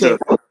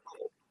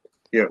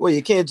Well,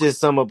 you can't just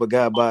sum up a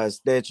guy by his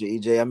stature,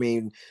 EJ. I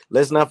mean,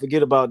 let's not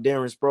forget about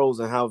Darren Sproles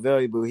and how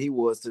valuable he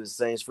was to the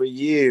Saints for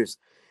years.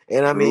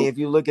 And I mean, if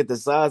you look at the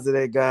size of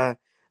that guy,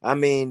 I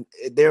mean,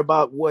 they're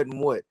about what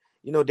and what.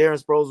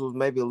 Darren Sproles was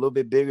maybe a little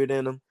bit bigger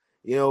than him.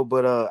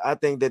 But I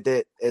think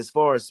that as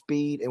far as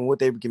speed and what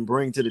they can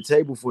bring to the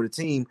table for the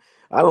team,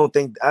 I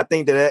think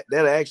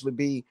that'll actually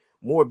be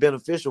more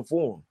beneficial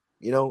for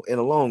them, in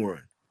the long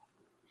run.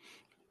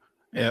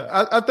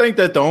 Yeah, I think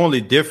that the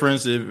only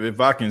difference, if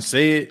I can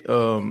say it,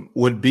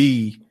 would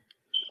be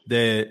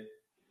that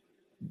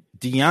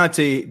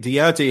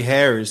Deontay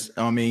Harris,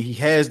 I mean, he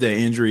has that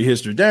injury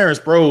history. Darren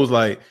Sproles,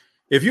 like,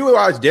 if you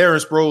watch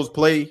Darren Sproles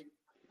play,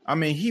 I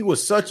mean, he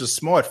was such a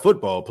smart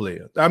football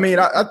player. I mean,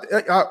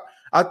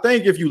 I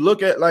think if you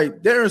look at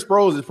like Darren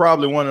Sproles is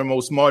probably one of the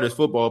most smartest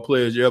football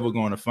players you're ever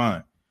going to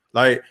find.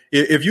 Like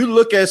if you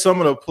look at some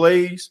of the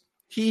plays,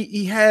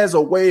 he has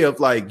a way of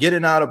like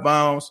getting out of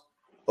bounds,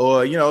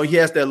 or he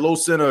has that low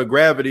center of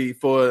gravity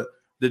for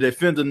the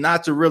defender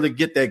not to really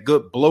get that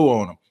good blow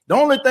on him. The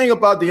only thing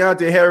about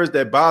Deontay Harris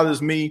that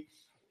bothers me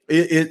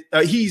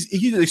he's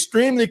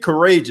extremely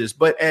courageous,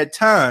 but at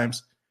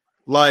times,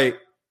 like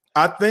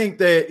I think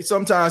that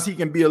sometimes he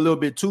can be a little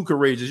bit too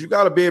courageous. You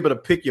got to be able to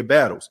pick your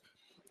battles.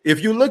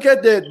 If you look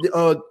at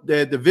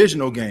that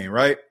divisional game,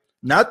 right?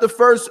 Not the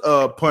first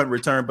punt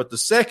return, but the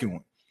second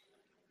one.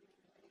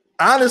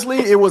 Honestly,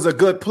 it was a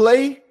good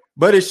play,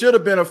 but it should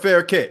have been a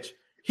fair catch.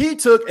 He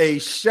took a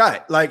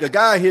shot, like a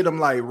guy hit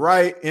him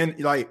right in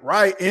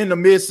the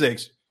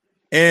midsection.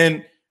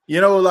 And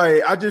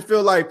I just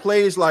feel like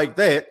plays like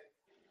that,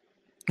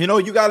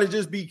 you got to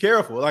just be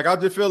careful. Like I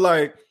just feel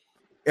like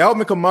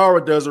Alvin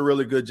Kamara does a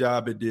really good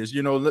job at this.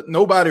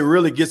 Nobody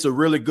really gets a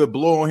really good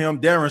blow on him.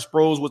 Darren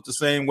Sproles was the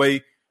same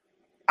way.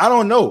 I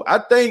don't know. I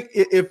think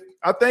if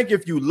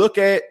you look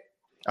at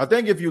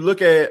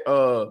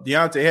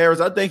Deontay Harris,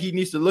 I think he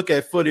needs to look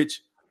at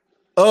footage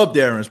of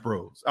Darren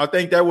Sproles. I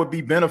think that would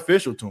be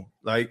beneficial to him.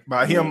 Like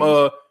by him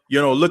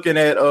looking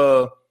at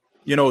Darren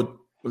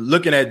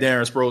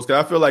Sproles,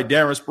 because I feel like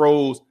Darren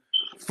Sproles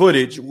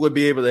footage would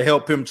be able to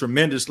help him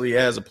tremendously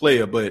as a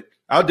player. But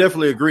I'll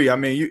definitely agree. I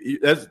mean,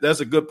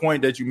 that's a good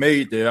point that you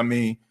made there. I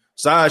mean,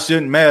 size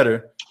shouldn't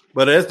matter,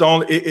 but that's the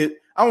only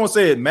I won't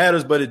say it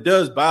matters, but it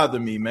does bother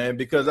me, man,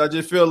 because I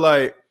just feel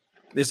like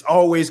it's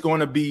always going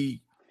to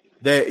be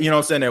that,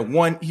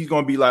 that he's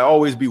going to be like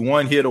always be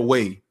one hit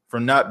away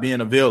from not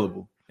being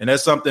available. And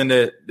that's something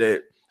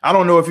that I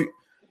don't know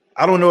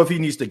if he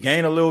needs to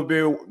gain a little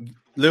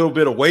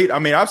bit of weight. I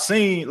mean, I've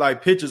seen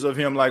like pictures of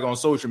him like on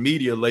social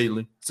media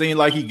lately, seeing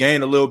like he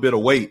gained a little bit of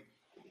weight,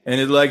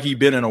 and it's like he's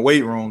been in a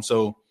weight room.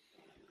 So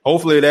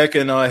hopefully that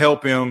can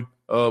help him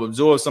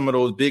absorb some of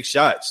those big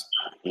shots.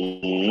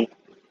 Mm-hmm.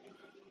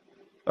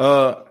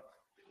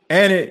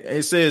 And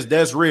it says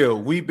that's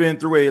real. We've been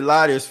through a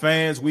lot as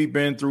fans. We've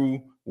been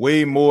through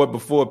way more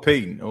before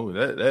Peyton. Oh,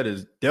 that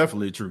is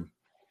definitely true.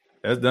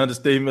 That's the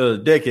understatement of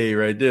the decade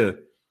right there.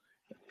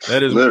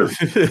 That is literally.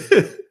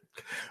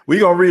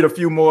 We're gonna read a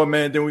few more,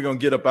 man, then we're gonna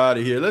get up out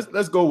of here.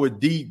 Let's go with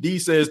D. D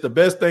says the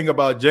best thing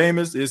about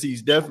Jameis is he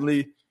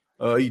definitely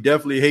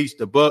hates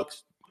the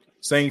Bucks.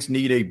 Saints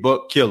need a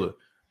Buck killer.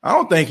 I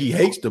don't think he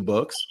hates the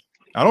Bucks.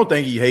 I don't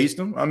think he hates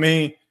them. I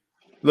mean,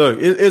 look,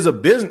 it's a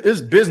business. It's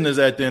business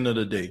at the end of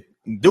the day.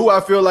 Do I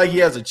feel like he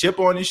has a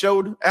chip on his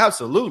shoulder?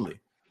 Absolutely.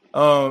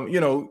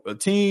 A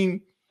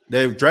team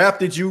that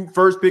drafted you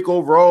first pick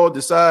overall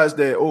decides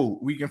that,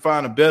 we can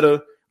find a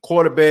better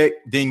quarterback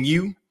than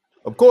you.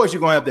 Of course, you're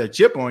going to have that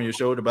chip on your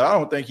shoulder, but I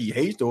don't think he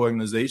hates the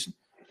organization.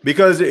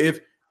 Because I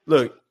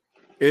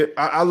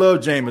love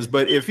Jameis,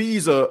 but if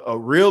he's a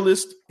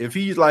realist, if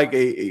he's like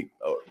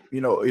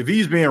if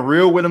he's being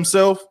real with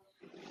himself,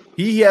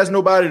 he has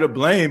nobody to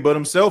blame but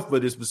himself for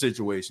this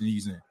situation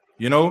he's in,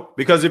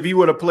 because if he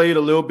would have played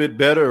a little bit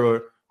better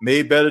or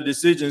made better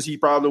decisions, he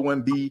probably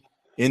wouldn't be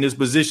in this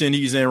position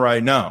he's in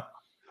right now.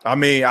 I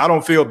mean, I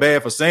don't feel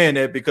bad for saying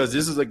that because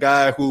this is a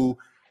guy who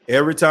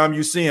every time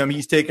you see him,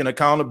 he's taking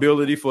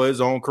accountability for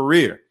his own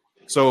career.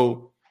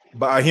 So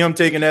by him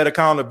taking that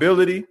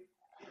accountability,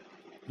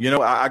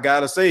 I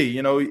got to say,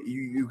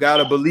 you got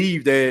to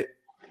believe that,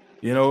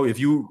 if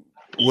you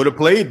would have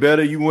played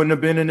better, you wouldn't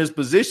have been in this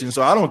position.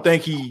 So I don't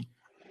think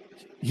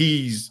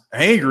he's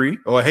angry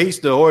or hates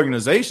the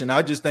organization.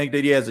 I just think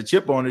that he has a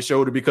chip on his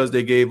shoulder because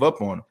they gave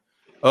up on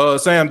him.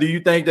 Sam, do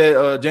you think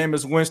that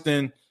Jameis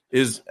Winston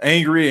is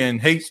angry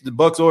and hates the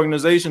Bucs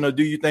organization, or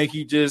do you think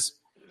it just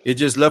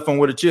left him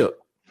with a chip?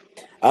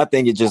 I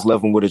think it just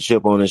left him with a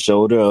chip on his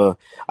shoulder.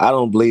 I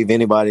don't believe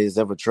anybody has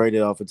ever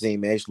traded off a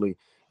team actually,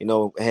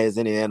 has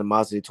any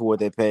animosity toward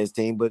that past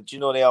team. But,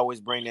 they always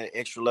bring that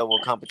extra level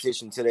of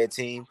competition to that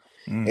team.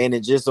 And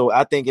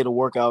I think it'll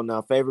work out in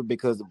our favor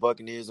because the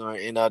Buccaneers are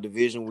in our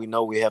division. We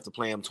know we have to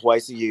play them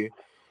twice a year,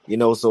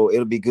 so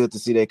it'll be good to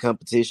see that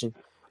competition.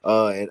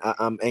 And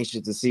I'm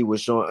anxious to see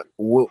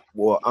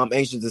I'm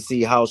anxious to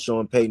see how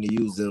Sean Payton to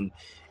use them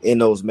in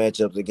those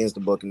matchups against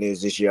the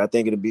Buccaneers this year. I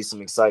think it'll be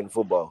some exciting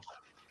football.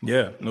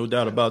 Yeah, no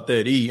doubt about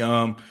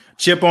that.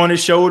 Chip on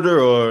his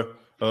shoulder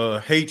or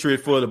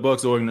hatred for the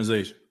Bucs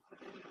organization?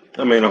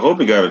 I mean, I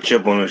hope he got a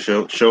chip on his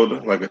shoulder,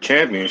 like a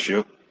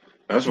championship.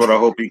 That's what I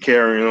hope he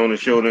carrying on his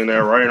shoulder in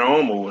that right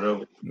arm or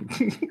whatever.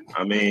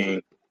 I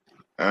mean,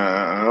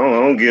 I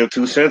don't give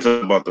 2 cents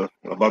about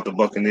the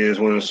Buccaneers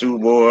winning the Super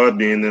Bowl or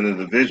being in the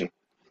division,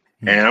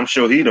 and I'm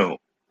sure he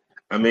don't.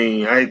 I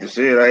mean, I hate to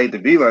say it, I hate to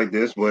be like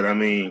this, but I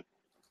mean,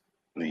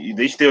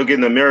 they still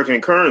getting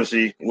American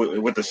currency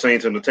with the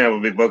Saints and the Tampa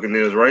Bay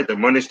Buccaneers, right? The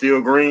money's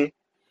still green.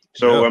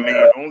 So, I mean,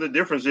 the only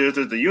difference is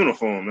the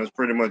uniform. That's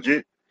pretty much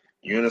it.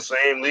 You're in the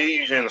same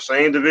league, you're in the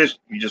same division.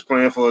 You're just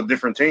playing for a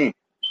different team.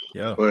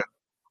 Yeah. But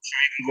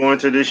he can go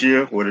into this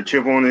year with a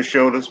chip on his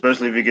shoulder,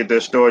 especially if he get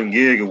that starting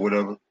gig or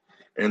whatever.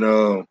 And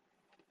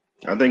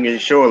I think it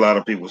show a lot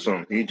of people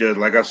something. He just,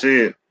 like I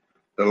said,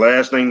 the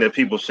last thing that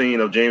people seen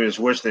of Jameis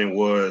Winston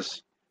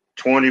was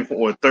 20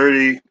 or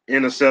 30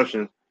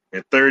 interceptions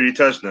and 30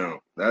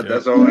 touchdowns.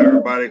 That's all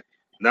everybody.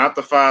 Not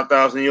the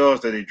 5,000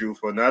 yards that he drew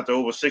for, not the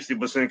over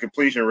 60%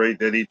 completion rate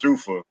that he threw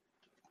for.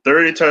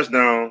 30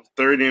 touchdowns,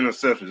 30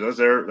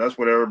 interceptions. That's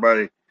what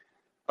everybody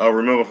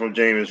remember from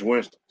Jameis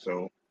Winston.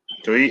 So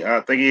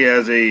I think he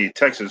has a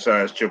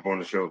Texas-sized chip on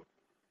the shoulder.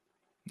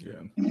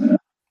 Yeah.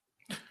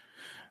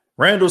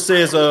 Randall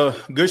says,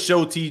 good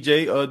show,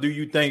 TJ. Do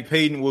you think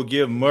Peyton will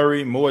give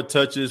Murray more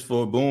touches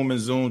for Boom and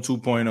Zoom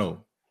 2.0?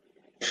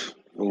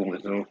 Boom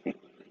and Zoom.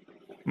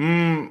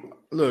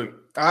 Look,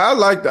 I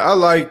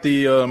like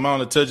the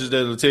amount of touches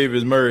that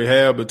Latavius Murray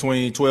had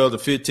between 12 to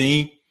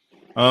 15.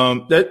 I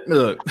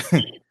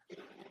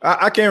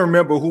can't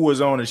remember who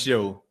was on the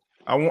show.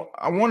 I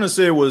want to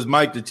say it was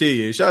Mike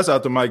Detillier. Shouts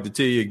out to Mike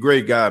Detillier,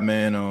 great guy,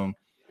 man.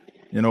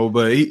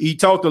 But he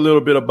talked a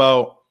little bit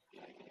about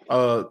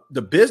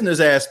the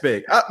business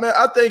aspect.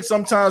 I think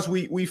sometimes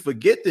we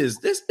forget this.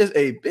 This is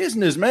a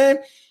business, man.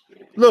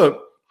 Look,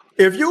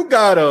 if you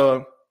got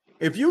a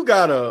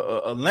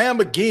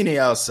Lamborghini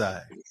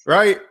outside,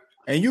 right,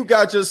 and you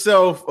got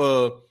yourself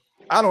a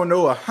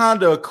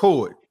Honda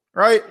Accord,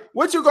 right?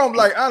 What you gonna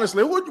like?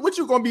 Honestly, what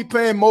you gonna be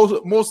paying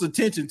most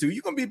attention to?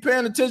 You gonna be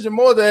paying attention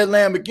more to that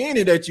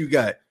Lamborghini that you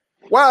got.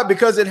 Why?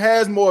 Because it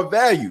has more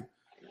value.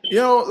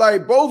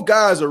 Like both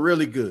guys are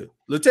really good.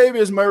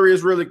 Latavius Murray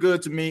is really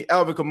good to me.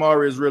 Alvin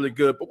Kamara is really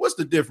good. But what's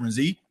the difference,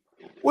 E?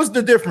 What's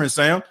the difference,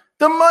 Sam?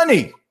 The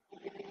money,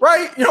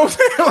 right? You know what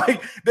I'm saying?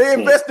 Like they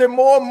invested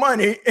more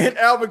money in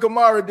Alvin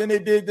Kamara than they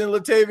did in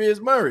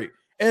Latavius Murray.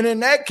 And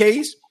in that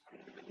case,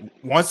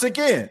 once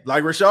again,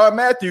 like Rashard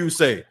Matthews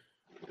say,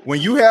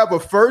 when you have a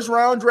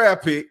first-round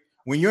draft pick,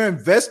 when you're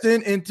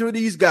investing into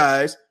these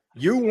guys,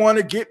 you want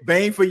to get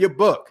bang for your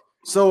buck.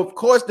 So, of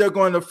course, they're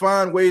going to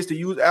find ways to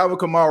use Alvin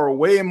Kamara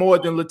way more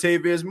than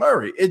Latavius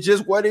Murray. It's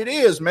just what it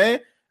is, man.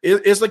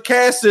 It's a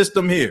cash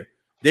system here.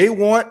 They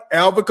want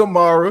Alvin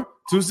Kamara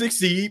to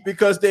succeed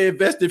because they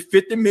invested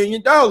 $50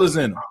 million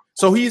in him.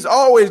 So he's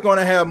always going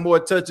to have more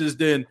touches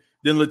than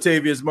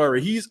Latavius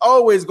Murray. He's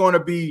always going to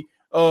be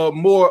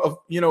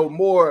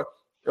more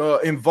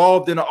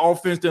involved in the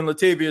offense than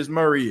Latavius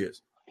Murray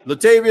is.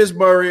 Latavius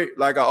Murray,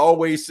 like I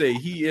always say,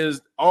 he is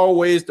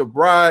always the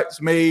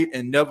bridesmaid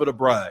and never the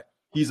bride.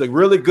 He's a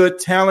really good,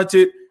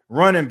 talented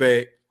running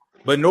back,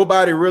 but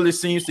nobody really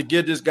seems to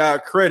give this guy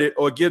credit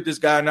or give this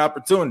guy an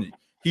opportunity.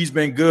 He's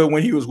been good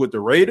when he was with the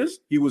Raiders.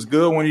 He was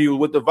good when he was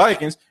with the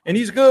Vikings, and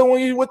he's good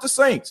when he's with the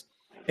Saints.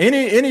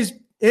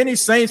 Any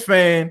Saints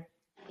fan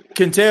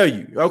can tell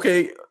you,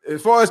 okay,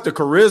 as far as the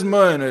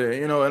charisma and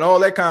and all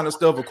that kind of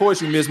stuff, of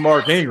course you miss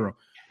Mark Ingram.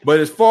 But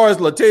as far as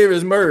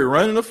Latavius Murray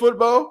running the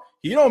football,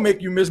 he don't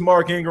make you miss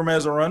Mark Ingram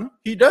as a runner.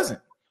 He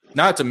doesn't.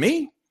 Not to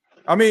me.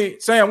 I mean,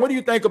 Sam, what do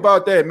you think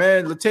about that,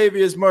 man?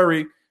 Latavius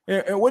Murray,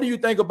 and what do you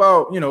think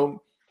about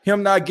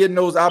him not getting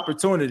those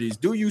opportunities?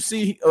 Do you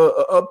see an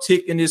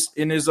uptick in his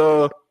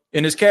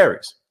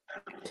carries?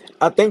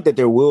 I think that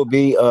there will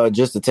be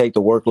just to take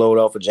the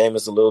workload off of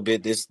Jameis a little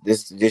bit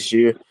this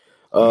year.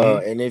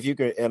 And if you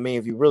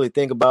really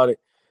think about it,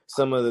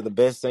 some of the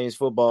best Saints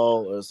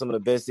football or some of the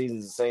best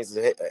seasons the Saints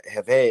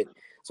have had.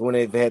 So when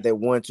they've had that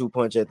 1-2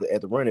 punch at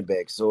the running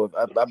back. So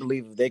I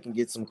believe if they can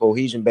get some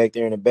cohesion back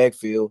there in the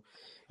backfield,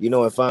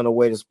 and find a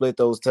way to split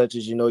those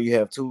touches, you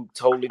have two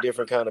totally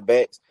different kind of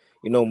backs.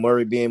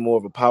 Murray being more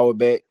of a power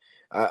back,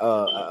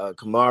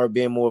 Kamara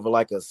being more of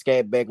a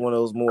scat back, one of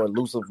those more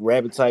elusive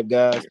rabbit type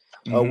guys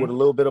with a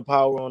little bit of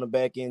power on the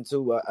back end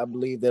too. I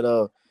believe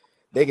that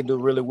they can do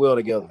really well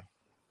together.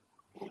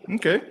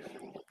 Okay.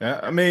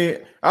 I mean,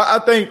 I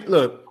think,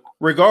 look,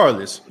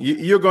 regardless,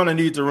 you're going to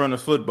need to run the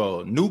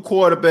football. New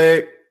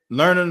quarterback,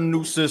 learning a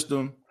new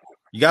system.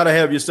 You got to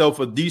have yourself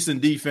a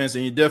decent defense,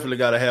 and you definitely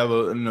got to have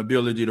an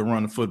ability to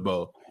run the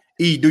football.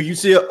 E, do you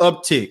see an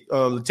uptick?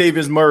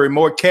 Latavius Murray,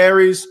 more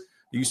carries?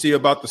 Do you see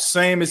about the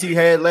same as he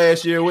had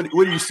last year? What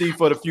do you see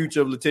for the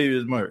future of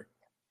Latavius Murray?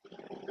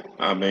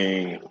 I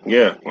mean,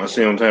 yeah, I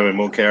see him having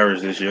more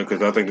carries this year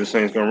because I think the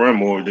Saints going to run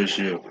more this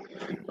year.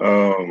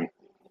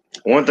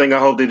 One thing I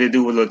hope that they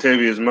do with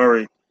Latavius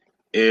Murray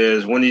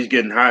is when he's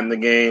getting hot in the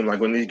game, like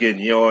when he's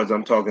getting yards,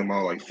 I'm talking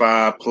about like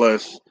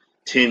 5+,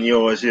 10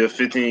 yards here,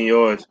 15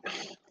 yards.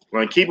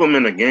 Like, keep him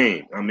in the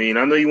game. I mean,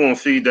 I know you want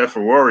to feed that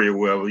Ferrari or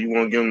whatever. You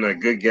want to give him that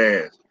good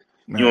gas.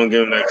 You want to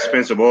give him that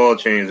expensive oil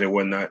change and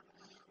whatnot.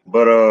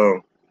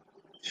 But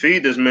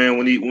feed this man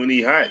when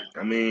he hot.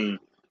 I mean,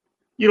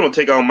 you don't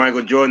take out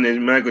Michael Jordan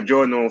and Michael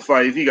Jordan on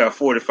fight if he got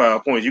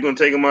 45 points. You going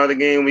to take him out of the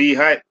game when he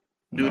hot?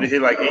 Dude,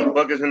 hit like 8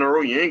 buckets in a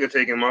row. You ain't going to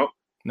take him out.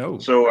 No.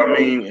 So, I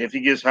mean, if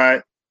he gets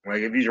hot,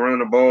 like if he's running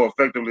the ball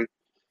effectively,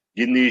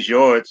 getting these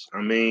yards,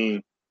 I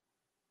mean,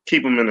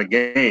 keep him in the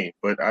game.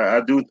 But I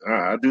do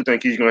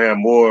think he's going to have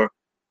more.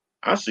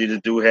 I see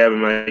this dude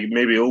having like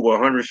maybe over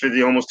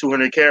 150, almost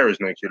 200 carries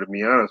next year, to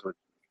be honest with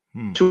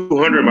you.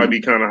 200 might be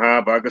kind of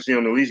high, but I can see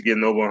him at least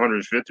getting over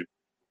 150.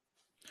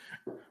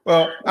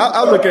 Well,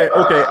 I look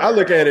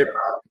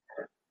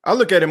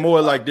at it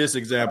more like this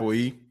example,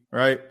 E,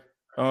 right?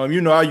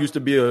 I used to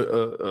be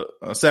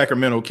a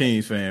Sacramento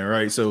Kings fan,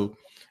 right? So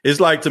it's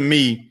like, to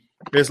me,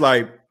 it's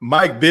like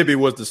Mike Bibby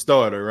was the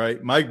starter,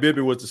 right? Mike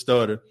Bibby was the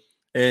starter.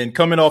 And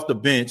coming off the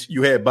bench,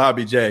 you had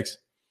Bobby Jackson.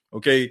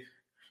 Okay.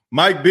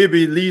 Mike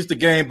Bibby leaves the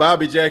game.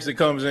 Bobby Jackson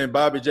comes in.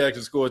 Bobby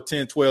Jackson scores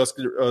 10, 12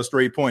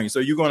 straight points. So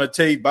you're going to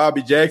take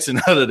Bobby Jackson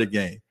out of the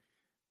game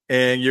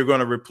and you're going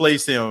to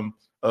replace him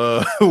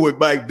with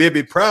Mike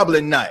Bibby?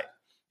 Probably not.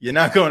 You're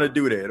not going to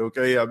do that.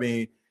 Okay. I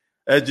mean,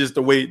 that's just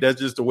the way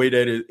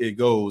that it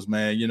goes,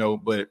 man.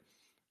 But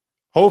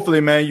hopefully,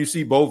 man, you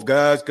see both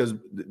guys because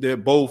they're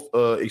both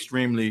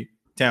extremely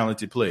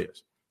talented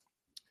players.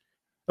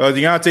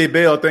 Deontay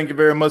Bell, thank you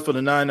very much for the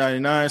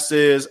 $9.99.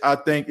 Says, I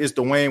think it's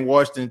Dwayne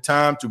Washington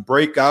time to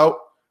break out,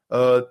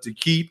 to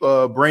keep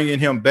bringing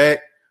him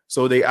back.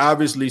 So they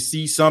obviously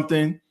see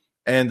something,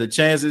 and the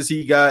chances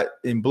he got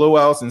in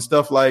blowouts and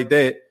stuff like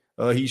that,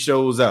 he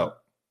shows out.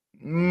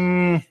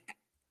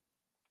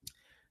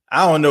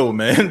 I don't know,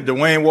 man.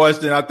 Dwayne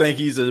Washington, I think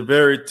he's a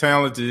very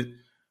talented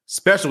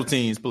special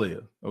teams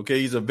player. Okay,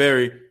 he's a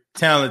very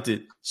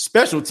talented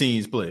special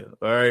teams player.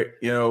 All right,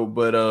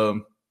 but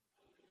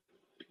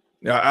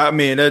I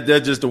mean,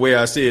 that's just the way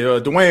I see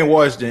it. Dwayne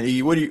Washington,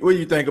 E, what do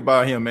you think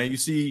about him, man? You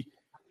see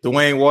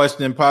Dwayne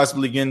Washington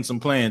possibly getting some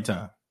playing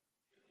time?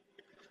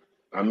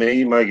 I mean,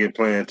 he might get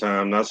playing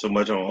time, not so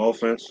much on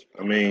offense.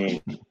 I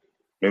mean,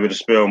 maybe to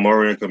spell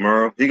Murray and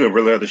Kamara. He could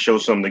really have to show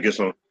something to get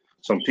some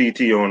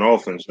PT on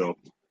offense, though.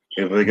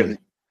 If they get,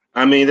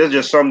 I mean, there's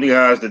just some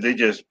guys that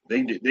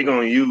they're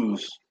gonna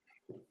use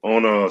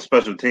on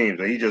special teams.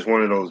 He's just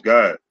one of those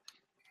guys.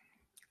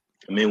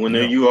 I mean,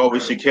 you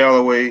always see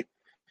Callaway.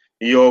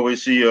 You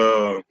always see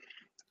the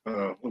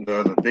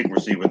other big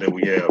receiver that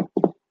we have.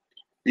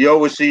 You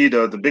always see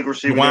the big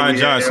receiver Dwayne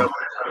Johnson.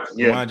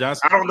 Yeah,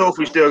 Johnson. I don't know if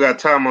we still got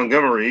Ty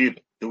Montgomery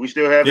either. Do we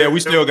still have? Yeah, we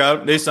still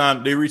got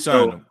him. They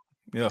re-signed him.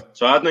 Yeah.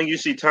 So I think you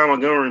see Ty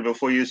Montgomery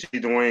before you see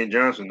Dwayne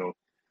Johnson, though.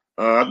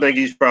 I think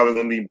he's probably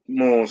going to be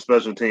more on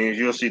special teams.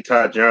 You'll see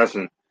Ty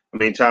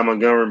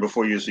Montgomery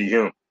before you see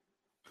him.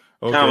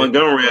 Okay. Ty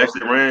Montgomery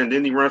actually ran.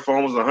 Didn't he run for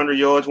almost 100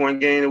 yards one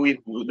game that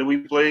we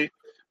played?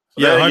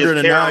 Yeah,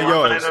 109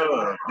 yards.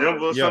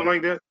 Denver or something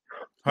like that.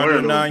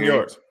 109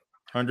 yards.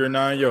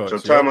 109 yards. So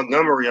Ty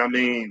Montgomery, I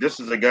mean, this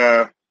is a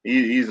guy.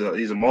 He's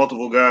a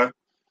multiple guy.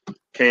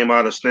 Came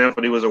out of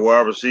Stanford. He was a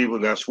wide receiver.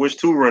 Got switched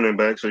to running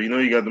back. So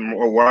you got the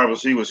more wide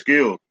receiver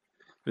skill.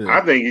 Yeah.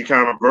 I think he's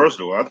kind of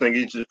versatile. I think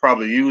he should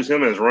probably use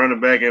him as running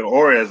back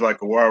or as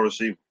like a wide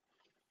receiver.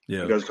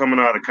 Yeah. Because coming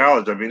out of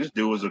college, I mean, this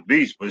dude was a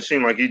beast, but it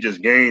seemed like he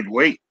just gained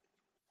weight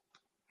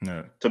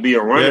to be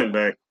a running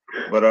back.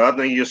 But I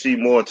think you'll see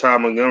more Ty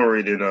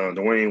Montgomery than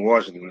Dwayne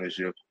Washington this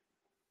year.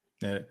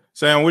 Yeah.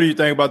 Sam, what do you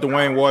think about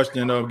Dwayne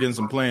Washington getting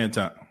some playing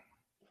time?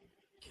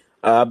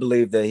 I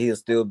believe that he'll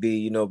still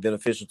be,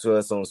 beneficial to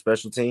us on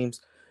special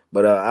teams,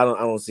 but I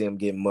don't see him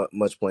getting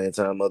much playing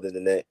time other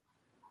than that.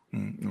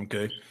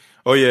 Okay.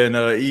 Oh yeah,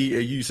 and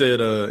you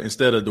said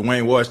instead of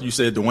Dwayne Washington, you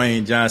said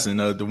Dwayne Johnson.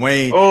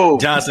 Dwayne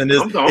Johnson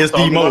is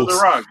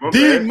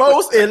the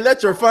most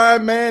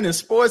electrifying man in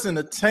sports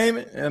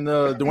entertainment, and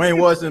Dwayne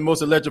Washington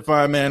most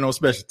electrifying man on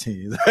special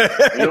teams. we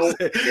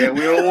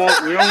don't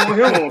want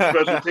him on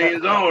special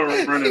teams or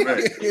running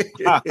back.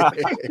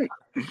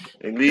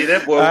 And leave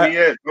that boy we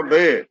at. My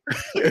bad.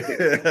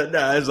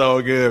 Nah, it's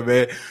all good,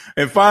 man.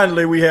 And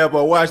finally, we have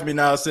Watch Me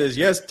Now says,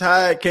 yes,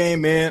 Ty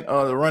came in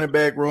the running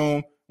back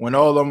room when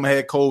all of them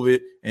had COVID,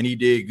 and he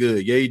did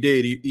good. Yeah, he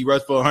did. He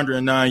rushed for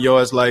 109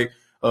 yards, like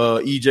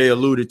EJ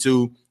alluded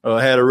to.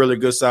 Had a really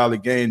good,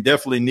 solid game.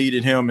 Definitely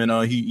needed him,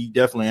 and he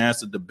definitely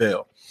answered the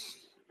bell.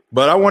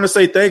 But I want to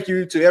say thank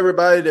you to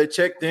everybody that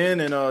checked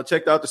in and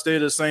checked out the State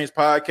of the Saints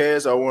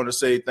podcast. I want to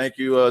say thank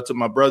you to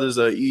my brothers,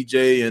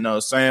 EJ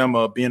and Sam,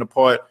 being a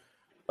part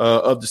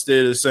of the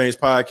State of the Saints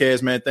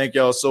podcast, man. Thank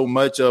y'all so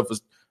much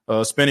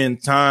for spending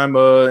time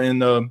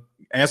and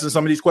answering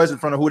some of these questions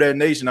from the Who Dat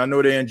Nation. I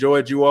know they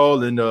enjoyed you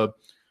all, and go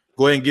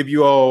ahead and give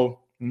you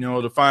all,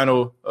 the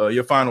final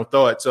your final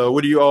thoughts.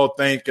 What do you all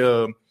think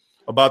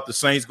about the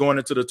Saints going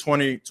into the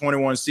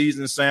 2021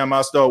 season? Sam,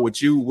 I'll start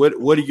with you.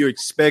 What are you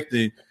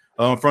expecting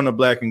from the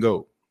black and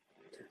gold?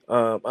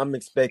 I'm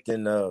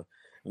expecting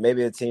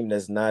maybe a team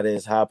that's not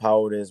as high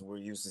powered as we're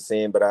used to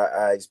seeing, but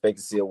I expect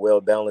to see a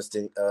well balanced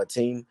team, a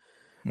team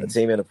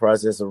in the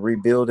process of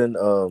rebuilding.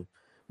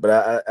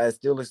 But I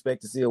still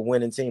expect to see a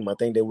winning team. I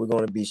think that we're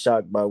going to be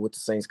shocked by what the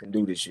Saints can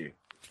do this year.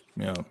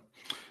 Yeah.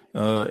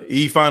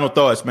 Final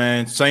thoughts,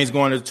 man. Saints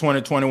going to the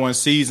 2021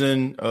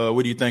 season.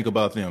 What do you think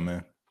about them,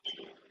 man?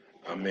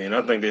 I mean,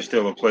 I think they're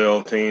still a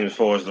playoff team as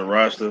far as the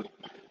roster,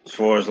 as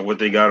far as what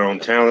they got on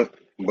talent.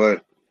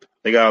 But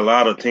they got a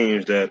lot of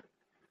teams that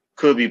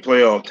could be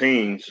playoff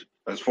teams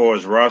as far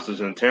as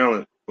rosters and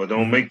talent, but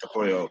don't make the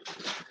playoffs.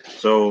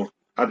 So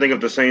I think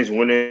if the Saints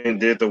went in and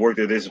did the work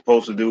that they're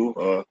supposed to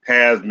do,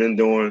 has been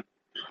doing,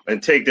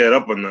 and take that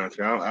up a notch,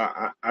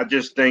 I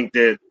just think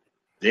that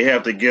they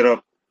have to get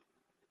up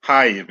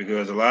higher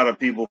because a lot of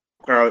people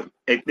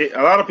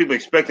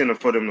expecting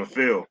for them to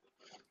fail.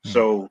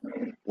 So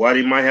while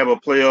they might have a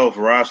playoff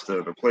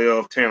roster, the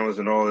playoff talents,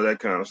 and all of that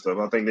kind of stuff,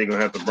 I think they're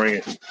gonna have to bring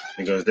it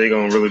because they're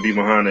gonna really be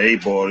behind the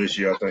 8 ball this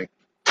year, I think.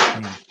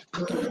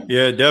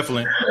 Yeah,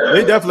 definitely.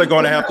 They definitely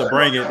going to have to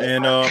bring it,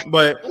 and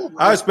but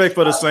I expect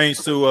for the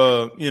Saints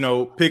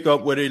to pick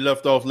up where they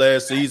left off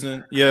last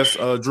season. Yes,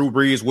 Drew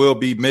Brees will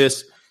be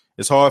missed.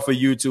 It's hard for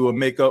you to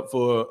make up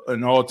for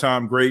an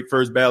all-time great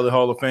first ballot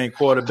Hall of Fame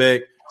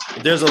quarterback.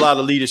 But there's a lot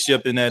of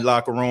leadership in that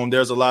locker room.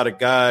 There's a lot of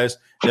guys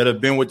that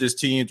have been with this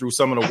team through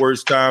some of the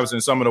worst times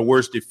and some of the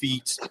worst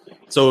defeats.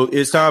 So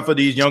it's time for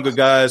these younger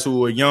guys who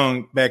were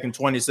young back in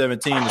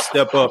 2017 to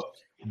step up,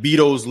 be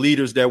those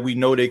leaders that we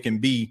know they can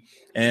be.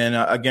 And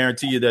I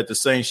guarantee you that the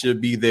Saints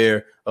should be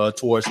there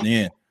towards the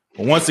end.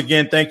 But once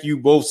again, thank you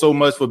both so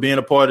much for being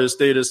a part of the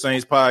State of the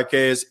Saints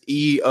podcast.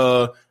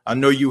 I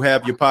know you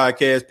have your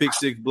podcast, Pick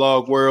Six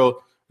Blog World.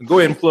 Go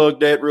ahead and plug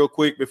that real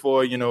quick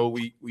before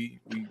we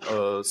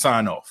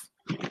sign off.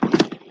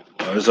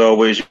 As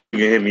always, you can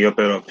hit me up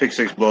at Pick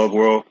Six Blog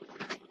World,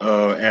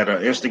 at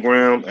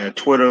Instagram, at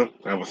Twitter.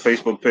 I have a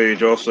Facebook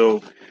page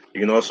also.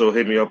 You can also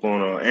hit me up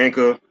on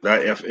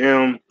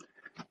Anchor.fm,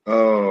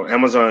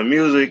 Amazon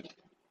Music,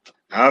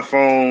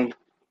 iPhone,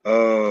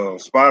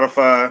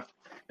 Spotify,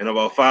 and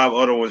about 5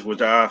 other ones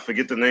which I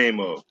forget the name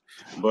of.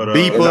 But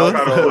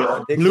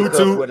Beeper,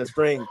 Bluetooth with a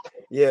string.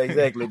 Yeah,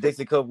 exactly.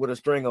 Dixie cup with a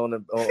string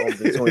on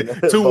between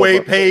two-way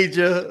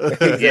pager.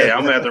 Exactly. Yeah,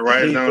 I'm gonna have to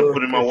write it down and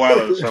put it in my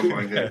wallet or something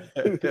like that.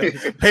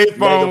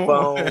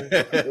 Payphone.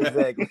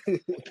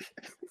 Exactly.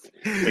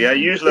 Yeah,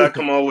 usually I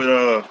come up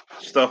with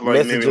stuff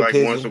like maybe like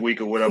once a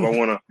week or whatever. I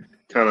want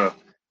to kind of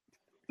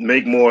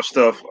make more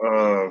stuff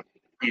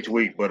each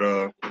week, but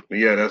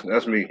yeah,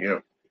 that's me. Yeah.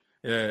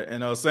 Yeah,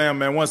 and Sam,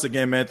 man, once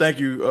again, man, thank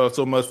you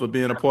so much for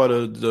being a part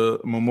of the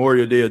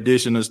Memorial Day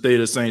edition of State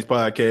of the Saints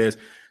podcast.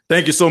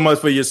 Thank you so much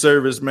for your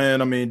service,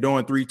 man. I mean,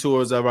 doing 3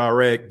 tours of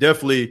Iraq,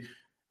 definitely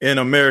an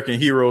American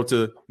hero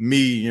to me.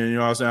 You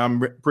know what I'm saying?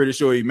 I'm pretty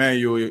sure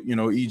Emmanuel,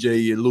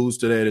 EJ alludes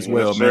to that as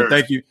well, man.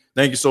 Thank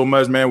you so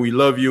much, man. We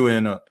love you,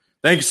 and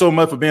thank you so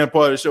much for being a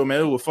part of the show,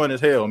 man. It was fun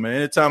as hell, man.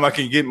 Anytime I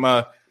can get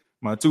my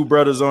 2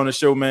 brothers on the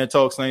show, man,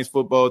 talk Saints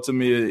football to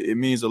me, it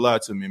means a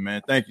lot to me,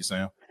 man. Thank you,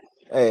 Sam.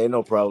 Hey,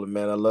 no problem,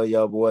 man. I love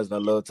y'all boys, and I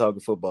love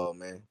talking football,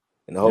 man.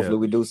 And hopefully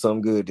we do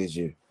something good this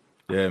year.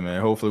 Yeah,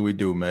 man. Hopefully we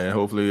do, man.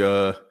 Hopefully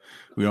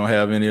we don't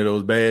have any of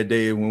those bad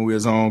days when we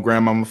was on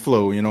Grandmama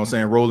Flow, you know what I'm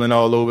saying, rolling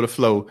all over the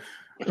flow.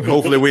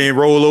 Hopefully we ain't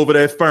roll over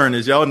that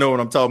furnace. Y'all know what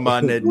I'm talking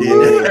about in that day.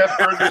 That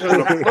furnace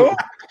on the floor?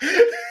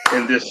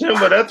 In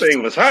December, that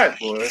thing was hot,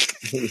 boy.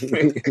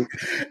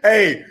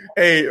 Hey,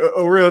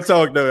 a real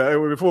talk,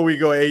 though. Before we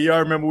go,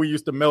 y'all remember we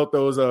used to melt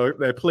those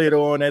that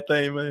Play-Doh on that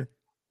thing, man?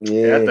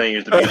 Yeah, that thing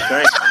used to be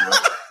stank, man.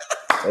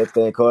 That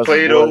thing cost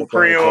Play-Doh,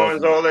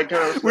 crayons, all that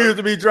kind of stuff. We used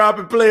to be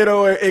dropping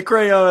Play-Doh and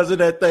crayons in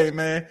that thing,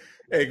 man.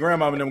 Hey,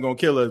 Grandma and them gonna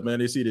kill us, man.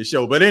 They see this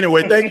show. But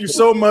anyway, thank you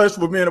so much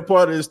for being a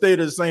part of the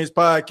State of the Saints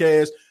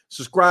podcast.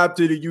 Subscribe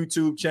to the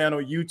YouTube channel,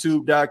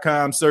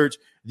 youtube.com, search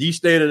The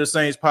State of the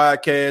Saints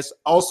podcast.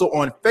 Also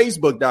on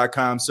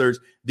facebook.com, search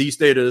The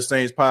State of the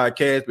Saints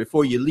podcast.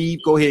 Before you leave,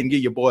 go ahead and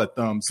give your boy a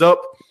thumbs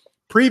up.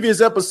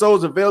 Previous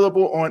episodes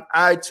available on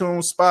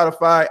iTunes,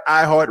 Spotify,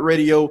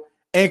 iHeartRadio,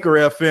 Anchor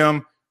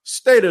FM.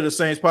 State of the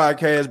Saints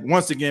podcast,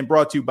 once again,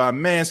 brought to you by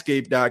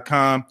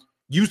manscaped.com.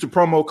 Use the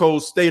promo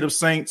code State of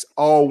Saints,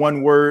 all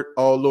one word,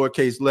 all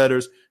lowercase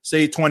letters.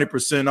 Save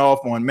 20%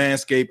 off on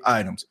Manscaped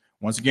items.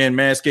 Once again,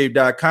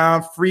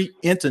 manscaped.com, free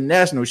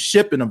international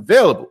shipping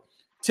available.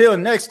 Till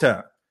next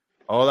time,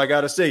 all I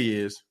got to say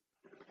is,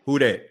 who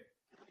dat?